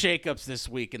 big shakeups this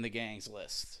week in the gangs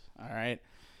list. All right,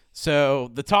 so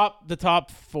the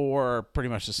top four are pretty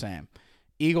much the same.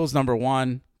 Eagles number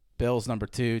 1, Bills number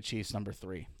 2, Chiefs number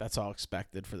 3. That's all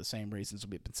expected for the same reasons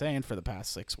we've been saying for the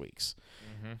past 6 weeks.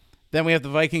 Mm-hmm. Then we have the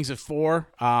Vikings at 4.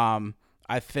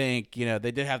 I think,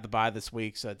 they did have the bye this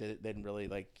week, so they didn't really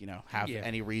have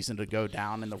any reason to go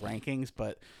down in the rankings,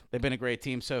 but they've been a great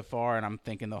team so far, and I'm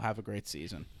thinking they'll have a great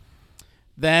season.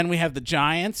 Then we have the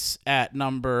Giants at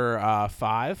number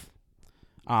 5.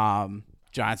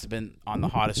 Giants have been on the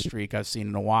hottest streak I've seen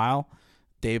in a while.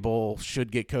 Dable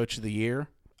should get Coach of the Year.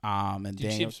 And Did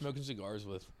you see him smoking cigars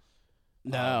with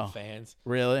fans?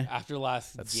 Really? After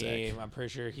last That's game, sick. I'm pretty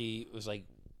sure he was like,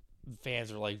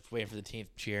 fans were like waiting for the team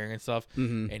cheering and stuff,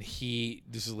 Mm-hmm. and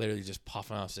this is literally just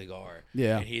puffing on a cigar.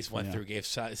 Yeah. And he just went through, gave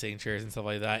signatures and stuff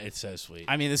like that. It's so sweet.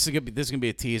 I mean, this is gonna be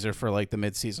a teaser for like the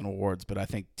midseason awards, but I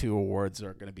think 2 awards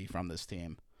are gonna be from this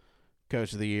team: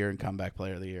 Coach of the Year and Comeback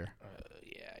Player of the Year.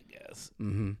 Yeah, I guess.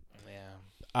 Mm-hmm.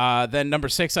 Yeah. Then number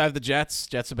 6, I have the Jets.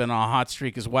 Jets have been on a hot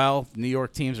streak as well. New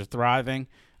York teams are thriving.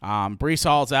 Brees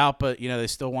Hall's out, but they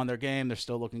still won their game. They're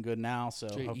still looking good now. So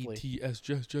hopefully, Jets.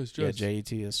 Yeah,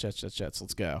 Jets.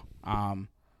 Let's go.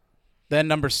 Then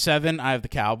number 7, I have the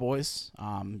Cowboys.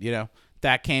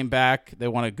 That came back. They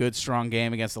won a good, strong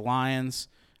game against the Lions.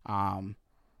 So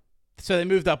they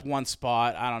moved up 1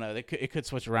 spot. I don't know. It could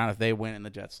switch around if they win and the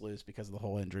Jets lose because of the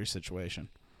whole injury situation.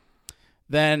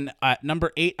 Then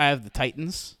number 8, I have the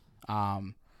Titans.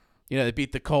 They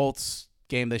beat the Colts.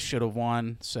 Game they should have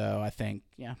won. So I think,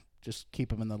 just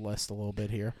keep them in the list a little bit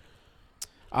here.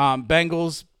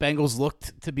 Bengals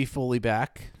looked to be fully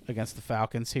back against the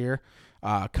Falcons here.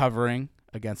 Covering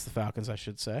against the Falcons, I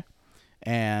should say.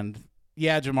 And,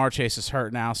 Jamar Chase is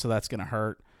hurt now, so that's going to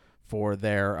hurt for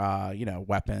their,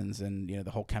 weapons and,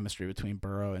 the whole chemistry between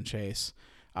Burrow and Chase.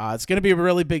 It's going to be a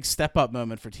really big step-up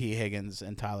moment for T. Higgins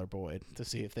and Tyler Boyd to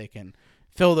see if they can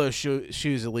fill those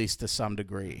shoes at least to some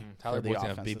degree. Tyler Boyd's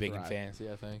going to be big in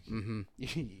fantasy, I think. Mm-hmm.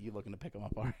 You looking to pick him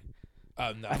up, Art?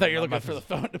 No, I thought you were looking for the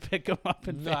phone to pick him up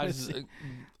in fantasy.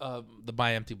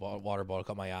 My empty water bottle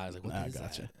caught my eyes. Like, what is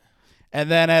gotcha. that?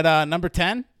 And then at number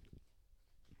 10,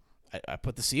 I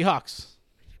put the Seahawks.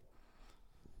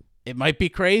 It might be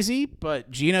crazy, but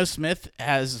Geno Smith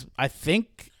has, I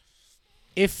think,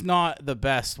 if not the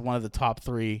best, one of the top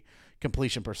 3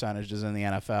 completion percentages in the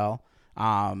NFL.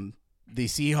 The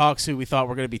Seahawks, who we thought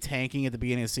were going to be tanking at the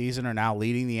beginning of the season, are now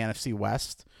leading the NFC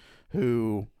West,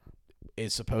 who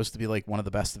is supposed to be like one of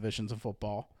the best divisions in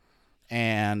football.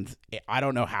 And I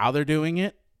don't know how they're doing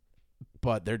it,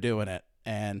 but they're doing it.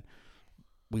 And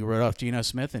we wrote off Geno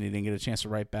Smith, and he didn't get a chance to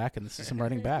write back, and this is him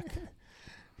writing back.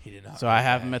 He did not. So I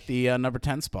have him at the number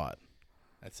 10 spot.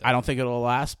 I don't think it'll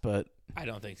last, but I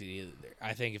don't think so either.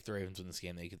 I think if the Ravens win this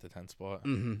game, they get the 10th spot.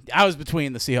 Mm-hmm. I was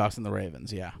between the Seahawks and the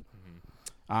Ravens, yeah.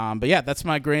 Mm-hmm. But yeah, that's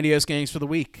my grandiose gangs for the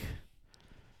week.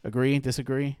 Agree?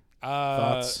 Disagree?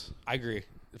 Thoughts? I agree.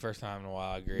 The first time in a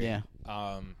while, I agree. Yeah.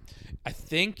 I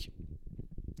think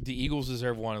the Eagles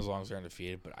deserve one as long as they're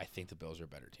undefeated, but I think the Bills are a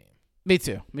better team. Me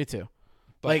too.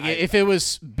 But if it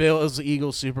was Bills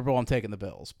Eagles Super Bowl, I'm taking the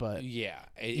Bills. But yeah,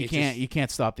 you can't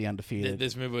stop the undefeated.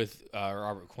 This move with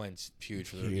Robert Quinn's huge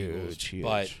for the Eagles, huge.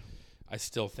 But I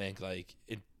still think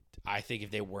I think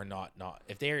if they were not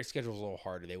if their schedule was a little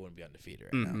harder, they wouldn't be undefeated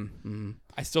right now. Mm-hmm.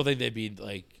 I still think they'd be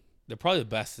they're probably the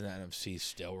best in the NFC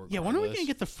still. Regardless. Yeah, when are we gonna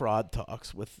get the fraud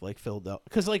talks with Philadelphia?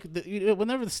 Because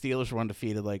whenever the Steelers were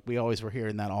undefeated, we always were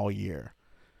hearing that all year,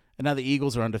 and now the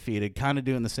Eagles are undefeated, kind of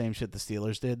doing the same shit the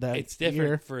Steelers did that. It's different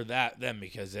year. for them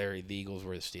because the Eagles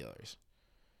were the Steelers.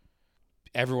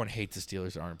 Everyone hates the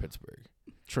Steelers that aren't in Pittsburgh.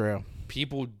 True.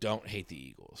 People don't hate the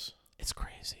Eagles. It's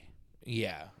crazy.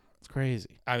 Yeah.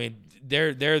 Crazy. I mean,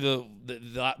 they're the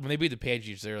when they beat the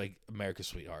Patriots, they're like America's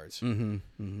sweethearts, and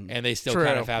they still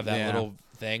kind of have that little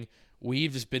thing.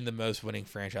 We've just been the most winning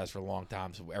franchise for a long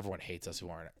time, so everyone hates us who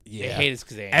aren't. Yeah. They hate us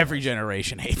because every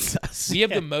generation hates us. We have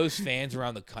the most fans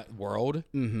around the world,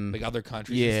 like other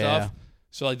countries and stuff.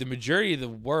 So the majority of the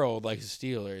world likes the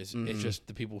Steelers. It's just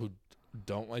the people who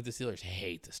don't like the Steelers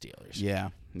hate the Steelers. Yeah,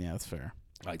 that's fair.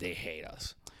 They hate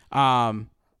us.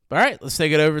 All right, let's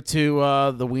take it over to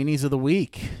the Weenies of the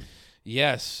Week.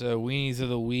 Yes, Weenies of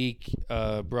the Week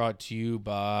brought to you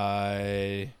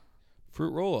by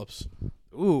Fruit Roll-Ups.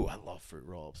 Ooh, I love Fruit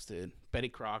Roll-Ups, dude. Betty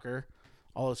Crocker,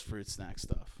 all this fruit snack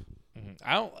stuff.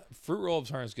 Mm-hmm. Fruit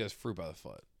Roll-Ups aren't as good as Fruit by the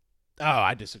Foot. Oh,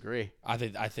 I disagree. I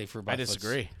think Fruit by the Foot. I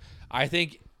disagree. I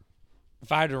think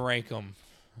if I had to rank them,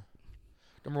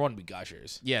 number one would be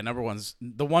Gushers. Yeah, number one's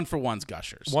the one for one's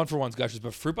Gushers. One for one's Gushers,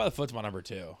 but Fruit by the Foot's my number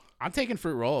two. I'm taking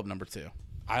Fruit Roll-Up number two.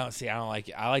 I don't like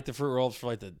it. I like the Fruit Roll-Ups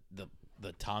for the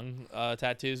tongue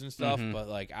tattoos and stuff, but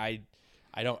I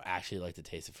don't actually like the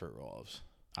taste of Fruit Roll-Ups.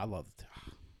 I love it.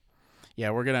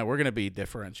 Yeah, we're gonna be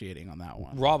differentiating on that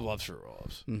one. Rob loves Fruit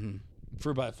Roll-Ups. Mm-hmm.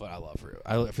 Fruit by the Foot, I love fruit.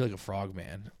 I feel like a frog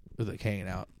man with hanging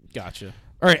out. Gotcha.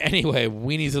 All right. Anyway,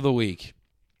 Weenies of the Week.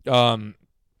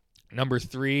 Number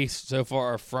 3 so far,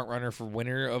 our front runner for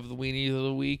winner of the Weenies of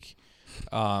the Week,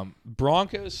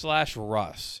 Broncos /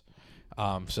 Russ.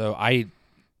 So I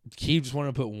just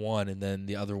wanted to put one, and then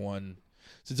the other one.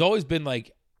 So it's always been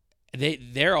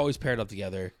they're always paired up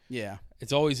together. Yeah.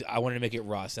 It's always I wanted to make it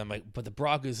Russ. I'm like, but the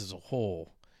Broncos as a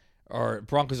whole,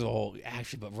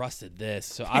 actually, but Russ did this.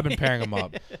 So I've been pairing them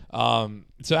up.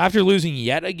 So after losing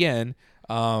yet again,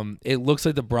 it looks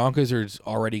like the Broncos are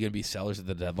already going to be sellers at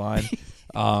the deadline.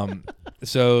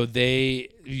 So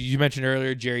you mentioned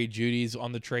earlier, Jerry Jeudy's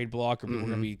on the trade block, or people are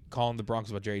going to be calling the Broncos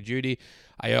about Jerry Jeudy.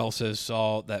 I also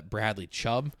saw that Bradley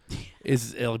Chubb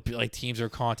teams are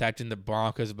contacting the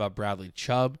Broncos about Bradley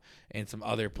Chubb and some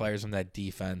other players on that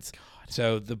defense.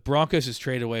 So the Broncos has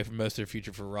traded away from most of their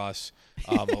future for Russ,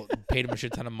 paid him a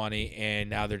shit ton of money, and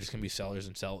now they're just going to be sellers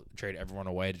and trade everyone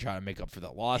away to try to make up for the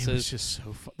losses. It was just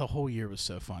so the whole year was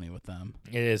so funny with them.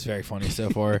 It is very funny so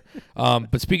far.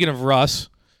 But speaking of Russ,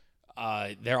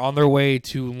 they're on their way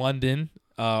to London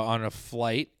on a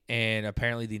flight, and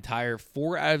apparently the entire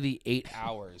 4 out of the 8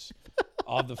 hours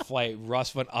of the flight,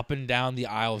 Russ went up and down the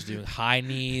aisles doing high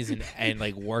knees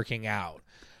and working out.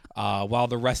 While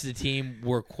the rest of the team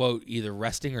were, quote, either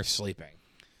resting or sleeping.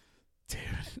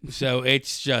 Dude. So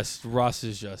it's just, Russ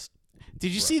is just.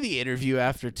 Did you see the interview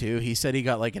after, too? He said he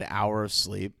got an hour of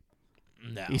sleep.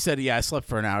 No. He said, yeah, I slept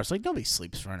for an hour. It's nobody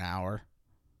sleeps for an hour.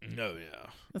 No, yeah.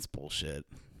 That's bullshit.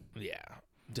 Yeah.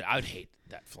 Dude, I would hate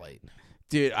that flight.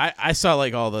 Dude, I saw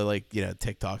all the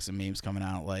TikToks and memes coming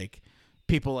out,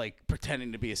 people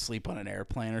pretending to be asleep on an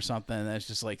airplane or something, and it's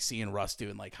just seeing Russ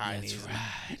doing high knees.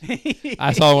 Right.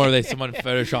 I saw one where someone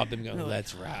photoshopped them going,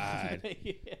 "Let's ride."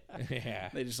 Yeah.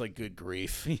 They just good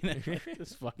grief,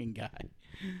 this fucking guy.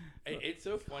 It's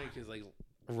so funny because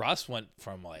Russ went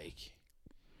from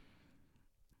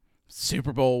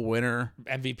Super Bowl winner,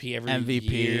 MVP every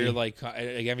year,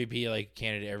 MVP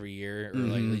candidate every year, or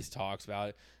at least talks about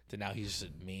it, to now he's just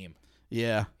a meme.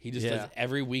 Yeah. He just does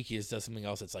every week. He just does something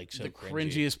else that's so the cringy.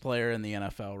 Cringiest player in the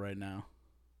NFL right now.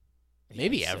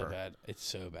 Maybe ever. So bad. It's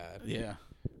so bad. Yeah.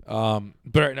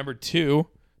 But at number 2,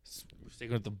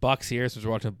 sticking with the Bucks here since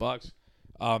we're watching the Bucks,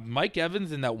 Mike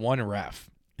Evans and that one ref.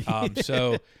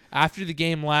 So after the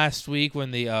game last week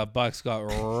when the Bucks got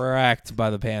wrecked by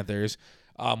the Panthers,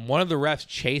 one of the refs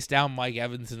chased down Mike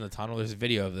Evans in the tunnel. There's a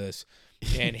video of this,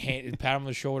 and pat him on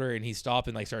the shoulder, and he stopped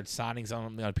and started signing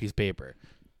something on a piece of paper.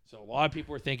 So a lot of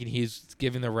people were thinking he's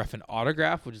giving the ref an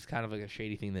autograph, which is kind of a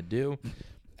shady thing to do.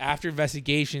 After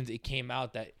investigations, it came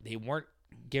out that they weren't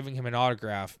giving him an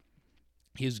autograph.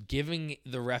 He was giving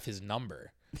the ref his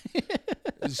number.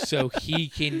 So he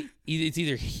can it's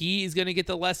either he is going to get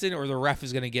the lesson or the ref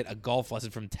is going to get a golf lesson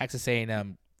from Texas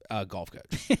A&M golf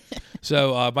coach.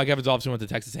 So Mike Evans obviously went to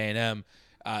Texas A&M.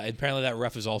 And apparently that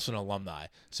ref is also an alumni.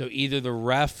 So either the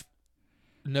ref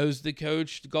knows the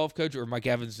golf coach, or Mike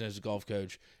Evans knows the golf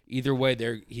coach. Either way,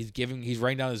 he's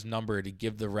writing down his number to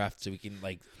give the ref so we can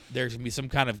there's gonna be some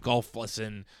kind of golf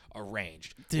lesson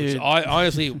arranged. Dude. Which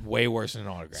honestly way worse than an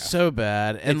autograph. So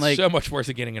bad. And it's so much worse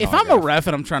than getting an if autograph. I'm a ref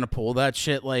and I'm trying to pull that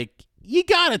shit, you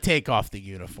gotta take off the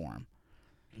uniform.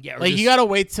 Yeah, you gotta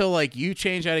wait till you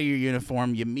change out of your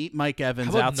uniform, you meet Mike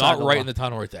Evans outside. Not right in the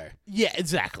tunnel right there. Yeah,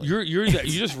 exactly. You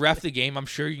just ref the game. I'm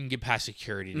sure you can get past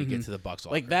security to get to the Bucks.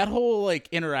 That whole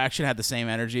interaction had the same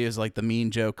energy as the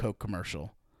Mean Joe Coke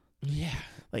commercial. Yeah.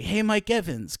 Hey Mike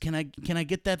Evans, can I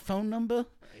get that phone number?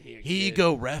 Here you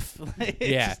go, ref.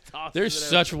 Yeah. There's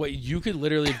such a way you could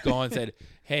literally have gone and said,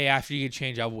 "Hey, after you get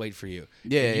changed, I'll wait for you."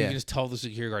 Yeah, and you yeah. can just tell the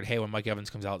security guard, "Hey, when Mike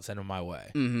Evans comes out, send him my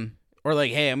way." Mm-hmm. Or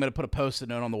hey, I'm gonna put a post-it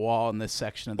note on the wall in this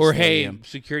section of the or stadium. Hey,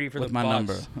 security for with the my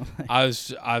Bucks. number. I was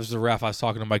the ref. I was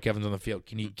talking to Mike Evans on the field.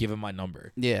 Can you give him my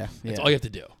number? Yeah, That's all you have to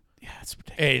do. Yeah, it's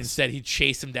ridiculous. And instead, he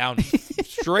chased him down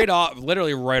straight off,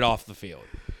 literally right off the field.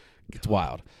 It's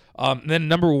wild. Then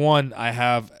number one, I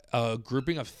have a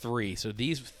grouping of three. So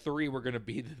these three were going to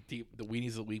be the weenies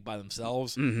of the week by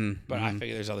themselves. But I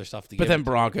figure there's other stuff to But give then them.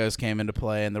 Broncos came into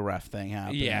play and the ref thing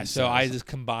happened. Yeah, so I just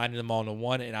combined them all into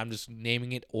one, and I'm just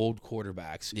naming it old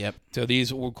quarterbacks. Yep. So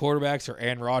these old quarterbacks are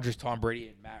Aaron Rodgers, Tom Brady,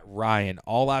 and Matt Ryan.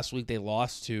 All last week they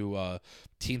lost to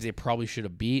teams they probably should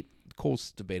have beat.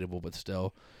 Colts debatable, but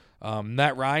still.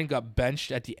 Matt Ryan got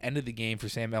benched at the end of the game for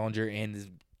Sam Ehlinger and is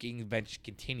getting benched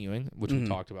continuing, which we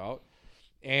talked about.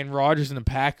 And Rodgers and the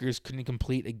Packers couldn't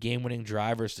complete a game-winning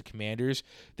drive versus the Commanders.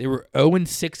 They were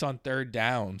 0-6 on third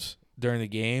downs during the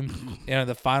game, and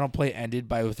the final play ended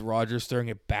with Rodgers throwing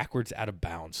it backwards out of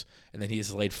bounds, and then he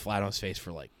just laid flat on his face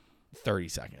for 30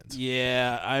 seconds.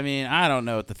 Yeah, I mean, I don't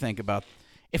know what to think about.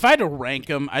 If I had to rank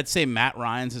them, I'd say Matt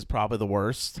Ryan's is probably the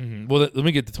worst. Mm-hmm. Well, let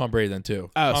me get to Tom Brady then,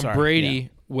 too. Oh, Tom sorry. Brady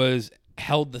was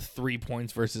held to 3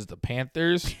 points versus the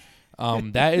Panthers.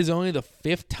 That is only the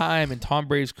 5th time in Tom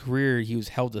Brady's career he was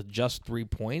held to just 3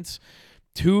 points.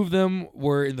 2 of them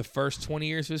were in the first 20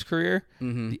 years of his career.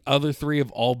 Mm-hmm. The other 3 have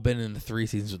all been in the 3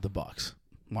 seasons with the Bucks.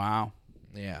 Wow.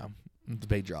 Yeah, it's a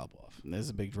big drop-off. It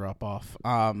is a big drop-off.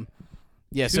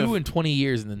 Yeah, 2 in 20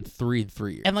 years and then 3 in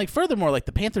 3 years. And furthermore,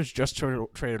 the Panthers just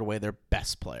traded away their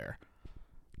best player.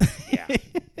 Yeah.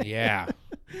 Yeah.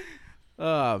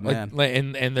 Oh, man.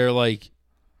 And they're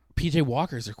PJ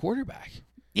Walker's their quarterback.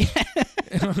 Yeah.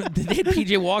 They had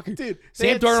PJ Walker. Dude,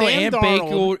 Sam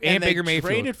Darnold and Baker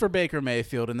Mayfield. Traded for Baker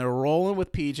Mayfield, and they're rolling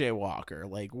with PJ Walker.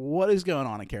 What is going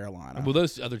on in Carolina? Well,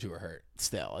 those other 2 are hurt.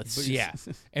 Still, it's but yeah.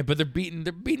 But they're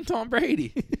beating Tom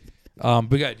Brady. But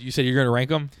good. You said you're going to rank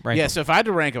them? Yeah, so if I had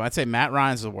to rank them, I'd say Matt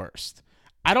Ryan's the worst.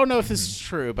 I don't know if this is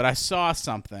true, but I saw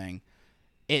something.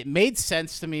 It made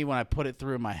sense to me when I put it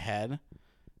through my head.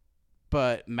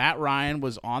 But Matt Ryan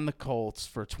was on the Colts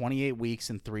for 28 weeks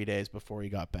and 3 days before he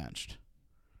got benched.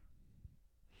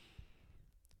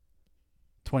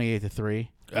 28-3.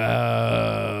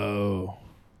 Oh.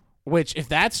 Which, if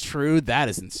that's true, that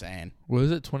is insane. What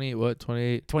was it? 28? What?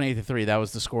 28? 28-3. That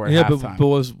was the score at yeah, halftime. but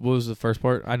what was the first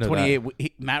part? I know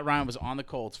 28. Matt Ryan was on the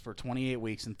Colts for 28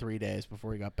 weeks and 3 days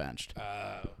before he got benched.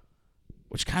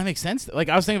 Which kind of makes sense. I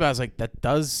was thinking about it, that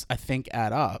does, I think,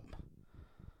 add up.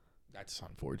 That's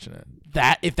unfortunate.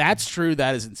 If that's true,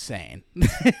 that is insane.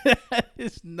 That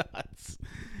is nuts.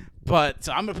 But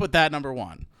so I'm gonna put that number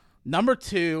 1. Number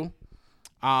 2,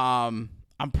 I'm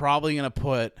probably gonna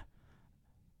put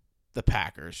the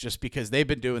Packers just because they've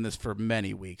been doing this for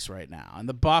many weeks right now. And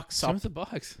the Bucks. Some of the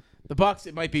Bucks. The Bucks.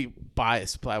 It might be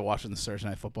biased by watching the Thursday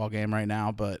Night Football game right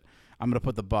now, but I'm gonna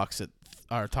put the Bucks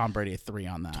or Tom Brady at 3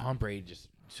 on that. Tom Brady just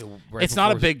it's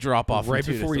not a big drop off. Right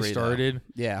from 2 before to 3, he started.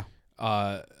 Though. Yeah.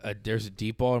 There's a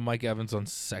deep ball to Mike Evans on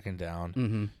 2nd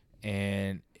down,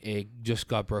 and it just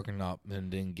got broken up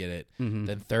and didn't get it. Then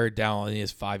 3rd down, and he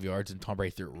has 5 yards, and Tom Brady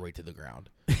threw it right to the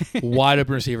ground. Wide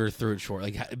open receiver threw it short.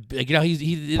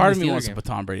 He part of me wants to put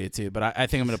Tom Brady too, but I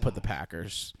think I'm going to put the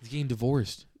Packers. He's getting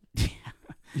divorced.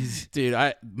 Dude,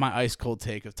 my ice cold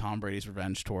take of Tom Brady's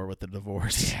revenge tour with the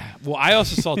divorce. Yeah. Well, I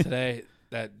also saw today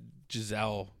that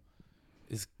Giselle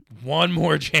is one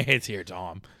more chance here,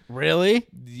 Tom. Really?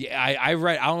 Yeah, I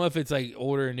read. I don't know if it's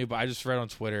older or new, but I just read on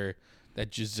Twitter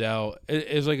that Giselle.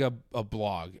 It was a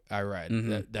blog I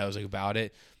read that was about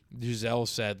it. Giselle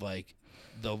said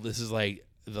this is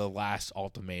the last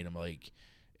ultimatum.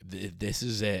 This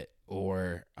is it,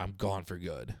 or I'm gone for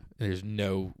good. There's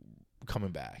no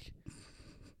coming back.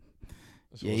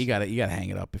 Yeah, you gotta hang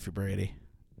it up if you're Brady.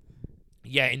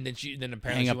 Yeah, and then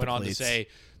apparently she went on to say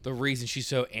the reason she's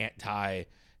so anti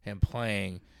him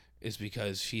playing is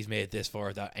because she's made it this far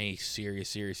without any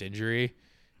serious injury,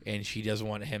 and she doesn't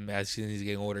want him, as soon as he's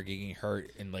getting older, getting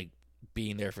hurt and like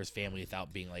being there for his family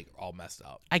without being like all messed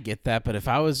up. I get that, but if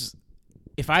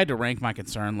I had to rank my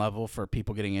concern level for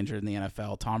people getting injured in the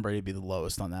NFL, Tom Brady would be the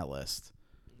lowest on that list.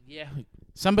 Yeah.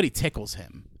 Somebody tickles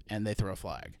him and they throw a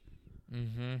flag.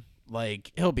 Mm-hmm.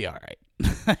 Like, he'll be all right.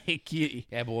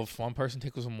 Yeah, but if one person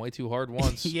tickles him way too hard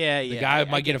once, the guy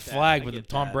might get a flag, but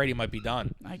Tom Brady might be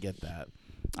done. I get that.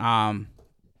 All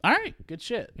right, good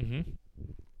shit. Mm-hmm.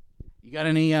 You got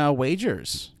any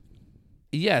wagers?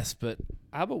 Yes, but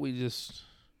how about we just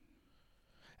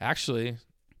actually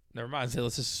never mind.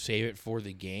 Let's just save it for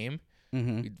the game.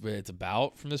 Mm-hmm. It's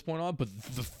about from this point on. But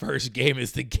the first game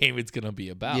is the game it's going to be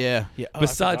about. Yeah. Oh,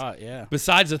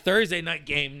 besides the Thursday night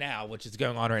game now, which is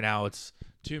going on right now, it's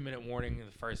 2-minute warning in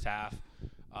the first half.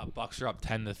 Bucks are up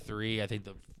 10-3. I think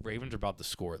the Ravens are about to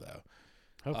score though.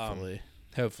 Hopefully,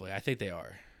 I think they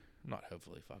are. Not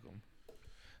hopefully. Fuck them.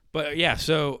 But yeah,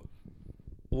 so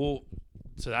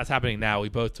that's happening now. We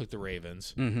both took the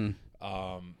Ravens. Mm-hmm.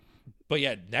 But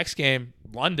yeah, next game,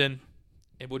 London,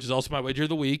 which is also my wager of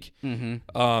the week.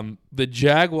 Mm-hmm. The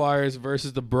Jaguars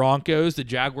versus the Broncos. The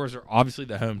Jaguars are obviously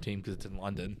the home team because it's in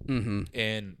London. Mm-hmm.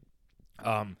 And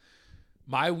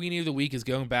my weenie of the week is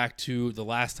going back to the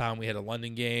last time we had a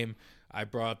London game. I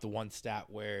brought up the one stat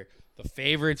where the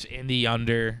favorites and the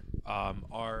under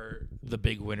are the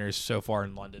big winners so far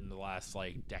in London the last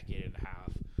like decade and a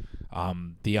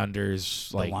half. The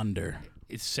under's like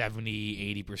it's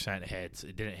 70-80% hits.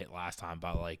 It didn't hit last time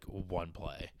by like one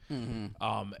play.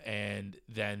 Mm-hmm. And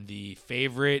then the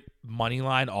favorite money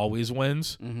line always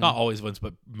wins. Mm-hmm. Not always wins,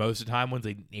 but most of the time wins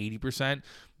like 80%.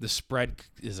 The spread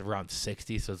is around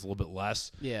 60, so it's a little bit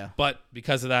less. Yeah. But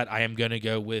because of that, I am going to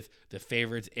go with the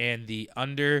favorites and the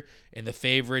under. And the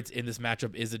favorites in this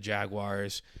matchup is the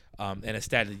Jaguars. And a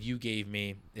stat that you gave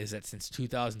me is that since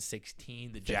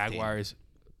 2016, the Jaguars...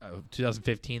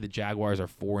 2015, the Jaguars are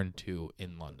 4-2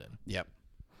 in London. Yep.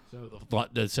 So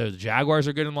the Jaguars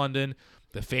are good in London.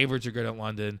 The favorites are good in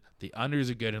London. The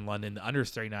unders are good in London. The under is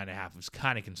 39.5, which is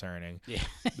kind of concerning. Yeah.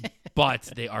 But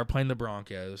they are playing the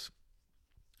Broncos.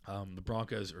 The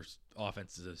Broncos'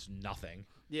 offense is nothing.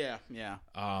 Yeah.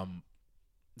 I'm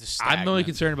really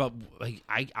concerned about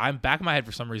like I'm back in my head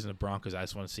for some reason the Broncos. I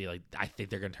just want to see like I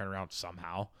think they're going to turn around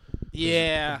somehow.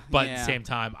 Yeah. But at the same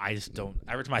time, I just don't.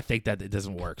 Every time I think that, it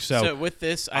doesn't work. So with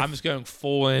this, I'm just going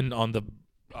full in on the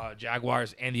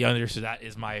Jaguars and the under. So that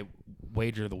is my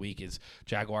wager of the week is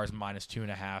Jaguars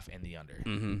 -2.5 and the under.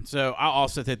 Mm-hmm. So I'll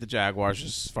also take the Jaguars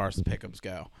just as far as the pickups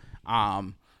go.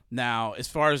 Now, as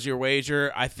far as your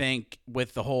wager, I think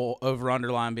with the whole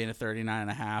over-under line being a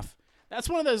 39.5, that's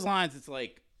one of those lines. It's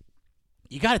like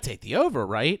you got to take the over,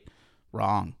 right?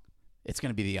 Wrong. It's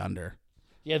going to be the under.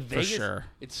 Yeah, Vegas, for sure.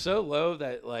 It's so low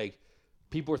that like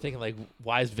people are thinking like,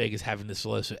 why is Vegas having this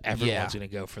low? So everyone's going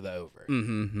to go for the over.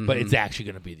 Mm-hmm. But it's actually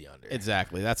going to be the under.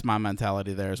 Exactly. That's my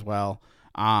mentality there as well.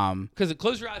 Because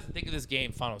close your eyes and think of this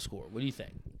game final score. What do you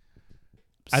think?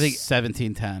 I think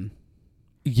 17-10.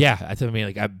 Yeah, that's what I mean.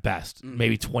 Like at best,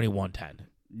 maybe 21-10.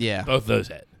 Yeah, both those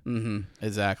hit. Mm-hmm.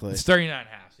 Exactly. It's 39.5.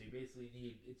 So you basically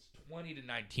need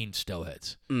 20-19 still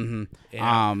hits. Mm-hmm.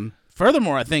 Yeah.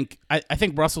 Furthermore, I think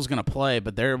Russell's going to play,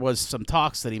 but there was some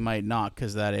talks that he might not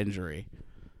because of that injury.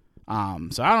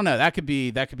 So I don't know. That could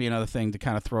be another thing to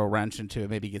kind of throw a wrench into it.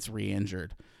 Maybe he gets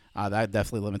re-injured. That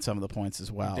definitely limits some of the points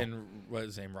as well. Then what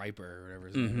is his name, Riper or whatever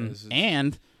his name is.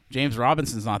 And James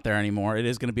Robinson's not there anymore. It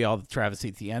is going to be all the Travis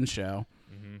Etienne show.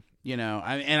 Mm-hmm. You know,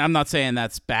 and I'm not saying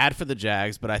that's bad for the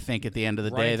Jags, but I think at the end of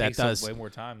the day that does way more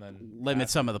time than limit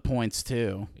some of the points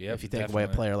too. Yep, if you take away a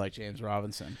player like James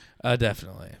Robinson.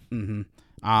 Definitely. Mm-hmm.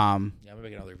 I'm gonna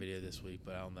make another video this week,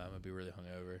 but I don't know. I'm gonna be really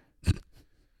hungover.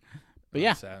 But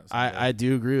yeah, I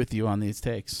do agree with you on these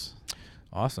takes.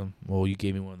 Awesome. Well, you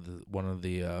gave me one of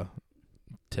the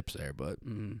tips there, but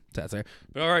that's there.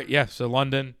 But all right, yeah. So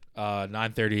London,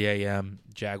 9:30 a.m.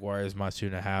 Jaguars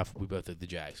 -2.5. We both took the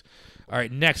Jags. All right,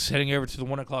 next heading over to the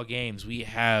 1:00 games, we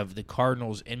have the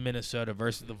Cardinals in Minnesota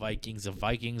versus the Vikings. The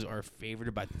Vikings are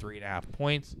favored by 3.5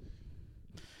 points.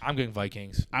 I'm going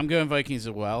Vikings. I'm going Vikings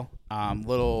as well.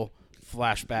 Little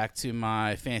flashback to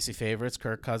my fantasy favorites.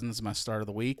 Kirk Cousins, my start of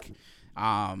the week.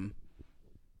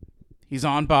 He's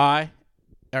on bye.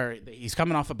 Or he's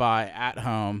coming off a bye at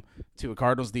home to a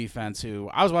Cardinals defense who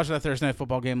I was watching that Thursday Night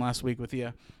Football game last week with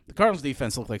you. The Cardinals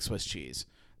defense looked like Swiss cheese.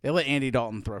 They let Andy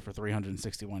Dalton throw for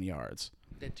 361 yards.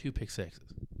 They had 2 pick sixes.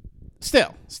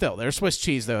 Still, they're Swiss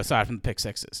cheese though. Aside from the pick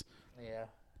sixes, yeah.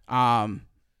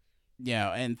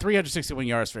 and 361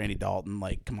 yards for Andy Dalton.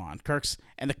 Like, come on, Kirk's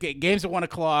and the game's at 1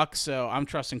 o'clock, so I'm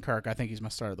trusting Kirk. I think he's my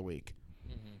start of the week.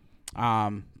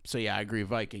 So yeah, I agree.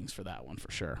 Vikings for that one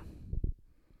for sure.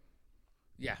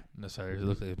 Yeah, no, sorry. It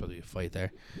looks like there's probably a fight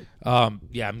there.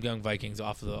 Yeah, I'm going Vikings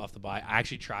off the bye. I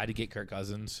actually tried to get Kirk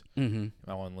Cousins in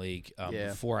my one league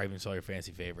before I even saw your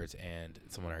fantasy favorites, and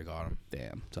someone already got him.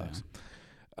 Damn, Sucks.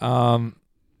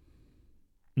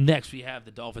 Next, we have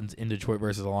the Dolphins in Detroit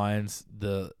versus the Lions.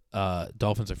 The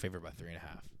Dolphins are favored by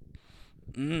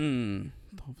 3.5.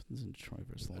 Dolphins in Detroit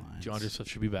versus the Lions. DeAndre Swift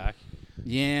should be back.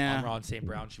 Yeah. Ron St.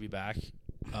 Brown should be back.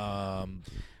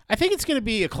 I think it's going to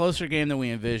be a closer game than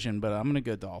we envisioned, but I'm going to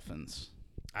go Dolphins.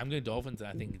 I'm going Dolphins, and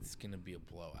I think it's going to be a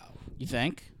blowout. You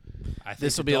think? I think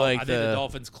This will be like I think the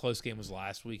Dolphins' close game was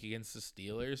last week against the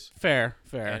Steelers. Fair.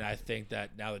 And I think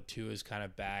that now that Tua is kind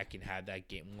of back and had that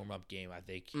warm-up game, I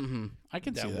think I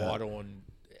can see that. Waddle and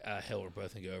Hill are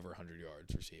both going to go over 100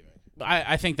 yards receiving.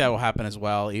 I think that will happen as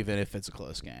well, even if it's a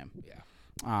close game. Yeah.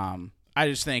 I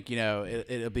just think,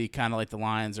 it'll be kind of like the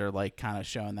Lions are like kind of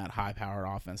showing that high-powered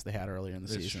offense they had earlier in the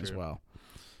season as well.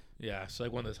 Yeah, so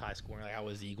like one of those high scoring, like how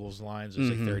was the Eagles Lions? It was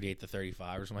like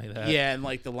 38-35 or something like that. Yeah, and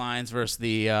like the Lions versus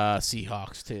the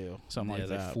Seahawks too, something like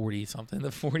that. 40-something.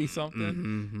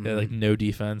 Yeah, like no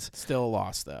defense. Still a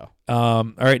loss though.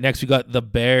 All right, next we got the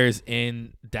Bears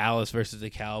in Dallas versus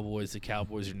the Cowboys. The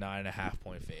Cowboys are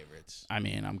 9.5-point favorites. I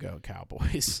mean, I'm going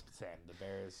Cowboys. Sam, the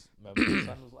Bears. Remember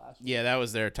the was last week? Yeah, that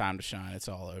was their time to shine. It's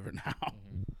all over now.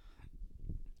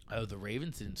 Oh, the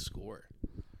Ravens didn't score.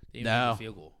 They didn't No. make a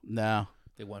field goal. No.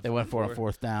 They went for a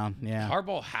fourth down. Yeah.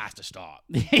 Harbaugh has to stop.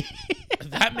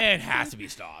 That man has to be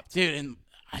stopped. Dude, and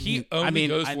He only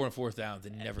goes for fourth downs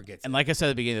and never gets and like I said at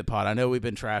the beginning of the pod, I know we've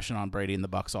been trashing on Brady and the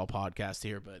Bucks all podcast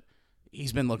here, but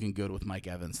he's been looking good with Mike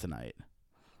Evans tonight.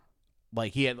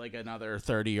 Like, he had like another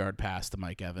 30-yard pass to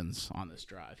Mike Evans on this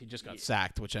drive. He just got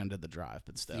sacked, which ended the drive,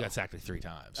 but still. He got sacked like 3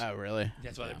 times. Oh, really?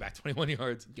 That's why they're back 21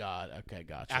 yards. God, okay,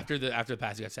 gotcha. After the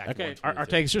pass, he got sacked. Okay, our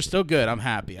takes are still good. I'm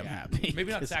happy. I'm happy.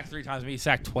 Maybe not sacked 3 times. Maybe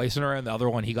sacked twice in a row, and the other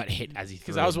one he got hit as he threw.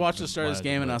 Because I was watching the start of this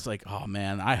game, and I was like, oh,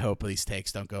 man, I hope these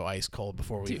takes don't go ice cold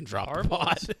before we even drop the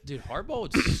pod. Dude,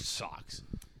 Harbaugh sucks.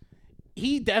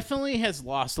 He definitely has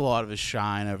lost a lot of his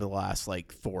shine over the last,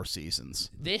 4 seasons.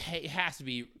 It has to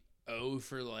be 0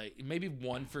 for maybe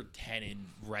 1 for 10 in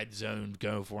red zone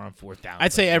going for on fourth down.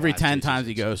 I'd say every 10 times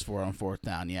he goes for it on fourth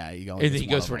down. Yeah, and then he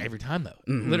goes for it every time though.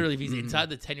 Literally, if he's inside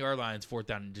the 10-yard line, it's fourth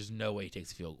down, and there's no way he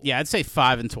takes a field goal. Yeah, I'd say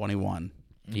 5 and 21.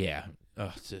 Yeah,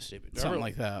 it's so stupid. Something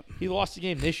like that. He lost the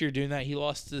game this year doing that. He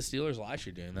lost to the Steelers last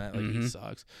year doing that. He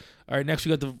sucks. All right, next we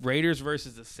got the Raiders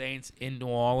versus the Saints in New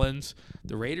Orleans.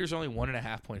 The Raiders are only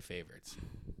 1.5-point favorites.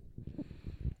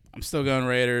 I'm still going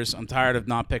Raiders. I'm tired of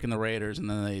not picking the Raiders, and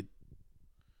then they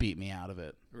beat me out of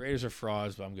it. The Raiders are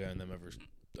frauds, but I'm going them over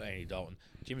Andy Dalton.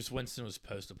 Jameis Winston was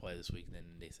supposed to play this week, and then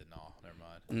they said, no, never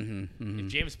mind.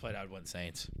 If Jameis played, I would win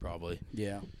Saints, probably.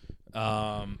 Yeah.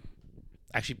 I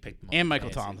actually picked him up and in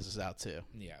Michael fantasy. Thomas is out, too.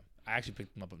 Yeah. I actually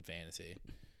picked him up in fantasy.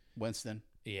 Winston.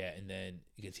 Yeah, and then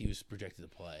because he was projected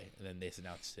to play, and then they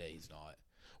announced today he's not.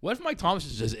 What if Mike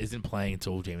Thomas just isn't playing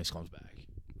until Jameis comes back?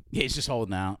 Yeah, he's just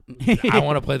holding out. I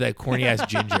want to play that corny-ass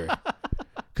ginger.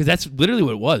 Because that's literally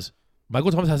what it was.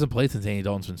 Michael Thomas hasn't played since Andy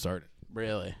Dalton's been started.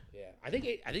 Really? Yeah. I think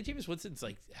Jameis Winston's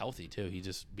healthy too. He's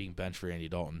just being benched for Andy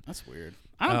Dalton. That's weird.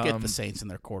 I don't get the Saints and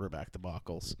their quarterback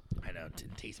debacles. I know.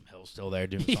 Taysom Hill's still there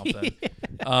doing something.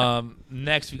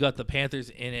 Next, we got the Panthers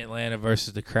in Atlanta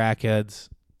versus the Crackheads.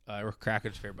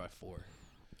 Crackheads favored by 4.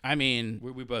 I mean,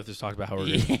 we both just talked about how they're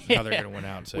going to win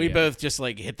out. So we both just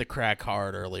hit the crack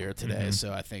hard earlier today,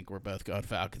 so I think we're both going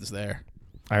Falcons there.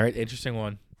 All right, interesting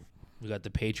one. We got the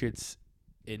Patriots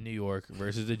in New York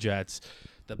versus the Jets.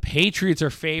 The Patriots are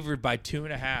favored by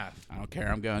 2.5. I don't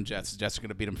care. I'm going Jets. The Jets are going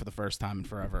to beat them for the first time in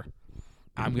forever.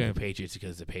 I'm going Patriots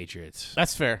because the Patriots.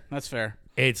 That's fair.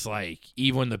 It's like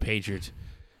even the Patriots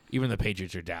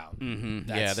are down.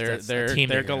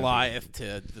 They're Goliath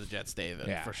to the Jets,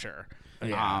 David, for sure.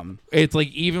 Yeah. It's like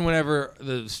even whenever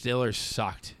the Steelers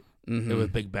sucked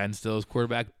with Big Ben still as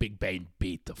quarterback, Big Ben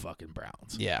beat the fucking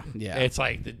Browns. Yeah. It's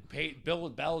like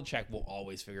Bill Belichick will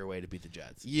always figure a way to beat the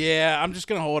Jets. Yeah, I'm just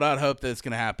gonna hold out hope that it's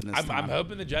gonna happen this time. I'm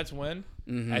hoping the Jets win.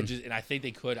 And I think they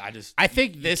could. I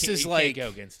think this is can't go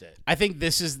against it. I think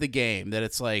this is the game that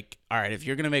it's like, all right, if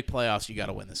you're gonna make playoffs, you got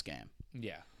to win this game.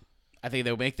 Yeah. I think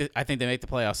they make the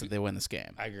playoffs if they win this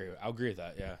game. I agree. I'll agree with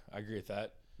that. Yeah, I agree with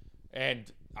that. And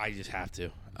I just have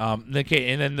to.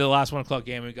 Okay, and then the last 1 o'clock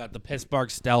game, we got the Pittsburgh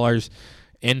Steelers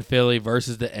in Philly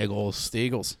versus the Eagles. The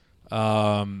Eagles.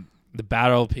 The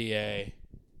Battle of PA.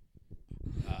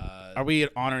 Are we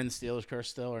honoring the Steelers curse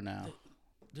still or no?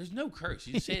 There's no curse.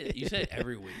 You say it. You say it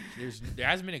every week. There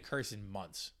hasn't been a curse in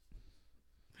months.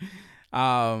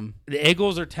 The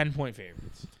Eagles are 10-point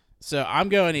favorites. So I'm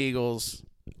going Eagles.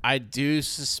 I do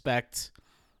suspect.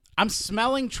 I'm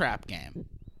smelling trap game.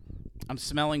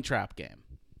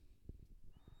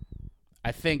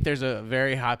 I think there's a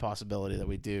very high possibility that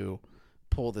we do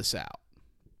pull this out,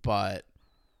 but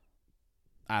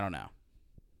I don't know.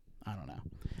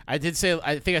 I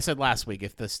think I said last week,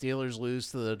 if the Steelers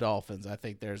lose to the Dolphins, I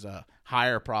think there's a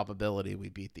higher probability we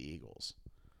beat the Eagles.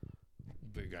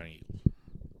 But you're going Eagles.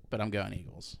 But I'm going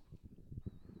Eagles.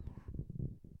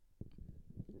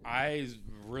 I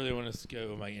really want to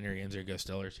go with my inner answer, go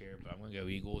Steelers here, but I'm going to go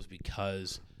Eagles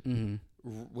because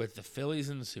with the Phillies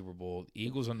in the Super Bowl,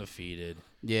 Eagles undefeated.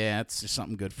 Yeah, it's just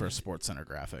something good for a Sports Center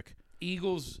graphic.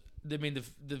 Eagles, I mean,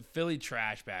 the Philly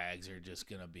trash bags are just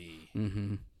going to be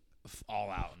all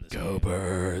out in this Go game.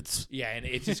 Birds. Yeah, and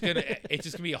it's just gonna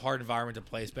be a hard environment to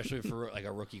play, especially for like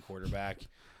a rookie quarterback.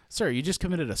 Sir, you just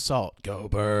committed assault. Go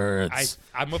Birds.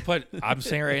 I'm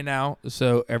saying right now,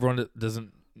 so everyone that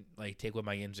doesn't like take with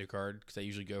my Yinzer card because I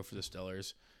usually go for the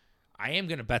Steelers. I am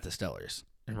gonna bet the Steelers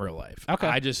in real life. Okay.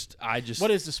 I just.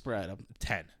 What is the spread?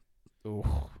 10. Ooh.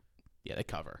 Yeah, they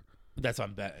cover. That's what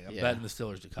I'm betting. I'm betting the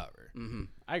Steelers to cover. Mm-hmm.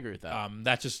 I agree with that.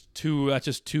 That's just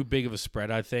too big of a spread,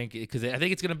 I think, because I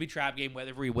think it's gonna be trap game.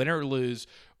 Whether we win or lose,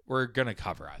 we're gonna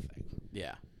cover. I think.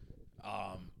 Yeah.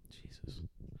 Jesus.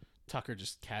 Tucker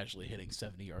just casually hitting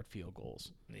 70-yard field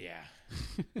goals. Yeah.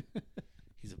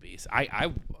 He's a beast. I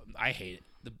hate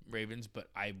the Ravens, but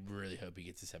I really hope he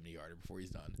gets a 70-yarder before he's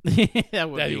done.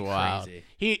 That'd be wild.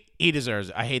 Crazy. He deserves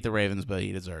it. I hate the Ravens, but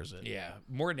he deserves it. Yeah.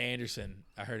 Morton Anderson,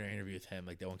 I heard an interview with him,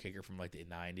 like that one kicker from like the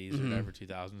 90s or whatever,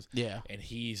 2000s. Yeah. And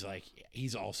he's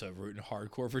also rooting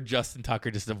hardcore for Justin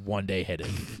Tucker just to one day hit it.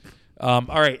 All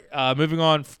right. Moving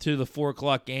on to the 4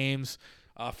 o'clock games.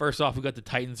 First off, we got the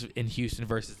Titans in Houston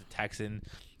versus the Texans.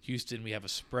 Houston, we have a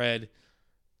spread.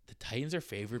 The Titans are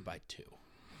favored by 2.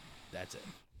 That's it.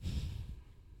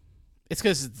 It's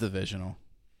because it's divisional.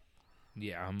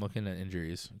 Yeah, I'm looking at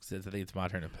injuries. I think it's my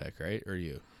turn to pick, right? Or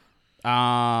you?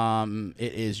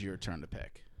 It is your turn to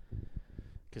pick.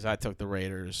 Because I took the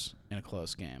Raiders in a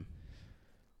close game.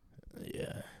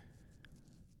 Yeah.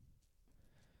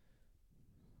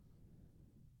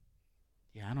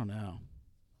 Yeah, I don't know.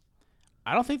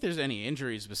 I don't think there's any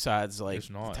injuries besides, like,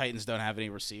 the not. Titans don't have any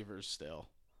receivers still.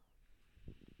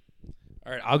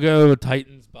 All right, I'll go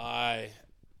Titans by.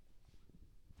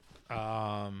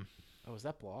 Oh, is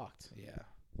that blocked? Yeah.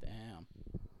 Damn.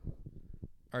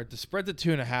 All right, the spread's at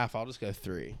 2.5. I'll just go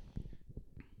 3.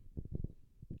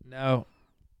 No.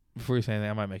 Before you say anything,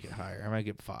 I might make it higher. I might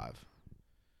get 5.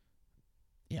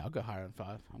 Yeah, I'll go higher than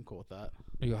 5. I'm cool with that.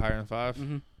 You go higher than 5?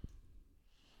 Mm-hmm.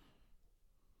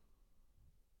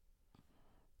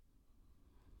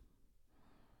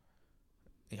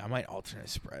 Yeah, I might alternate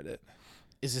spread it.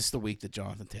 Is this the week that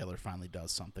Jonathan Taylor finally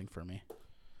does something for me?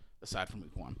 Aside from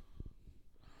week 1.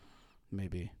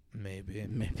 Maybe. Maybe.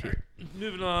 Right,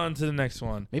 moving on to the next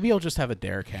one. Maybe he'll just have a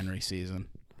Derrick Henry season.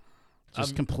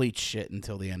 Just complete shit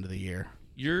until the end of the year.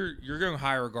 You're going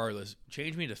higher regardless.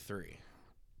 Change me to 3.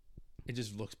 It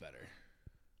just looks better.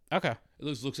 Okay. It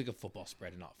looks like a football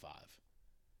spread and not 5.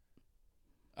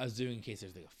 I was doing in case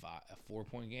there's like a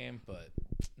 4-point game, but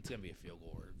it's gonna be a field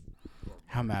goal.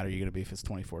 How mad are you gonna be if it's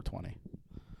 24-20?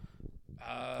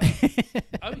 I'll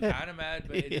be kind of mad,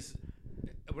 but it just,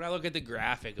 when I look at the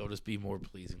graphic, it'll just be more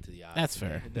pleasing to the eye. That's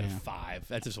fair. Than Yeah. 5.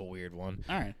 That's just a weird one.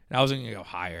 All right. And I was going to go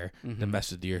higher than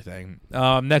mess with your thing.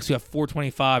 Next, we got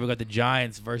 425. We got the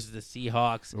Giants versus the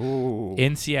Seahawks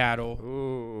in Seattle.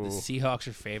 Ooh. The Seahawks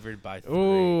are favored by 3.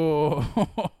 Ooh.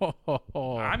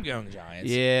 I'm going Giants.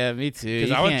 Yeah, me too.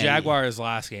 Because I went Jaguars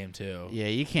last game, too. Yeah,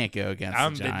 you can't go against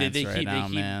the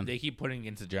Giants man. They keep putting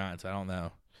against the Giants. I don't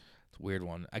know. It's a weird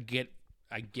one. I get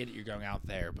it, you're going out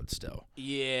there, but still.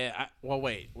 Yeah. Well,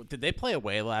 wait. Did they play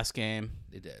away last game?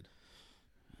 They did.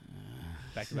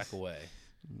 Back away.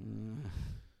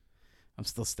 I'm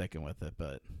still sticking with it,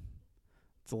 but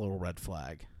it's a little red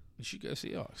flag. You should go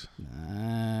Seahawks.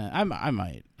 I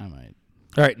might. All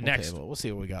right, next. We'll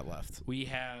see what we got left. We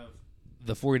have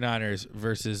the 49ers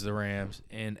versus the Rams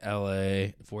in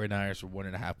L.A. 49ers are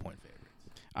 1.5 point favorites.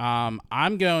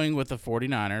 I'm going with the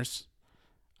 49ers.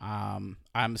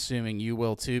 I'm assuming you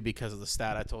will too because of the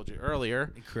stat I told you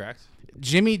earlier. Correct.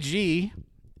 Jimmy G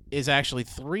is actually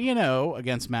 3-0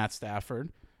 against Matt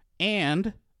Stafford,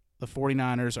 and the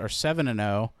 49ers are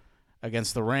 7-0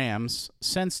 against the Rams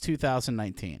since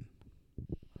 2019,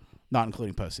 not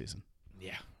including postseason.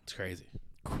 Yeah, it's crazy.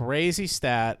 Crazy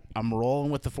stat. I'm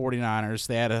rolling with the 49ers.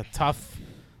 They had a tough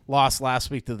loss last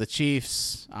week to the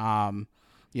Chiefs.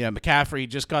 McCaffrey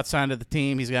just got signed to the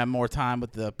team. He's got more time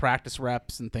with the practice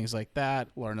reps and things like that,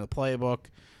 learning the playbook.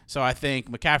 So I think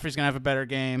McCaffrey's going to have a better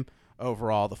game.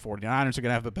 Overall, the 49ers are going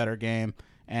to have a better game.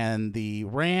 And the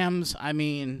Rams, I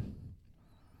don't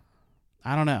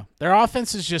know. Their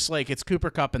offense is just like it's Cooper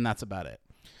Kupp, and that's about it.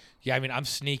 Yeah, I'm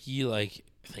sneaky,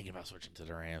 thinking about switching to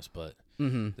the Rams, but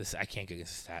this I can't get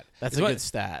against the stat. That's a good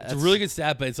stat. It's a really good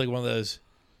stat, but it's like one of those.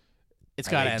 It's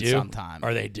got to end sometime.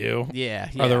 Are they due? Yeah.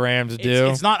 Are the Rams due?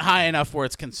 It's not high enough where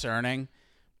it's concerning,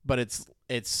 but it's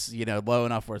low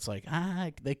enough where it's like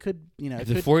they could if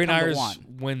the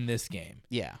 49ers win this game,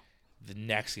 yeah, the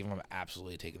next game I'm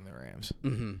absolutely taking the Rams.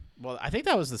 Mm-hmm. Well, I think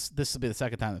that was this will be the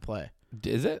second time they play.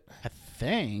 Is it? I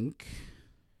think.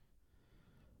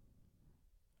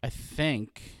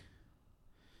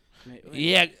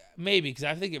 Yeah, maybe because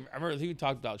I remember we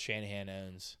talked about Shanahan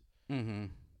owns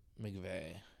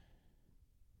McVay.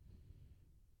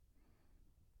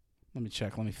 Let me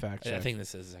check. Let me fact check. I think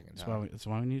this is the second time. That's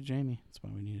why we need Jamie. This is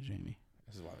why we need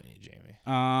Jamie.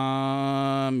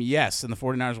 Yes, and the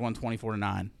 49ers won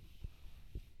 24-9.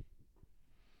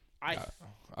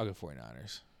 I'll go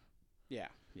 49ers. Yeah.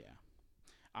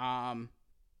 All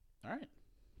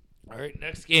right,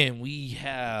 next game we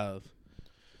have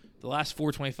the last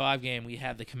 425 game. We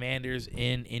have the Commanders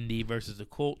in Indy versus the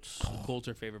Colts. The Colts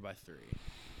are favored by 3.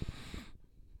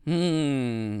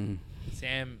 Sam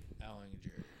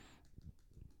Ellinger,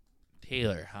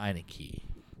 Taylor Heineke.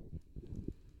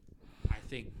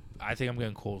 I think I'm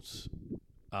going Colts.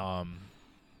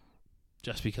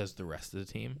 Just because the rest of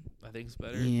the team I think is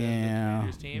better than the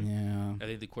Commanders team. Yeah. I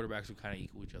think the quarterbacks will kind of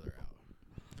equal each other out.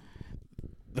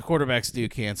 The quarterbacks do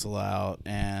cancel out,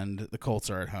 and the Colts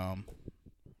are at home.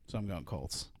 So I'm going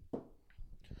Colts.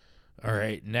 All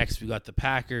right, next we got the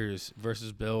Packers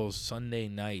versus Bills Sunday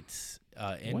nights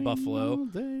in Buffalo.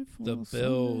 The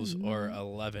Bills are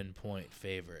 11-point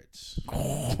favorites.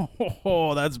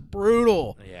 Oh, that's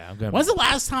brutal. Yeah, I'm going. When's the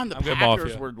last time the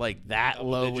Packers were like that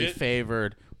lowly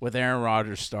favored with Aaron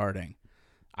Rodgers starting?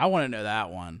 I want to know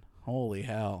that one. Holy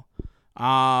hell.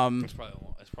 That's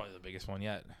probably the biggest one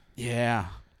yet. Yeah.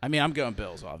 I'm going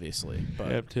Bills, obviously. But,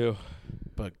 yep, too.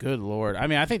 But good Lord.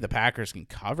 I think the Packers can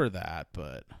cover that,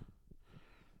 but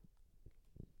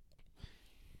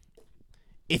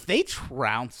if they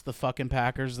trounce the fucking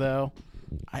Packers, though,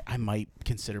 I might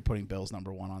consider putting Bills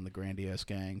number 1 on the grandiose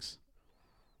gangs.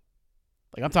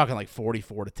 Like, I'm talking like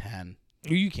 44-10.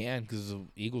 You can, because the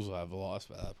Eagles will have lost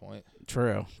by that point.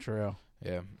 True.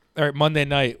 Yeah. All right, Monday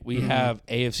night, we have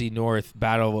AFC North,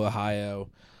 Battle of Ohio.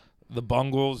 The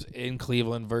Bungles in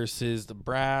Cleveland versus the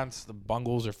Browns. The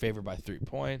Bungles are favored by 3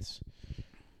 points.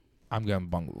 I'm going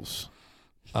Bungles.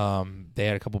 They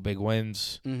had a couple big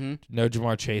wins. No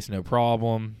Jamar Chase, no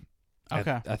problem.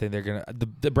 Okay. I think they're going to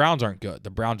 – the Browns aren't good. The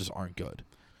Browns just aren't good.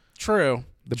 True.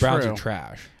 The Browns are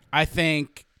trash. I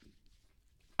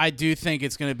do think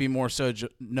it's going to be more so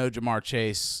no Jamar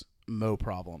Chase, Mo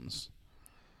problems.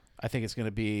 I think it's going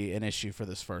to be an issue for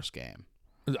this first game.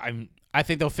 I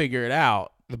think they'll figure it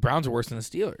out. The Browns are worse than the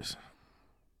Steelers.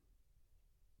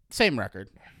 Same record.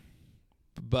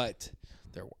 But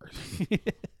they're worse.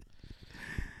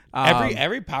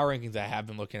 Every power rankings I have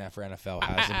been looking at for NFL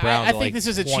has the Browns I think this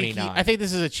is 29. I think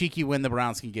this is a cheeky win the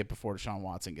Browns can get before Deshaun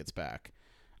Watson gets back.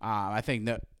 I think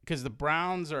because the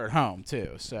Browns are at home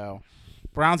too. So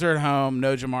Browns are at home.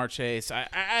 No Jamar Chase.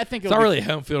 I think it's not really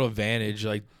home field advantage.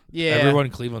 Everyone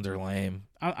in Cleveland's are lame.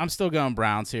 I'm still going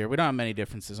Browns here. We don't have many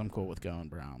differences. I'm cool with going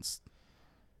Browns.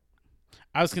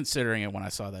 I was considering it when I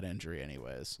saw that injury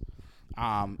anyways.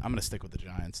 I'm going to stick with the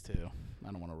Giants, too.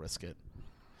 I don't want to risk it.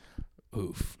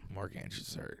 Oof. Mark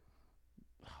Andrews hurt.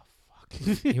 Oh, fuck.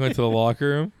 He went to the locker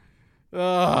room?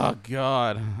 Oh,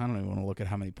 God. I don't even want to look at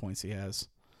how many points he has.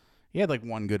 He had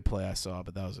one good play I saw,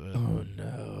 but that was it. Oh,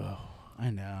 no.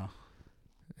 I know.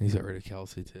 He's got rid of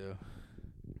Kelsey, too.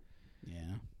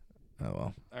 Yeah. Oh,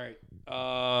 well. All right.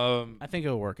 I think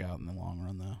it'll work out in the long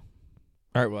run, though.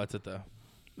 All right, well, that's it, though.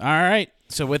 All right.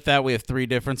 So with that, we have 3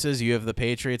 differences. You have the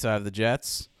Patriots. I have the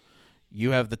Jets.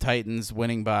 You have the Titans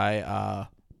winning by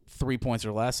 3 points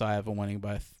or less. I have them winning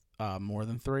by more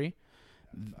than 3.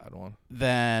 Bad one.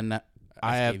 Then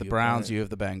I have the Browns. You have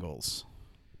the Bengals.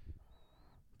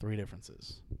 3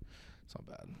 differences. It's not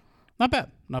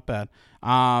bad. Not bad.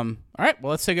 All right.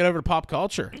 Well, let's take it over to pop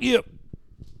culture. Yep.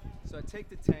 So I take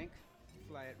the tank,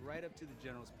 fly it right up to the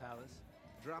general's palace,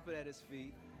 drop it at his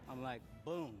feet. I'm like,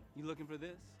 boom, you looking for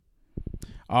this?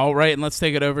 All right, and let's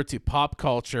take it over to pop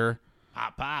culture.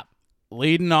 Pop.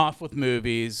 Leading off with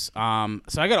movies. So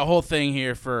I got a whole thing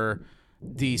here for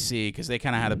DC because they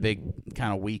kind of had a big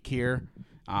kind of week here.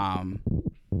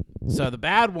 So the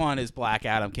bad one is Black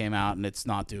Adam came out, and it's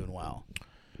not doing well.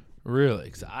 Really?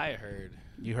 Because I heard.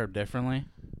 You heard differently?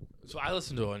 So I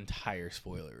listened to an entire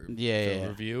spoiler Yeah.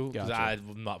 review because Gotcha.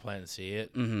 I'm not planning to see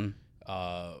it from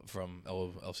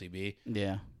LCB.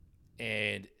 Yeah.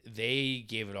 And they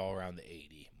gave it all around the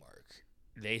 80 mark.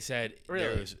 They said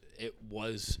it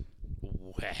was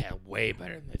way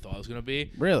better than they thought it was going to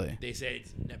be. Really? They said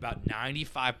it's about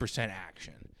 95%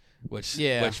 action, which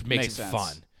makes it sense.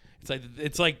 fun.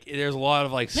 It's like there's a lot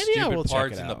of like Maybe I will stupid check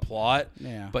parts it in the out. plot.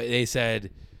 Yeah. But they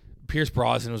said Pierce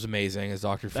Brosnan was amazing as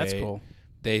Dr. Fate. That's cool.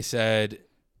 They said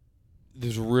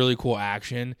there's really cool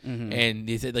action, Mm-hmm. and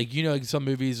they said like some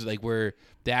movies like where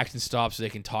the action stops so they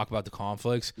can talk about the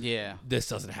conflicts. Yeah. This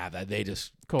doesn't have that. They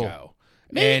just Cool. go.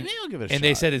 Maybe I'll give it a shot. And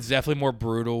they said it's definitely more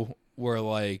brutal. Where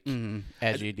like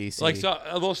edgy DC. like so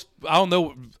a little, I don't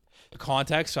know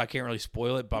context, so I can't really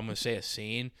spoil it. But I'm gonna say a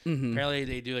scene. Apparently,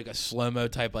 they do like a slow mo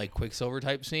type like Quicksilver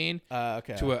type scene.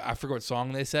 Okay. I forget what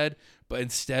song they said, but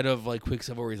instead of like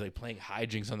Quicksilver, where he's like playing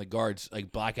hijinks on the guards,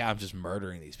 like Black Adam's just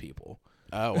murdering these people.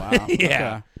 Oh wow.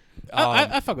 Yeah. Okay.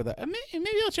 I fuck with that. Maybe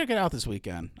I'll check it out this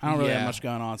weekend. I don't really have much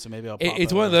going on, so maybe I'll.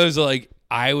 It's one of those like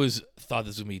I thought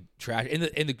this would be trash, and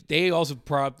they also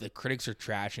brought up the critics are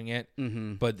trashing it,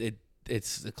 but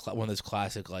it's one of those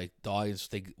classic like the audience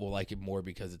will like it more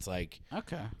because it's like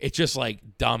it's just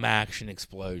like dumb action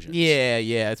explosions. Yeah,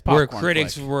 it's where popcorn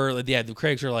critics flick. were the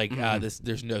critics are like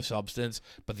there's no substance,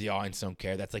 but the audience don't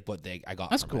care. That's like what I got.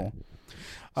 That's from cool. It.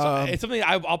 So it's something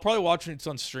I'll probably watch when it's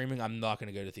on streaming. I'm not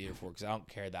going to go to theater for because I don't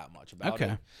care that much about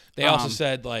it. They also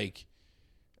said like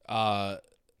the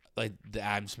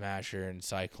Atom Smasher and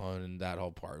Cyclone and that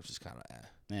whole part was just kind of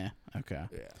Yeah. Okay.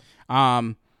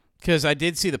 yeah. Because I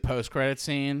did see the post-credit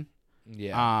scene.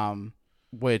 Yeah.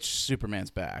 Which Superman's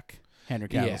back. Henry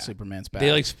Cavill Superman's back.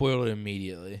 They like spoiled it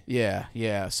immediately.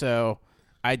 Yeah. So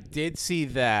I did see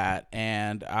that,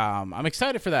 and I'm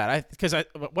excited for that. Because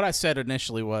what I said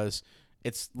initially was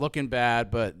it's looking bad,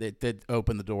 but it did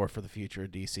open the door for the future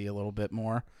of DC a little bit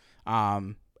more.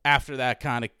 After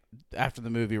the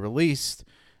movie released,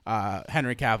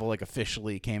 Henry Cavill like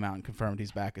officially came out and confirmed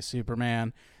he's back as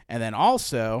Superman, and then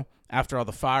also after all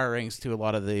the firings to a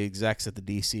lot of the execs at the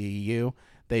DCEU,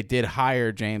 they did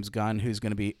hire James Gunn, who's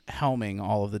going to be helming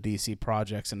all of the DC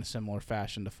projects in a similar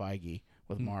fashion to Feige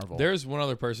with Marvel. There's one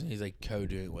other person he's like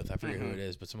co-doing with. I forget who it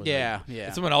is, but someone.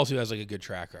 It's someone else who has like a good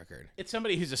track record. It's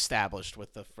somebody who's established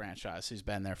with the franchise, who's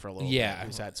been there for a little Yeah. bit,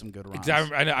 who's had some good runs. I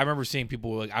remember seeing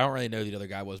people like I don't really know who the other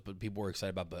guy was, but people were excited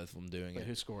about both of them doing Wait, it.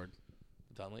 who scored?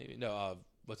 Dunleavy? No,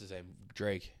 what's his name?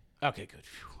 Drake. Okay, good.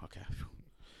 Phew, okay.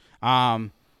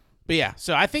 Phew. But yeah,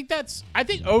 so I think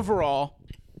overall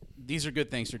these are good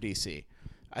things for DC.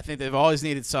 I think they've always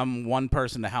needed one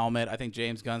person to helm it. I think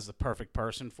James Gunn's the perfect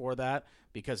person for that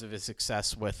because of his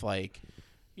success with like,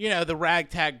 the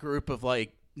ragtag group of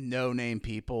like no-name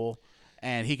people,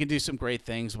 and he can do some great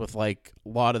things with like a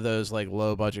lot of those like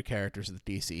low-budget characters that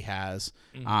DC has.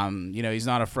 He's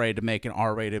not afraid to make an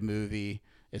R-rated movie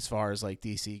as far as like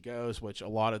DC goes, which a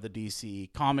lot of the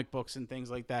DC comic books and things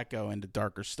like that go into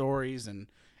darker stories and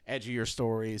edgier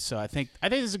stories. So I think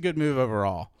this is a good move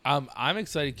overall. I'm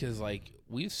excited because like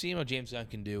we've seen what James Gunn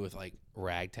can do with like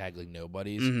ragtag like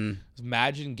nobodies.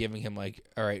 Imagine giving him like,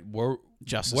 all right, what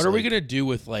are we gonna do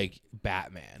with like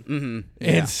Batman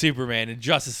and Superman and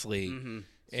Justice League? And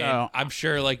So, I'm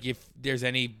sure like if there's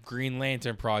any Green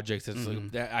Lantern projects, that's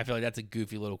like, I feel like that's a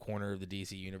goofy little corner of the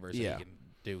DC universe that you can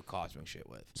do cosmic shit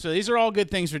with. So these are all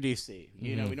good things for DC.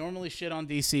 We normally shit on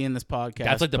DC in this podcast.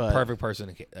 That's like the perfect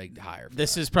person to like hire.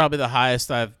 This is probably the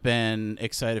highest I've been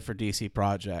excited for DC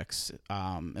projects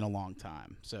in a long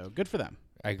time. So good for them.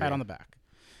 I agree. Pat on the back.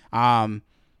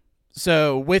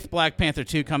 So with Black Panther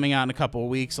 2 coming out in a couple of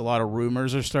weeks, a lot of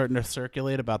rumors are starting to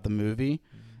circulate about the movie.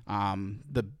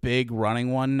 The big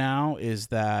running one now is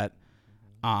that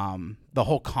the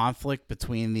whole conflict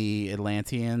between the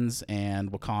Atlanteans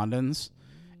and Wakandans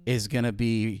is going to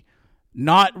be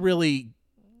not really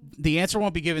 – the answer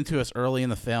won't be given to us early in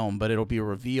the film, but it'll be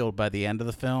revealed by the end of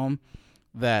the film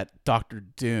that Doctor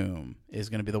Doom is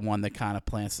going to be the one that kind of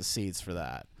plants the seeds for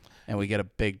that. And we get a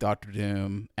big Doctor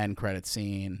Doom end credit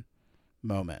scene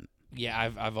moment.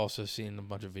 Yeah, I've also seen a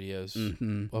bunch of videos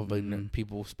of like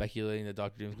people speculating that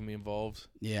Doctor Doom's going to be involved.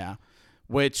 Yeah,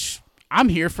 which I'm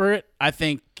here for it. I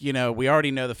think, we already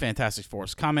know the Fantastic Four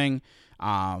is coming.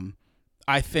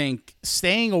 I think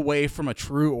staying away from a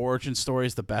true origin story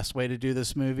is the best way to do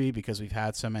this movie because we've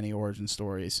had so many origin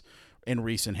stories in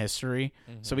recent history.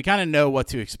 So we kind of know what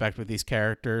to expect with these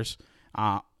characters.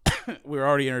 We're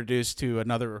already introduced to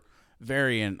another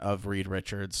variant of Reed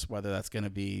Richards, whether that's going to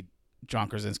be John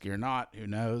Krasinski or not, who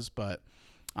knows? But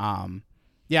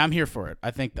Yeah, I'm here for it.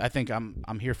 I think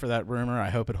I'm here for that rumor. I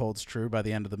hope it holds true by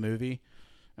the end of the movie,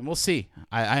 and we'll see.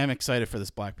 I am excited for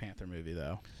this Black Panther movie,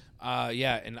 though.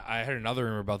 Yeah, and I heard another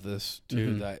rumor about this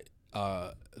too that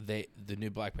the new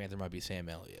Black Panther might be Sam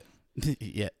Elliott.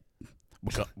 Yeah,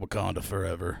 Wakanda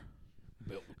forever.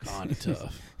 Built Wakanda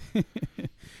tough.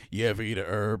 You ever eat a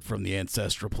herb from the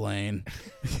ancestral plane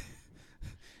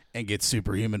and get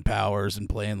superhuman powers and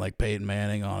playing like Peyton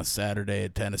Manning on a Saturday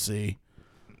at Tennessee?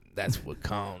 That's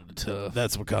Wakanda tough.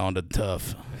 That's Wakanda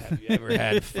tough. Have you ever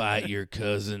had to fight your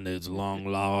cousin that's long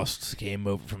lost, came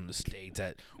over from the States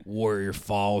at Warrior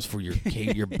Falls for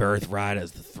your birthright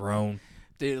as the throne?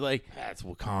 Dude, like, that's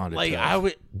Wakanda like tough. I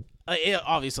would,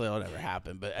 obviously it'll never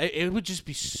happen, but it would just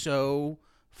be so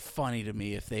funny to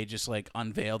me if they just like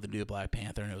unveiled the new Black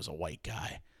Panther and it was a white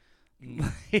guy.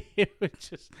 It would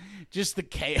just the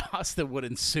chaos that would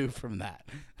ensue from that.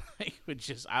 Like, would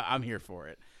just I'm here for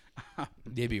it.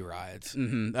 There'd be riots.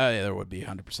 Mm-hmm. Oh yeah, there would be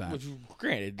 100%. Which,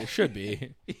 granted, there should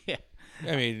be. Yeah.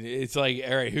 I mean, it's like,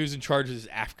 all right, who's in charge of this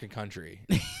African country?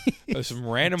 Some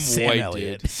random Sam white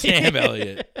Elliott. dude. Sam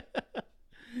Elliott.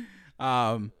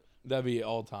 All That'd be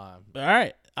all time.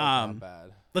 right. Not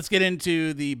bad. Let's get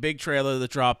into the big trailer that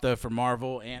dropped though for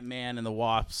Marvel, Ant-Man and the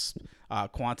Wasp,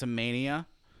 Quantum Mania.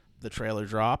 The trailer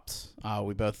dropped.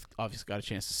 We both obviously got a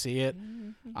chance to see it.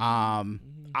 I'm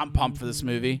pumped for this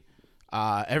movie.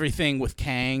 Everything with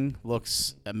Kang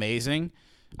looks amazing.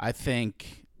 I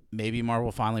think maybe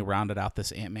Marvel finally rounded out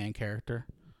this Ant-Man character.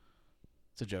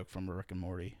 It's a joke from a Rick and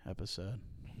Morty episode.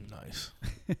 Nice.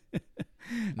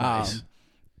 Nice.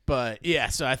 But yeah,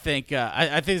 so I think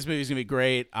I think this movie's gonna be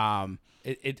great.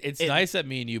 It's nice that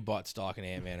me and you bought stock in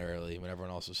Ant-Man early when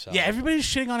everyone else was selling. Yeah, everybody was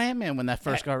shitting on Ant-Man when that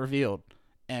first got revealed.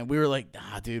 And we were like,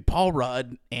 nah, dude, Paul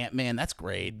Rudd, Ant-Man, that's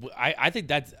great. I think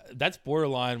that's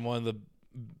borderline one of the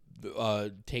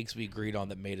takes we agreed on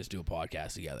that made us do a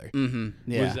podcast together.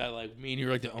 Mm-hmm. Yeah. Was that like me and you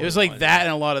were like the only It was like ones that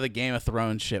and a lot of the Game of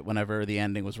Thrones shit whenever the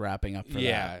ending was wrapping up for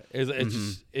that.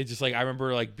 It's just like I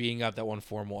remember like being up that one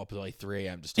formal up at like 3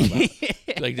 a.m. just talking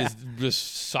about like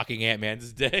just sucking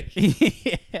Ant-Man's dick.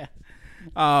 Yeah.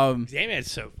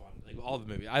 Ant-Man's so fun. Like all the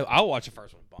movies. I'll watch the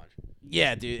first one a bunch.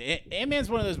 Yeah, dude. Ant-Man's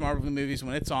one of those Marvel movies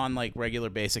when it's on like regular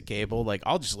basic cable, like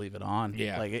I'll just leave it on.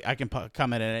 Yeah. Like I can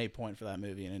come in at any point for that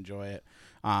movie and enjoy it.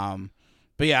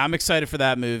 But yeah, I'm excited for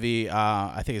that movie.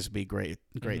 I think it's gonna be great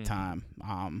time.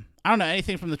 I don't know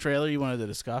anything from the trailer you wanted to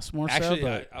discuss more. Actually,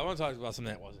 but I want to talk about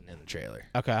something that wasn't in the trailer.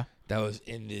 okay. That was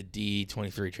in the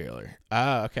D23 trailer.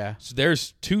 Oh, okay. So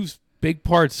there's two big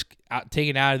parts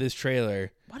taken out of this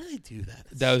trailer. Why do they do that?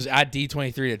 That was at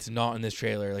D23 that's not in this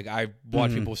trailer. Like I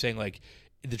watched people saying like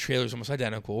the trailer's almost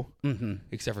identical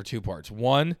except for two parts.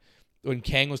 One, when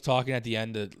Kang was talking at the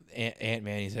end of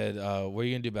Ant-Man, he said, what are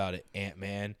you going to do about it,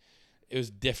 Ant-Man? It was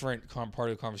different part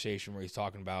of the conversation where he's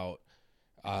talking about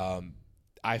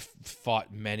I fought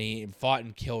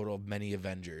and killed many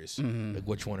Avengers. Like,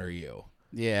 which one are you?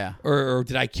 Yeah. Or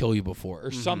did I kill you before?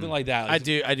 Or something like that.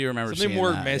 Like, I do remember something seeing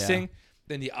more that, missing. yeah.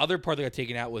 Then the other part that got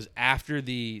taken out was after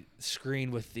the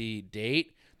screen with the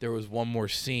date, there was one more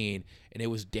scene, and it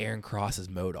was Darren Cross as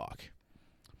MODOK.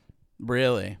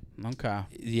 Really? Okay.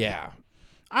 Yeah.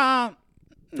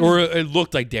 Or it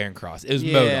looked like Darren Cross. It was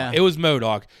Yeah. MODOK. It was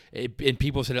MODOK, and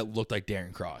people said it looked like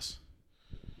Darren Cross.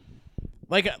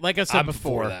 Like I said I'm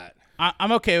before, for that.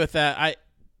 I'm okay with that.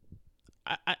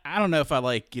 I don't know if I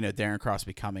like Darren Cross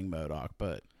becoming MODOK,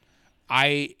 but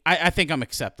I think I'm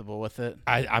acceptable with it.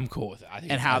 I'm cool with it. I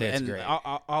think it's great.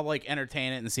 I'll like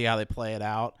entertain it and see how they play it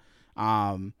out.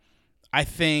 I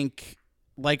think,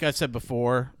 like I said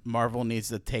before, Marvel needs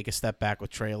to take a step back with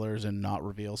trailers and not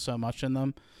reveal so much in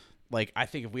them. Like, I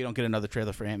think if we don't get another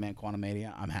trailer for Ant-Man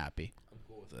Quantumania, I'm happy. I'm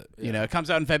cool with it. Yeah. It comes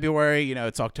out in February.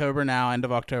 It's October now, end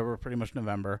of October, pretty much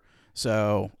November.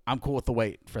 So I'm cool with the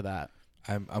wait for that.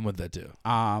 I'm with that too.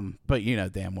 But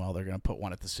damn well they're gonna put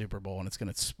one at the Super Bowl and it's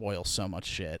gonna spoil so much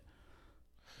shit.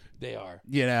 They are.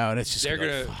 And it's just They're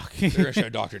gonna show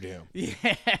Doctor Doom.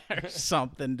 Yeah, or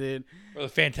something, dude. Or the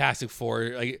Fantastic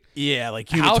Four. Like like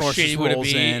how Human Torch shitty just would it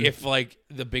rolls be in. if like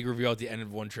the big reveal at the end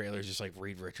of one trailer is just like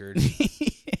Reed Richards?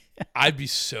 I'd be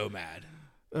so mad.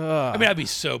 I mean, I'd be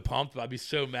so pumped, but I'd be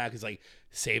so mad because like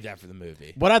save that for the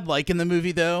movie. What I'd like in the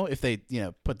movie though, if they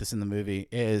put this in the movie,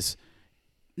 is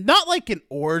not like an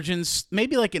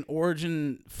maybe like an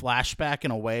origin flashback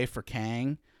in a way for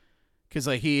Kang, because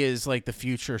like he is like the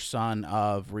future son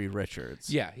of Reed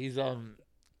Richards. Yeah, he's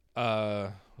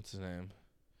what's his name?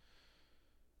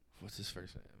 What's his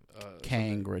first name?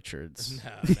 Kang Richards.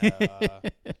 No,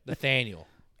 Nathaniel.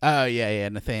 Oh yeah,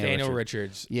 Nathaniel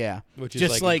Richards. Yeah, which is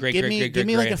just like give me like a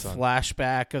grandson.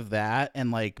 flashback of that,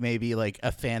 and like maybe like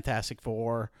a Fantastic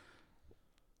Four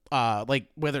like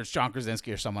whether it's John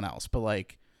Krasinski or someone else, but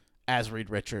like as Reed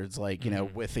Richards, like, you know,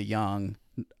 with a young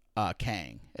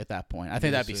Kang at that point. I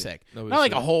think that'd be sick. Not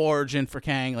like a whole origin for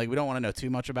Kang. Like, we don't want to know too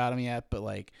much about him yet, but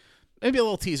like maybe a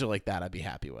little teaser like that I'd be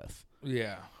happy with.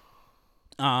 Yeah.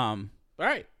 All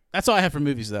right. That's all I have for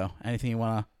movies, though. Anything you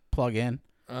want to plug in?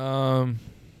 Plug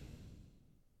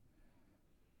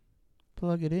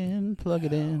it in. Plug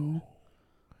it in.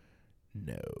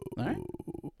 No. All right.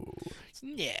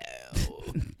 No.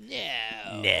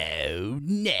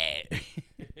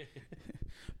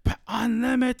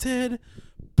 Unlimited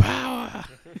power.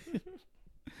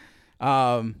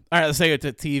 All right, let's take it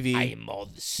to TV. I am all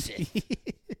the Sith.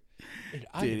 And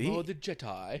I am all the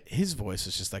Jedi. His voice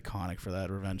is just iconic for that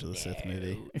Revenge of the Sith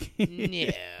movie.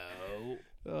 No.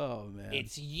 Oh, man.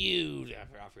 It's you.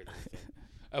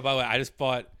 Oh, by the way, I just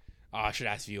bought. Oh, I should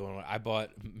ask you one. I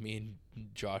bought me and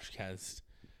Josh Kent's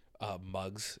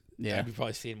mugs. Yeah. I've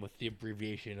probably seen with the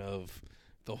abbreviation of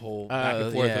the whole back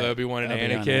and forth of Obi-Wan and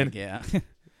Anakin. Yeah.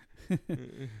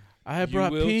 I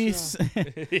brought peace.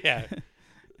 Yeah.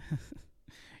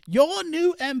 Your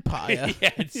new empire.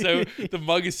 Yeah. So the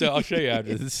mug is so. I'll show you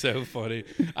after. This is so funny.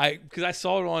 Because I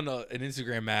saw it on an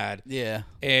Instagram ad. Yeah.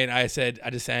 And I just sent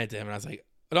it to him, and I was like,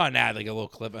 not an ad, like a little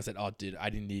clip. I said, "Oh, dude, I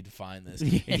didn't need to find this."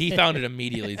 And he found it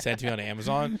immediately and sent it to me on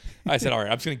Amazon. I said, "All right,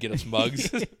 I'm just gonna get us mugs."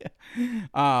 But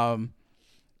all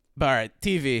right,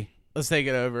 TV. Let's take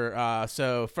it over.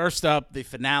 So first up, the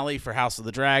finale for House of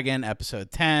the Dragon,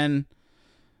 episode 10.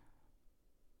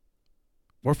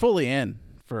 We're fully in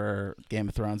for Game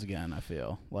of Thrones again. I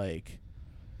feel like,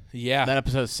 yeah, that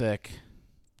episode's sick.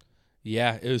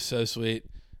 Yeah, it was so sweet.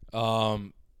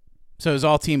 So it was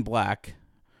all Team Black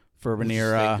for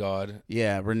Rhaenyra. Thank God.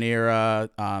 Yeah, Rhaenyra,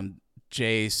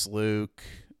 Jace, Luke,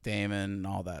 Daemon,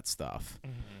 all that stuff.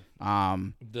 Mm-hmm.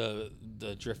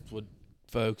 The Driftwood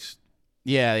folks.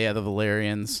 Yeah, the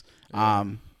Valyrians.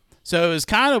 So it was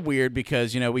kind of weird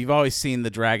because, you know, we've always seen the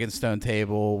Dragonstone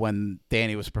table when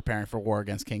Dany was preparing for war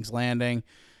against King's Landing.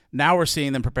 Now we're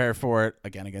seeing them prepare for it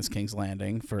again against King's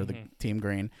Landing for the Team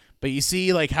Green. But you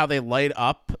see like how they light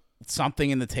up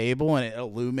something in the table and it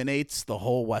illuminates the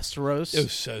whole Westeros. It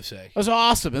was so sick. It was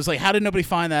awesome. It was like, how did nobody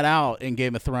find that out in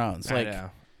Game of Thrones? I know.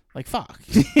 Like fuck.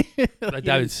 Like,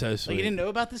 that was so sweet. Like, you didn't know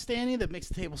about this, Dany? That makes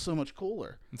the table so much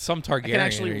cooler. Some Targaryen. I can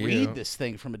actually read this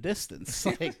thing from a distance.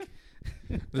 Like,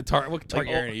 what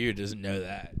Targaryen you doesn't know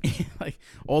that? Like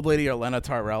old lady Olenna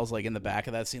Tyrell's like in the back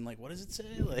of that scene. Like, what does it say?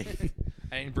 Like,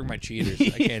 I didn't bring my cheaters.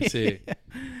 I can't see.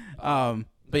 But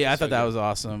yeah, I thought that was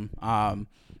awesome.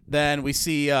 Then we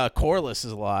see Corlys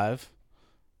is alive.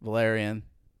 Valerian.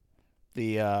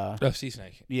 The sea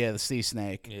snake. Yeah, the sea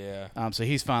snake. Yeah. So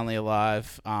he's finally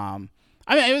alive.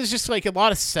 I mean, it was just like a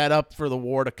lot of setup for the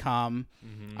war to come.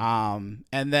 Mm-hmm.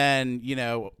 And then, you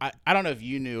know, I don't know if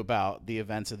you knew about the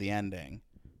events of the ending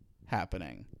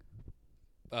happening.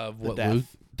 What, death. Luke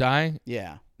dying?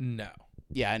 Yeah. No.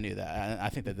 Yeah, I knew that. I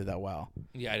think they did that well.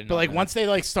 Yeah, I didn't. But like know once they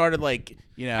like started like,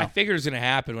 you know, I figured it was gonna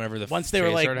happen whenever once they were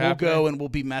like, we'll happening. go and we'll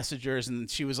be messengers, and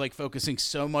she was like focusing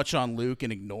so much on Luke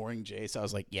and ignoring Jace. I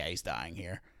was like, yeah, he's dying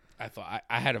here. I thought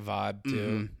I had a vibe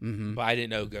too, but I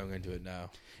didn't know going into it. No.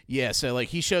 Yeah, so like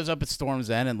he shows up at Storm's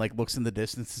End and like looks in the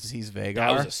distance and sees Vhagar.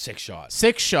 That was a sick shot.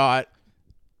 Sick shot.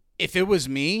 If it was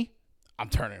me, I'm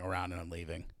turning around and I'm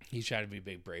leaving. He's trying to be a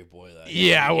big brave boy though.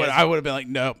 Yeah, I would have been like,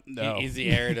 no. He's the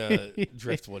heir to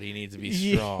Driftwood. He needs to be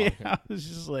strong. Yeah, I was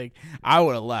just like, I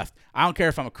would have left. I don't care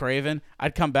if I'm a Craven.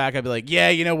 I'd come back. I'd be like, yeah,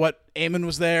 you know what? Aemon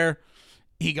was there.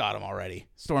 He got him already.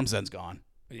 Storm's End's gone.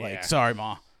 Yeah. Like, sorry,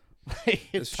 Ma.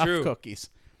 It's tough true. cookies.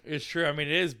 It's true. I mean,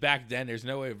 it is back then. There's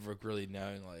no way of really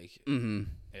knowing. Like,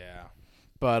 yeah.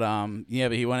 But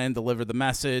but he went in, delivered the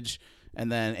message,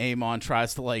 and then Aemon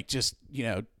tries to like just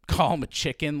call him a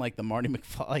chicken, like the Marty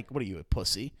McFly. Like, what are you, a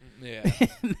pussy? Yeah.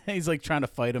 And he's like trying to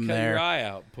fight him Cut there. your eye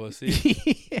out,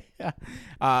 pussy. Yeah.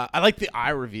 I like the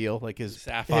eye reveal, like his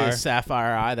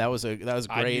sapphire eye. That was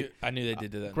great. I knew they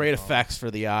did that. Great effects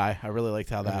for the eye. I really liked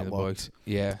how that looked.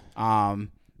 Yeah.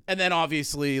 And then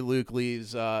obviously Luke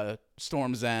leaves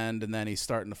Storm's End, and then he's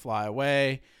starting to fly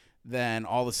away. Then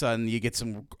all of a sudden you get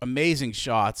some amazing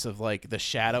shots of like the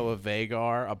shadow of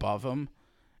Vhagar above him,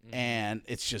 and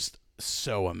it's just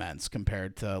so immense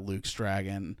compared to Luke's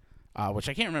dragon, which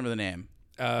I can't remember the name.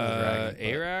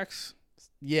 Arax?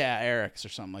 Yeah, Arax or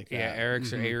something like that. Yeah,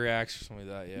 Arax or Arax or something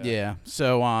like that, yeah. Yeah.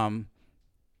 So,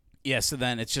 so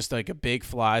then it's just like a big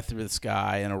fly through the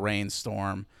sky in a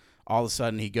rainstorm. All of a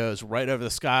sudden he goes right over the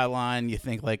skyline. You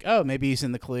think like, oh, maybe he's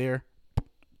in the clear.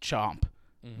 Chomp.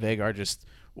 Vhagar just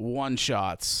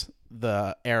one-shots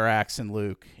the Arax and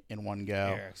Luke in one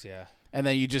go. Eric's, yeah. And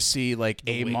then you just see like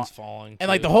The Amon wings falling. and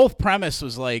like the whole premise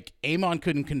was like Amon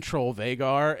couldn't control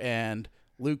Vagar and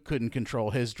Luke couldn't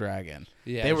control his dragon.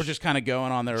 Yeah, they were just kind of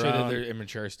going on their Sure that own. they're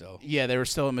immature still. Yeah, they were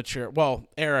still immature. Well,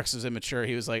 Arax was immature.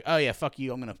 He was like, "Oh yeah, fuck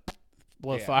you. I'm gonna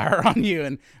blow fire on you."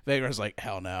 And Vagar's like,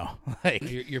 "Hell no." Like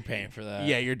You're paying for that.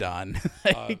 yeah, you're done.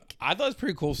 I thought it was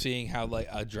pretty cool seeing how like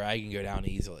a dragon go down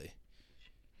easily.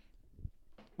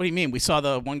 What do you mean? We saw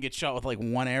the one get shot with like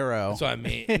one arrow. That's what I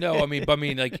mean. No, I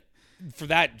mean like for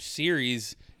that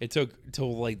series, it took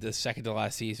till like the second to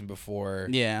last season before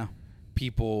yeah.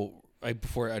 people like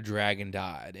before a dragon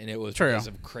died, and it was True. because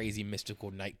some crazy mystical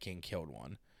Night King killed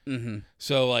one. Mm-hmm.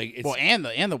 So like it's Well, and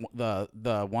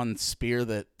the one spear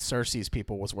that Cersei's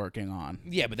people was working on.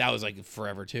 yeah, but that was like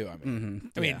forever too.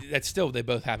 I mean, that's still they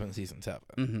both happen in season 7.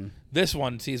 Mm-hmm. This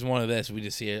one, season 1 of this, we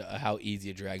just see how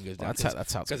easy a dragon goes down. That's how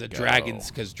it's because gonna go.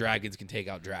 dragons can take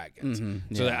out dragons.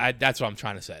 Mhm, So yeah. that's what I'm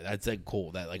trying to say. That's like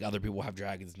cool that like other people have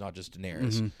dragons, not just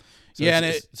Daenerys. Mm-hmm. So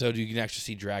Yeah, so you can actually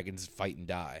see dragons fight and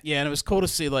die. Yeah, and it was cool to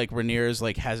see like Rhaenyra's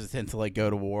like hesitant to like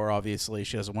go to war. Obviously,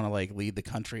 she doesn't want to like lead the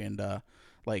country into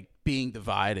like being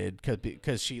divided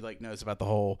because she like knows about the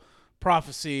whole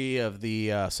prophecy of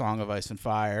the Song of Ice and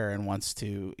Fire and wants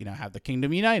to have the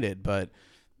kingdom united. But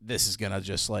this is gonna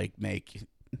just like make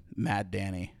Mad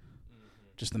Dany,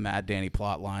 just the Mad Dany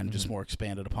plot line, just more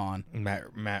expanded upon. Mad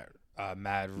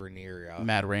Rhaenyra.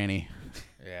 Mad Rainey.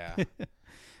 Yeah.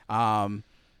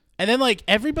 And then like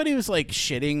everybody was like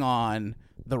shitting on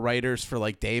the writers for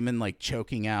like Daemon like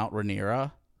choking out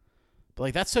Rhaenyra, but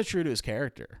like that's so true to his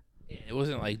character. It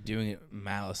wasn't like doing it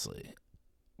maliciously.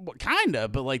 Well, kind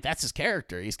of, but like that's his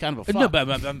character. He's kind of a fuck. No, but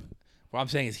what I'm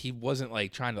saying is he wasn't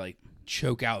like trying to like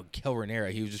choke out and kill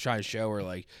Rhaenyra. He was just trying to show her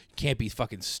like you can't be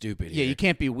fucking stupid. Yeah, here. you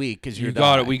can't be weak because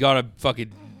We gotta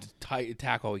fucking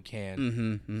attack all we can.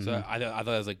 Mm-hmm. So I thought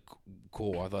it was like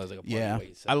cool. I thought it was like a funny way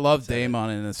to say I love Daemon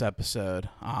in this episode.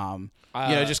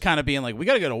 Just kind of being like, we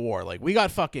got to go to war. Like we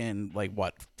got fucking like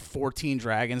what 14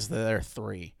 dragons. There are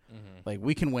 3. Like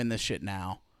we can win this shit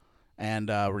now. And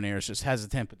Rhaenyra's just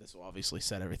hesitant, but this will obviously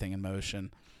set everything in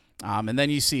motion. And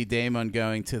then you see Daemon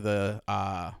going to the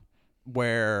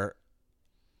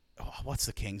what's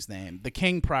the king's name? The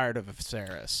king prior to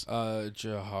Viserys.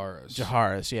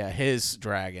 Jaharis, yeah, his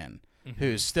dragon,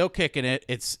 who's still kicking it.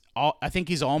 I think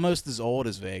he's almost as old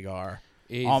as Vagar,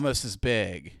 almost as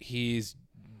big. He's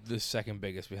the second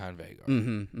biggest behind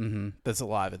Vagar. That's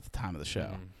alive at the time of the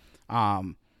show.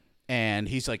 And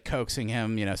he's like coaxing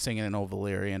him, singing an old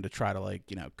Valyrian to try to like,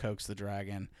 coax the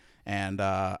dragon. And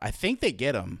I think they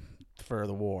get him for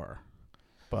the war.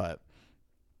 But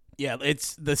yeah,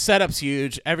 the setup's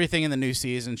huge. Everything in the new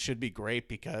season should be great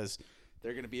because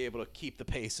they're going to be able to keep the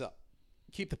pace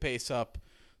up.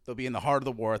 They'll be in the heart of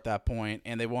the war at that point,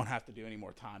 and they won't have to do any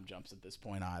more time jumps at this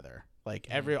point either. Like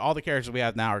all the characters we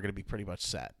have now are going to be pretty much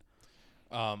set.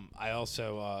 I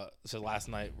also so last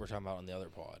night we're talking about on the other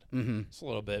pod. Just a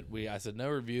little bit. I said no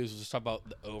reviews. We'll just talk about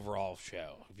the overall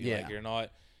show if you like it or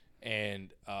not.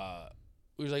 And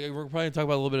we was like, we're probably gonna talk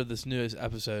about a little bit of this newest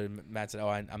episode. And Matt said, "Oh,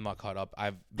 I'm not caught up.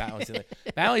 I've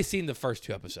only seen the first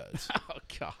 2 episodes." Oh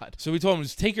God! So we told him,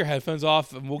 just take your headphones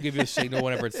off, and we'll give you a signal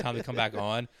whenever it's time to come back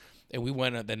on. And we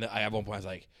went. Then at one point, I was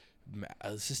like,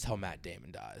 "Let's just tell Matt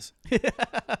Damon dies."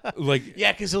 Like,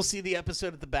 yeah, because he'll see the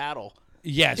episode at the battle.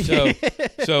 Yeah,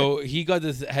 so he got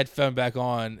this headphone back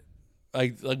on,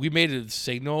 like we made it a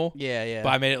signal. Yeah. But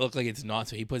I made it look like it's not,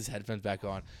 so he put his headphones back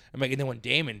on. I'm like, and then when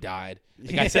Damon died,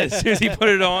 like I said, as soon as he put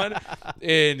it on,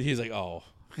 and he's like, oh.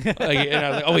 And I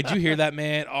was like, oh, wait, did you hear that,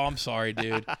 man? Oh, I'm sorry,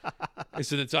 dude. And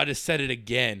so I just said it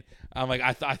again. I'm like,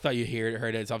 I thought you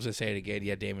heard it, so I'm just going to say it again.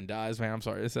 Yeah, Damon dies, man. I'm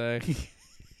sorry to say.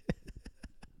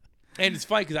 And it's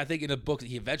funny because I think in the book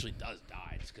he eventually does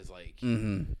die. Just because, like,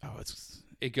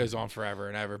 it goes on forever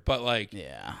and ever. But, like,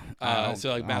 so,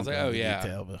 like, Matt's like, oh, yeah.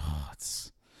 Detail, but,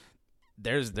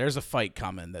 there's a fight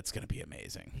coming that's going to be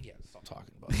amazing. Yeah, stop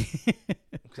talking about it.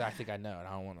 Because I think I know, and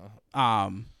I don't want to.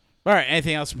 All right,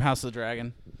 anything else from House of the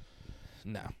Dragon?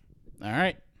 No. All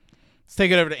right. Let's take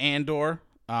it over to Andor.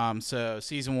 So,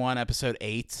 Season 1, Episode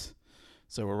 8.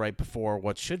 So, we're right before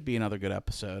what should be another good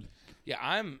episode. Yeah,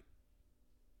 I'm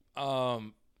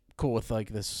cool with, like,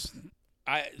 this...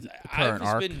 I've current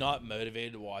just arc. been not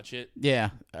motivated to watch it.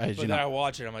 Yeah. But then I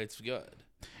watch it, I'm like, it's good.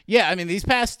 Yeah, I mean, these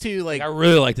past 2, like... I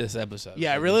really like this episode.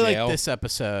 Yeah, I really like this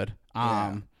episode.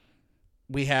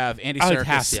 We have Andy I Serkis. liked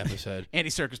half the episode. Andy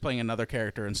Serkis playing another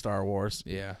character in Star Wars.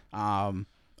 Yeah. I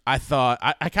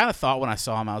kind of thought when I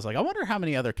saw him, I was like, I wonder how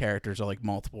many other characters are like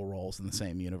multiple roles in the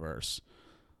same universe.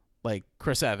 Like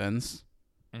Chris Evans,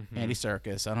 Andy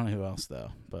Serkis. I don't know who else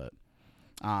though, but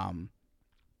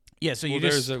Yeah, so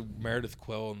there's a Meredith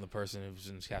Quill and the person who's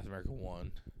in Captain America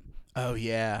 1. Oh,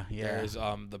 yeah. There's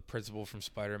the principal from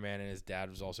Spider-Man, and his dad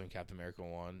was also in Captain America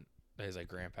 1. His like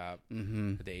grandpa,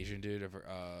 the Asian dude.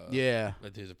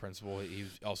 That dude's a principal. He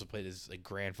also played his like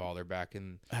grandfather back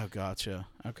in. Oh, gotcha.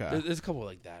 Okay. There's a couple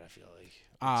like that. I feel like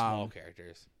small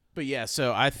characters. But yeah,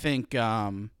 so I think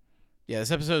this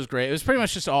episode was great. It was pretty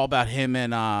much just all about him in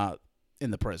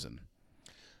the prison.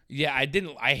 Yeah,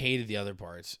 I hated the other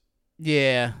parts.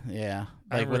 Yeah.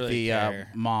 I Like with really the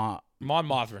Mon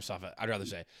Mothma stuff. I'd rather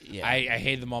say. Yeah. I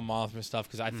hate the Mon Mothma stuff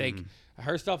because I think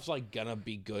her stuff's like gonna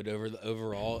be good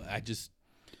overall. I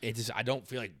don't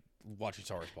feel like watching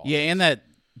Star Wars politics. Yeah, and that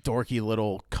dorky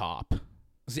little cop.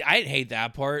 See, I didn't hate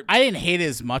that part. I didn't hate it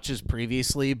as much as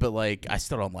previously, but like I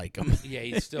still don't like him. Yeah,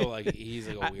 he's still like he's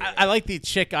like a weird. I like the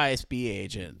chick ISB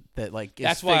agent that like is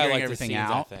That's why I like everything the scenes,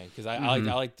 out. I think, because I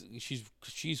like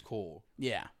she's cool.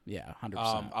 Yeah,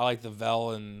 100%. I like the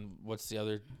Vel and what's the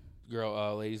other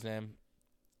girl lady's name?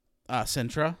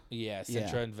 Sintra. Yeah,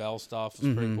 Sintra and Vel stuff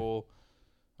is pretty cool.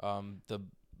 The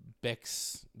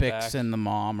Bix back. And the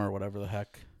mom or whatever the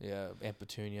heck. Yeah, Aunt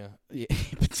Petunia. Yeah,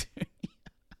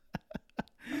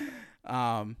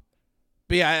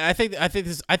 but yeah, I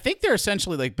think they're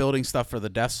essentially like building stuff for the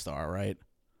Death Star, right?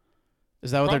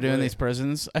 Is that what they're doing in these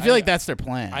prisons? I feel like that's their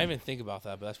plan. I didn't even think about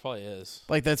that, but that's probably is.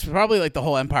 Like that's probably like the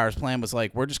whole Empire's plan was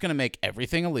like, we're just gonna make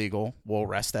everything illegal. We'll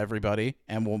arrest everybody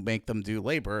and we'll make them do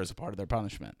labor as a part of their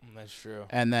punishment. That's true.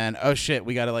 And then, oh shit,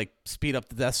 we got to like speed up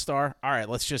the Death Star. All right,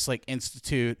 let's just like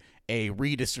institute a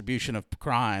redistribution of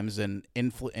crimes and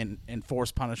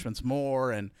enforce punishments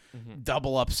more and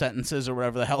double up sentences or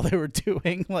whatever the hell they were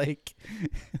doing. Like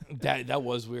that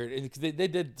was weird. And they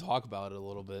did talk about it a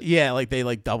little bit. Yeah, like they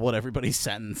like doubled everybody's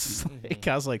sentence. Like,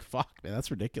 I was like, fuck, man, that's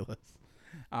ridiculous.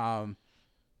 But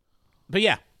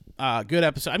yeah, good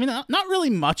episode. I mean, not really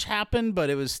much happened, but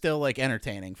it was still like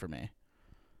entertaining for me.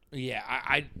 Yeah,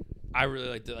 I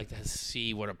really like to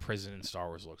see what a prison in Star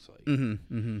Wars looks like.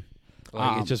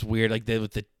 Like it's just weird. Like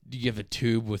you have a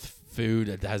tube with food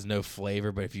that has no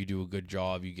flavor, but if you do a good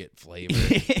job, you get flavor.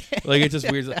 Like it's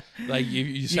just weird. Like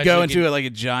you go into like a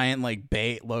giant like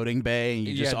loading bay, and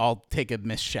you just all take a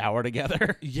mist shower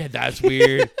together. Yeah, that's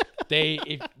weird.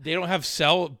 If they don't have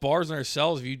bars in their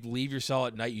cells. If you leave your cell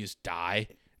at night, you just die.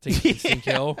 It's like an instant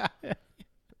kill.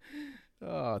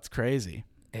 Oh, it's crazy.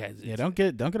 Yeah, don't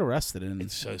get arrested in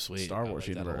it's so sweet. Star Wars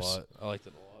universe. I liked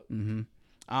it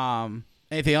a lot.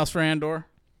 Anything else for Andor?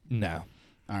 No.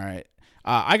 All right.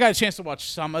 I got a chance to watch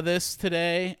some of this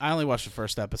today. I only watched the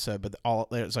first episode, but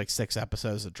there's like 6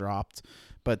 episodes that dropped.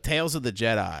 But Tales of the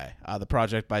Jedi, the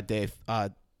project by Dave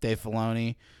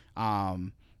Filoni,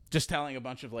 just telling a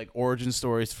bunch of like origin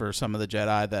stories for some of the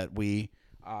Jedi that we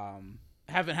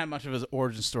haven't had much of an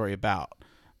origin story about.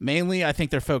 Mainly, I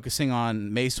think they're focusing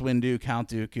on Mace Windu, Count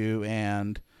Dooku,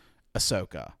 and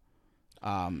Ahsoka.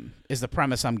 Is the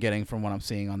premise I'm getting from what I'm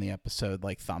seeing on the episode,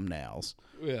 like thumbnails.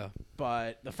 Yeah.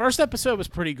 But the first episode was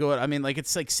pretty good. I mean, like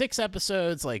it's like 6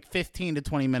 episodes, like 15 to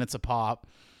 20 minutes a pop.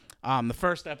 The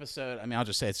first episode, I mean, I'll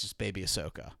just say it's just baby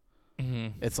Ahsoka.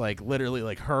 It's like literally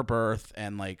like her birth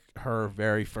and like her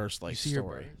very first like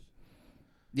story.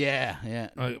 Yeah.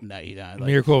 No, you don't. Like,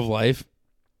 Miracle of Life.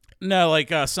 No,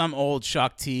 like some old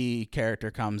Shakti character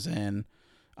comes in,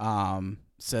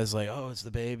 says like, "Oh, it's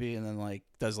the baby," and then like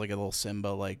does like a little Simba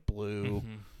like blue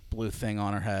thing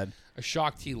on her head. A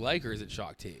Shakti like, or is it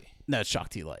Shakti? No, it's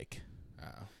Shakti like.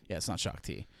 Oh, yeah, it's not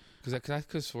Shakti.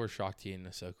 Because for Shakti and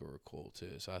Ahsoka were cool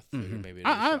too, so I figured maybe.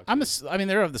 I mean,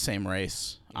 they're of the same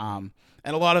race. And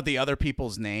a lot of the other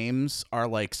people's names are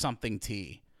like something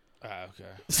T. Okay.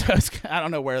 So I don't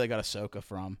know where they got Ahsoka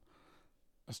from.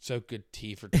 Ahsoka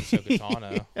T for Ahsoka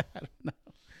Tano. Yeah, I don't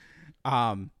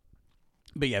know.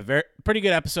 But yeah, pretty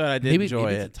good episode. I did enjoy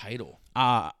maybe it. It's a title.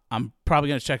 I'm probably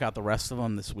gonna check out the rest of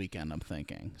them this weekend. I'm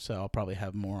thinking, so I'll probably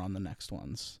have more on the next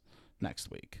ones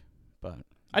next week. But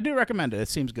I do recommend it. It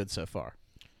seems good so far.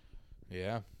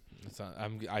 Yeah,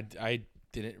 I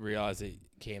didn't realize it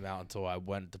came out until I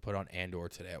went to put on Andor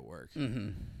today at work.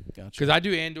 Gotcha. Because I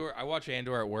do Andor. I watch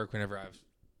Andor at work whenever I have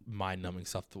mind-numbing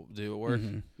stuff to do at work.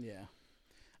 Yeah.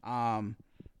 All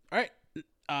right.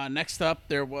 Next up,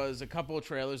 there was a couple of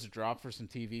trailers that dropped for some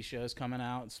TV shows coming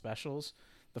out, specials.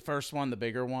 The first one, the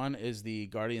bigger one, is the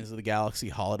Guardians of the Galaxy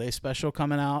holiday special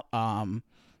coming out. I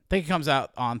think it comes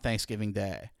out on Thanksgiving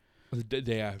Day. The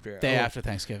day after. Day after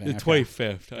Thanksgiving. The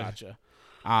 25th. Gotcha.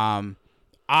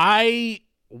 I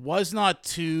was not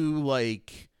too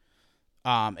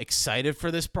excited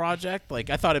for this project. Like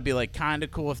I thought it'd be like kind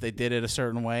of cool if they did it a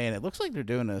certain way, and it looks like they're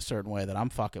doing it a certain way that I'm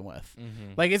fucking with.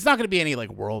 Like it's not gonna be any like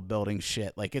world building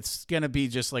shit. Like it's gonna be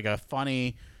just like a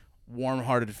funny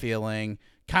warm-hearted feeling,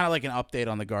 kind of like an update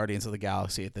on the Guardians of the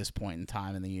Galaxy at this point in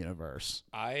time in the universe.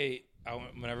 I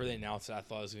whenever they announced it, I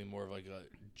thought it was gonna be more of like a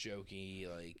jokey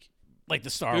Like the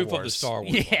Star Goof Wars. of the Star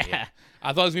Wars. Yeah.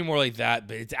 I thought it was gonna be more like that,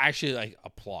 but it's actually like a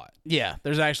plot. Yeah,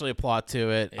 there's actually a plot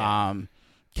to it. Yeah.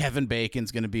 Kevin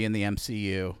Bacon's going to be in the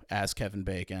MCU as Kevin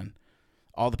Bacon.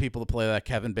 All the people that play that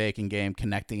Kevin Bacon game,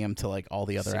 connecting him to like all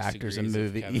the other 6 actors in degrees of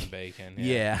movie. Kevin Bacon.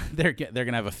 Yeah, they're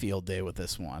gonna have a field day with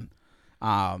this one.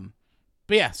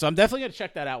 But yeah, so I'm definitely gonna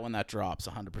check that out when that drops,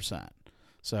 100%.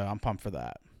 So I'm pumped for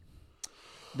that.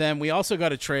 Then we also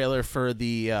got a trailer for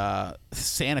the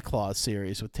Santa Claus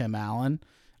series with Tim Allen.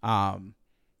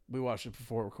 We watched it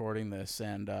before recording this,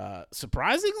 and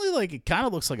surprisingly, like it kind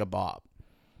of looks like a bop.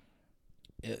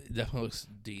 It definitely looks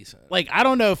decent. Like I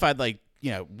don't know if I'd like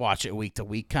watch it week to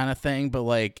week kind of thing, but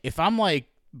like if I'm like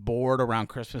bored around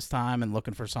Christmas time and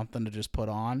looking for something to just put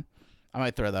on, I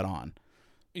might throw that on.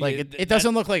 Like Yeah, it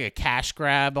doesn't look like a cash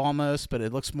grab almost, but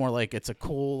it looks more like it's a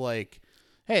cool like,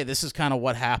 hey, this is kind of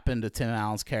what happened to Tim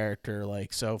Allen's character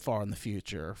like so far in the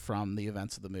future from the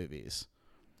events of the movies.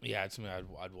 Yeah, it's something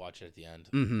I'd watch it at the end.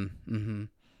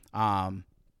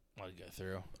 I'd go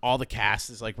through. All the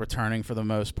cast is like returning for the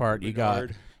most part.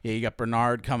 Bernard. You got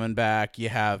Bernard coming back. You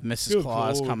have Mrs.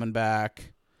 Claus coming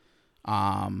back.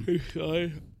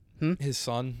 His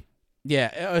son.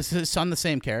 Yeah, is his son the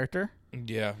same character?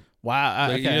 Yeah. Wow.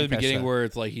 Like, okay, you know I the catch beginning that. where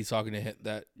it's like he's talking to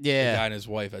the guy and his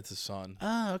wife. That's his son.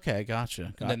 Oh, okay,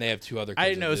 gotcha. And then they have 2 other kids. I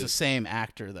didn't know it of was the his. same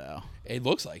actor though. It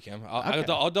looks like him. Okay.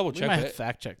 I'll double We check might have it. to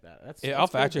fact check that. I'll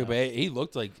fact check, but he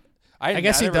looked like. I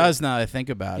guess he does now that I think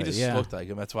about He it. just Yeah. looked like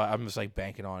him. That's why I'm just like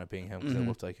banking on it being him because it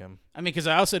looked like him. I mean, because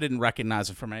I also didn't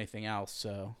recognize it from anything else,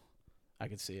 so I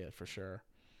could see it for sure.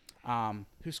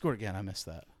 Who scored again? I missed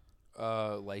that.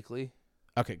 Likely.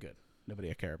 Okay, good.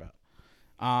 Nobody I care about.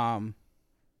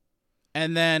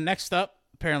 And then next up,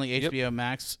 apparently HBO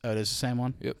Max. Oh, it is the same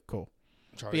one? Yep. Cool.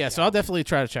 Charlie But yeah, so I'll definitely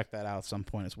try to check that out at some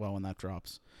point as well when that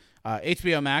drops.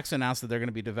 HBO Max announced that they're going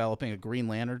to be developing a Green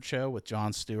Lantern show with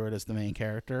Jon Stewart as the main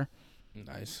character.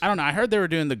 Nice. I don't know. I heard they were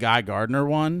doing the Guy Gardner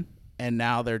one, and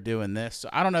now they're doing this. So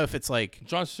I don't know if it's like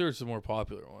Jon Stewart's the more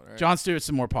popular one, right? Jon Stewart's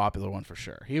the more popular one for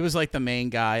sure. He was like the main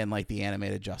guy in like the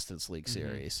animated Justice League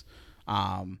series.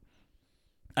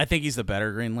 I think he's the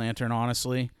better Green Lantern,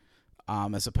 honestly,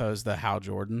 as opposed to Hal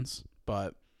Jordan's.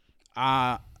 But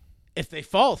if they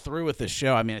follow through with this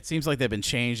show, I mean, it seems like they've been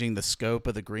changing the scope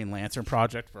of the Green Lantern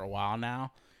project for a while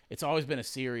now. It's always been a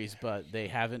series, but they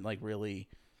haven't like really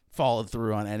followed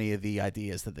through on any of the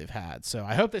ideas that they've had. So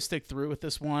I hope they stick through with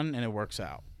this one and it works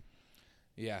out.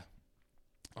 Yeah.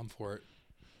 I'm for it.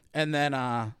 And then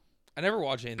I never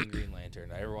watched anything Green Lantern.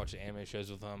 I never watched anime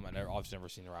shows with them. Obviously never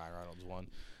seen the Ryan Reynolds one.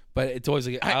 But it's always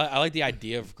like I like the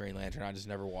idea of Green Lantern. I just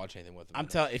never watch anything with them. I'm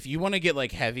telling, if you want to get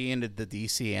like heavy into the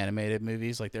DC animated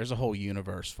movies, like there's a whole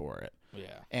universe for it. Yeah.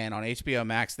 And on HBO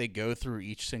Max, they go through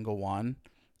each single one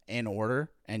in order,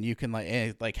 and you can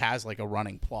it like has like a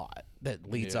running plot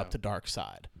that leads up to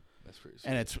Darkseid. That's pretty sweet.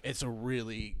 And it's a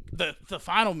really the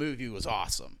final movie was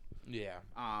awesome. Yeah.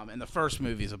 And the first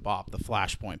movie is a bop, the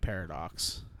Flashpoint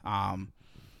Paradox.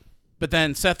 But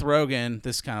then Seth Rogen,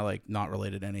 this is kind of like not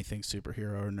related to anything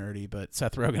superhero or nerdy, but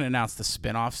Seth Rogen announced the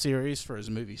spin-off series for his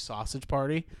movie Sausage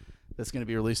Party that's going to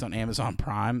be released on Amazon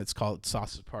Prime. It's called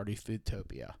Sausage Party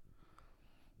Foodtopia.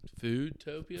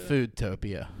 Foodtopia?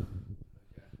 Foodtopia.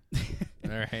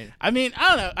 All right. I mean,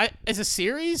 I don't know. As a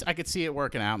series, I could see it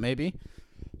working out maybe.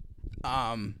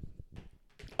 Most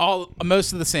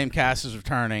of the same cast is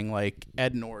returning, like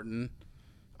Ed Norton,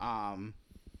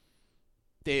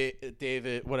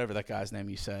 David, whatever that guy's name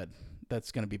you said.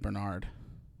 That's going to be Bernard.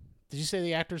 Did you say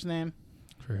the actor's name?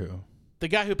 For who? The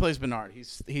guy who plays Bernard.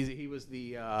 He was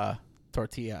the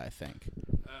tortilla, I think,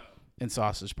 in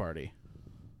Sausage Party.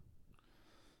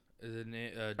 Is it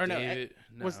Or David?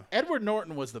 No. Was Edward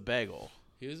Norton was the bagel.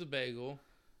 He was a bagel.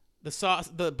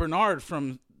 The Bernard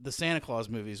from the Santa Claus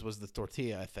movies was the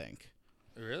tortilla, I think.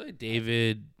 Really?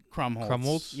 David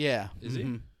Krumholtz? Yeah. Is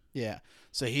he? Yeah.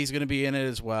 So he's going to be in it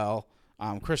as well.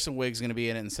 Kristen Wiig's going to be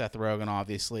in it, and Seth Rogen,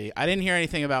 obviously. I didn't hear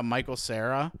anything about Michael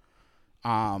Cera, so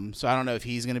I don't know if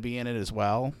he's going to be in it as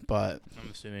well. But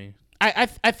I'm assuming. I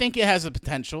think it has the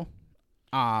potential.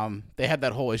 They had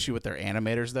that whole issue with their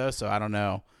animators, though, so I don't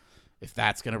know if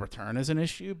that's going to return as an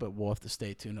issue, but we'll have to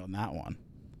stay tuned on that one.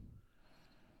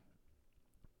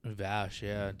 Vash,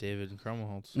 yeah, David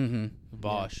Krumholtz. Mm-hmm.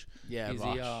 Bosch. Yeah, He's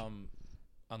Bosch. the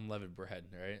unleavened bread,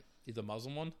 right? He's the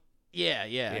Muslim one?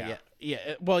 Yeah.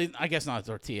 Well, I guess not a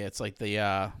tortilla. It's like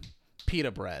the pita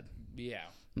bread. Yeah.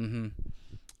 Mm-hmm.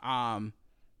 But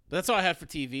that's all I had for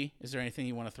TV. Is there anything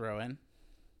you want to throw in?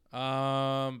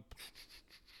 I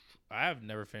I have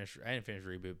never finished. I didn't finish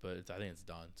Reboot, but I think it's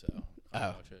done. So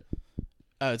I'll watch it.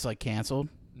 Oh, it's like canceled.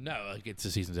 No, like it's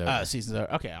the season's over. Season's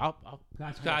over. Okay, I'll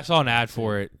I saw an ad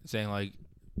for it saying like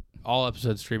all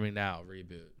episodes streaming now.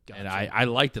 Reboot, and I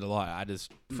liked it a lot. I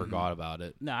just forgot about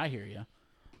it. No, I hear you.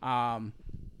 All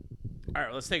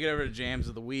right, let's take it over to Jams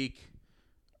of the Week.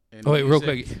 Oh wait, real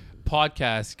quick,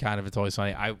 podcast kind of It's Always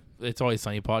Sunny. It's Always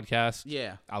Sunny podcast.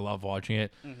 Yeah, I love watching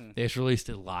it. They just released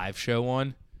a live show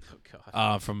one. Oh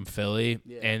God. From Philly,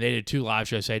 and they did 2 live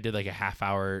shows. So they did like a half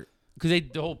hour because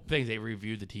the whole thing they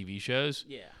reviewed the TV shows.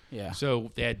 Yeah.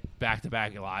 So they had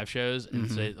back-to-back live shows,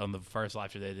 and so on the first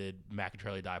live show they did Mac and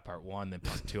Charlie Die Part 1, then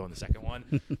Part 2 on the second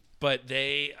one. But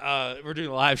they were doing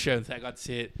a live show, and so I got to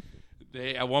see it.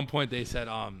 They at one point they said,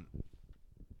 "All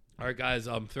right, guys,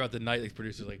 throughout the night, like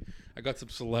producers, like I got some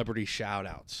celebrity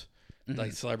shout-outs,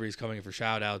 like celebrities coming in for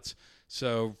shout-outs.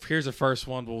 So here's the first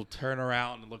one. We'll turn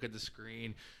around and look at the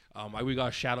screen." We got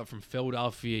a shout out from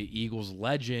Philadelphia Eagles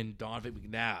legend Donovan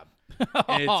McNabb,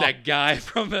 and it's that guy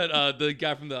from the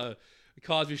guy from the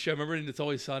Cosby Show. Remember in It's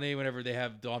Always Sunny whenever they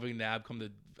have Donovan McNabb come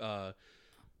to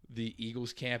the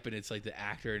Eagles camp, and it's like the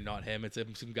actor and not him. It's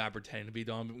some guy pretending to be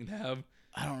Donovan McNabb.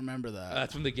 I don't remember that.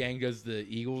 That's when the gang goes to the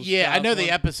Eagles. Yeah, I know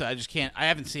the episode. I just can't. I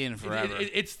haven't seen it in forever.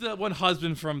 It's the one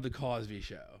husband from the Cosby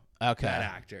Show. Okay. That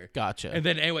actor. Gotcha. And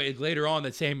then anyway, later on,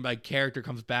 that same character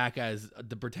comes back as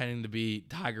the pretending to be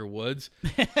Tiger Woods.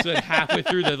 So then halfway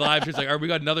through the live show, it's like, all right, we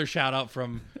got another shout out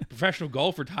from professional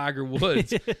golfer Tiger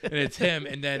Woods, and it's him.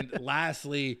 And then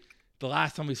lastly, the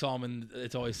last time we saw him in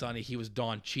It's Always Sunny, he was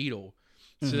Don Cheadle.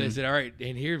 So they said, all right,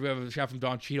 and here we have a shout from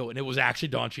Don Cheadle, and it was actually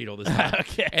Don Cheadle this time.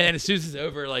 Okay. And then as soon as it's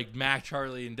over, like Mac,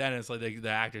 Charlie, and Dennis, like the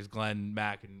actors Glenn,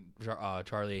 Mac, and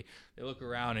Charlie, they look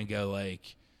around and go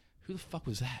like, who the fuck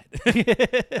was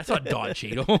that? That's not Don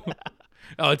Cheadle.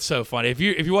 Oh, it's so funny. If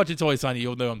you watch It's Always Sunny,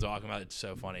 you'll know what I'm talking about. It's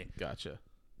so funny. Gotcha.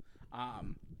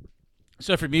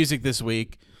 So for music this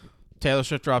week, Taylor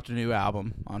Swift dropped a new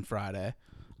album on Friday.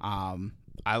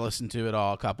 I listened to it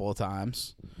all a couple of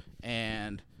times,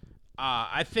 and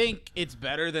I think it's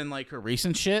better than like her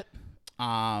recent shit.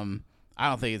 I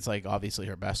don't think it's like obviously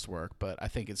her best work, but I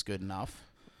think it's good enough.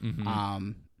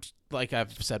 Like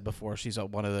I've said before, she's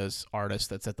one of those artists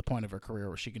that's at the point of her career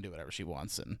where she can do whatever she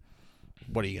wants, and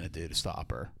what are you gonna do to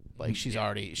stop her? Like she's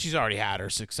already had her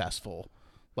successful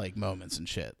like moments and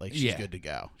shit. Like she's good to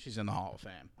go. She's in the Hall of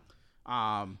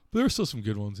Fame. There are still some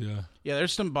good ones, yeah. Yeah,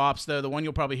 there's some bops though. The one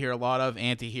you'll probably hear a lot of,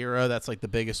 Anti-Hero, that's like the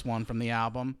biggest one from the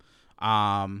album.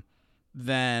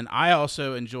 Then I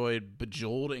also enjoyed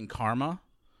Bejeweled and Karma.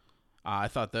 I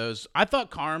thought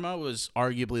Karma was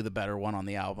arguably the better one on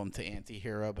the album to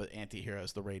Anti-Hero, but Anti-Hero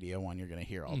is the radio one you're going to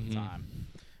hear all the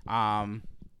time.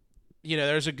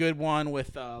 There's a good one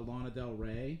with Lana Del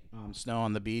Rey, Snow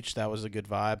on the Beach. That was a good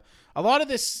vibe. A lot of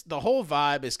this, the whole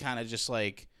vibe is kind of just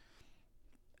like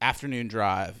afternoon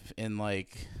drive in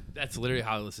like... That's literally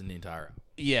how I listened to the entire album.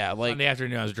 Yeah, like... Sunday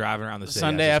afternoon, I was driving around the city.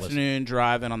 Sunday afternoon,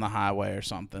 driving on the highway or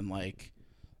something, like,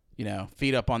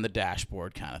 feet up on the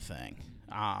dashboard kind of thing.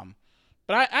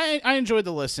 But I enjoyed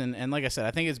the listen, and like I said,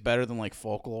 I think it's better than like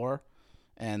Folklore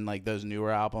and like those newer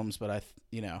albums. But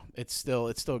it's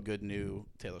still good new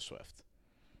Taylor Swift.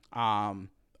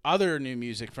 Other new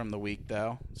music from the week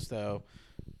though. So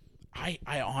I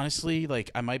honestly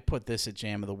like I might put this at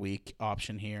Jam of the Week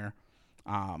option here.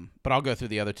 But I'll go through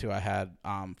the other two I had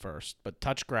first. But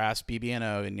Touch Grass,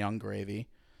 BB&O, and Young Gravy.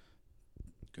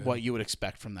 Good. What you would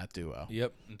expect from that duo.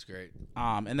 Yep, that's great.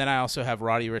 And then I also have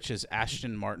Roddy Ricch's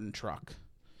Ashton Martin Truck.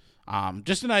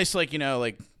 Just a nice,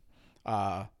 little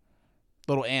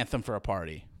anthem for a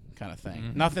party kind of thing.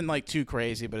 Mm-hmm. Nothing like too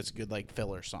crazy, but it's a good like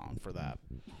filler song for that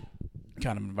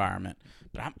kind of environment.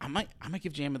 But I might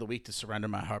give Jam of the Week to Surrender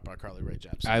My Heart by Carly Rae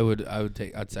Jepsen.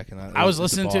 I'd second that. I was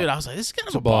listening to it. I was like, this is kind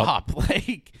of a bop.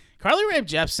 Like Carly Rae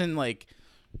Jepsen, like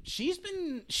she's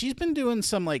been doing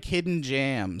some like hidden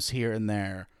jams here and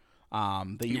there.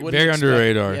 That you wouldn't very expect.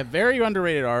 underrated. Yeah, very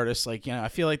underrated artist. Like, I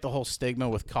feel like the whole stigma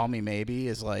with Call Me Maybe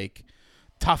is like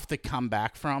tough to come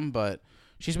back from, but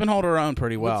she's been holding her own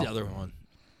pretty well. What's the other one?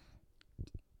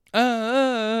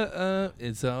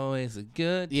 It's always a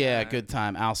good time. Yeah, good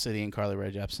time. Al City and Carly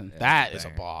Rae Jepsen. Yeah, that is a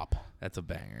bop. That's a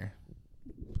banger.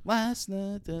 Last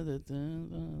night.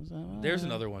 There's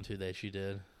another one too that she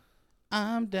did.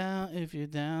 I'm down if you're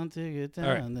down to get down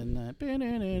All right.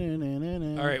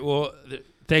 tonight. All right. Well,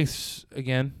 thanks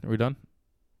again. Are we done?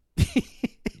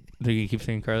 Do you keep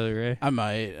singing Carly Rae? I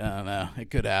might. I don't know.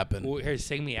 It could happen. Well, here,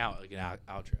 sing me out like an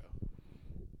outro.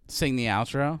 Sing the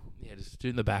outro? Yeah, just do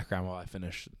it in the background while I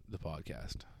finish the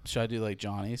podcast. Should I do like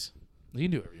Johnny's? You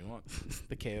can do whatever you want.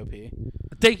 The KOP.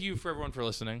 Thank you for everyone for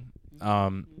listening.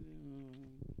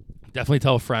 definitely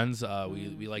tell friends.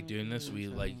 We like doing this. We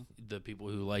like the people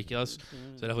who like us.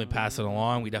 So definitely pass it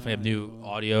along. We definitely have new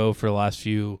audio for the last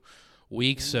few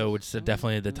weeks, so it's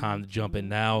definitely the time to jump in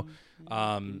now.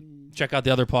 Check out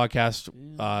the other podcast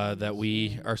that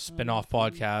we are spin-off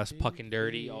podcast, Puck and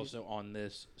Dirty, also on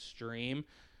this stream.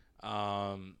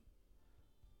 Shout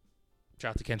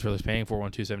out to Ken Triller's Painting,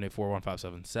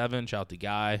 412-784-1577. Shout out to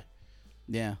Guy.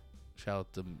 Yeah. Shout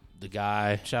out to the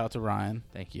guy. Shout out to Ryan.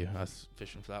 Thank you. I was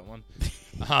fishing for that one.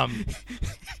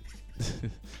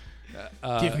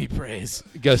 Give me praise.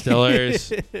 Ghost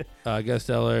Ellers,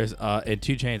 and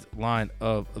 2 Chainz line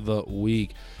of the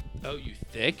week. Oh, you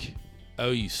thick? Oh,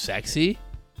 you sexy?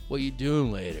 What you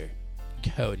doing later?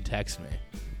 Go and text me.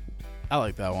 I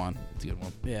like that one. It's a good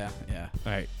one. Yeah.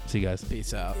 All right. See you guys.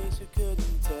 Peace out. You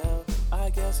couldn't tell. I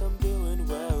guess I'm doing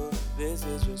well. This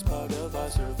is just part of our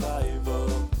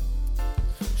survival.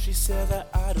 She said that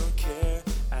I don't care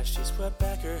as she swept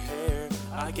back her hair.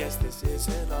 I guess this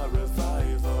isn't our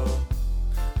revival.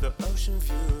 The ocean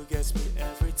view gets me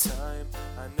every time.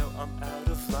 I know I'm out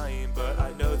of line, but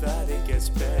I know that it gets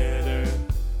better.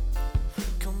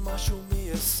 Come on, show me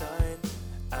a sign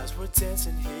as we're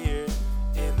dancing here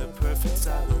in the perfect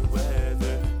silent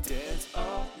weather. Dance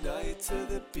all night to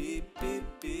the beat, beat,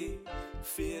 beat.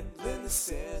 Feeling the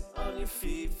sand on your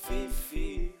feet, feet,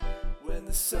 feet. When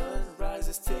the sun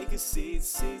rises, take a seat,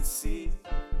 seat, seat.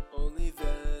 Only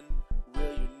then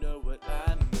will you know what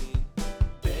I mean.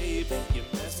 Baby, you're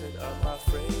messing up my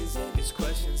phrasing. These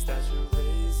questions that you're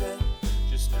raising,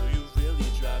 just know you really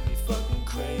drive me fucking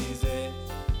crazy.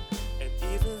 And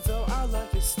even though I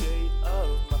like your state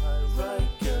of mind, right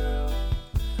girl,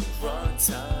 wrong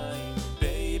time.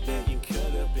 Baby, you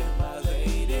could have been my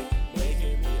lady,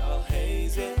 making me all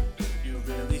hazy. You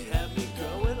really had me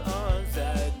going on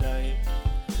that night.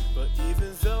 But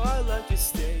even though I like your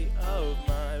state of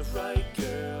mind, right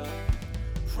girl,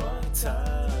 wrong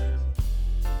time.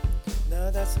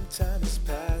 Now that some time has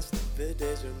passed, the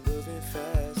days are moving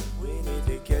fast. We need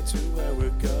to get to where we're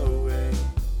going.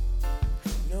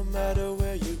 No matter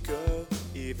where you go,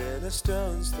 even a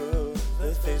stone's throw,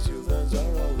 the things you learn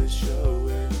are always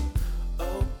showing.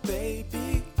 Oh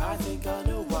baby, I think I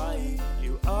know why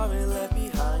you aren't left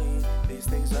behind. These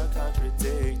things are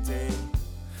contradicting.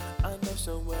 I know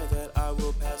somewhere that I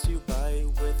will pass you by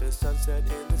with a sunset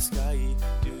in the sky.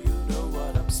 Do you know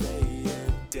what I'm saying?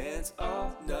 Dance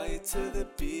all night to the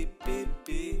beat, beat,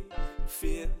 beat.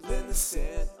 Feeling the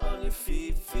sand on your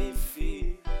feet, feet,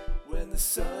 feet. When the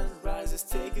sun rises,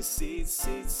 take a seat,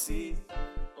 seat, seat.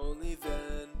 Only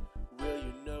then will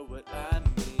you know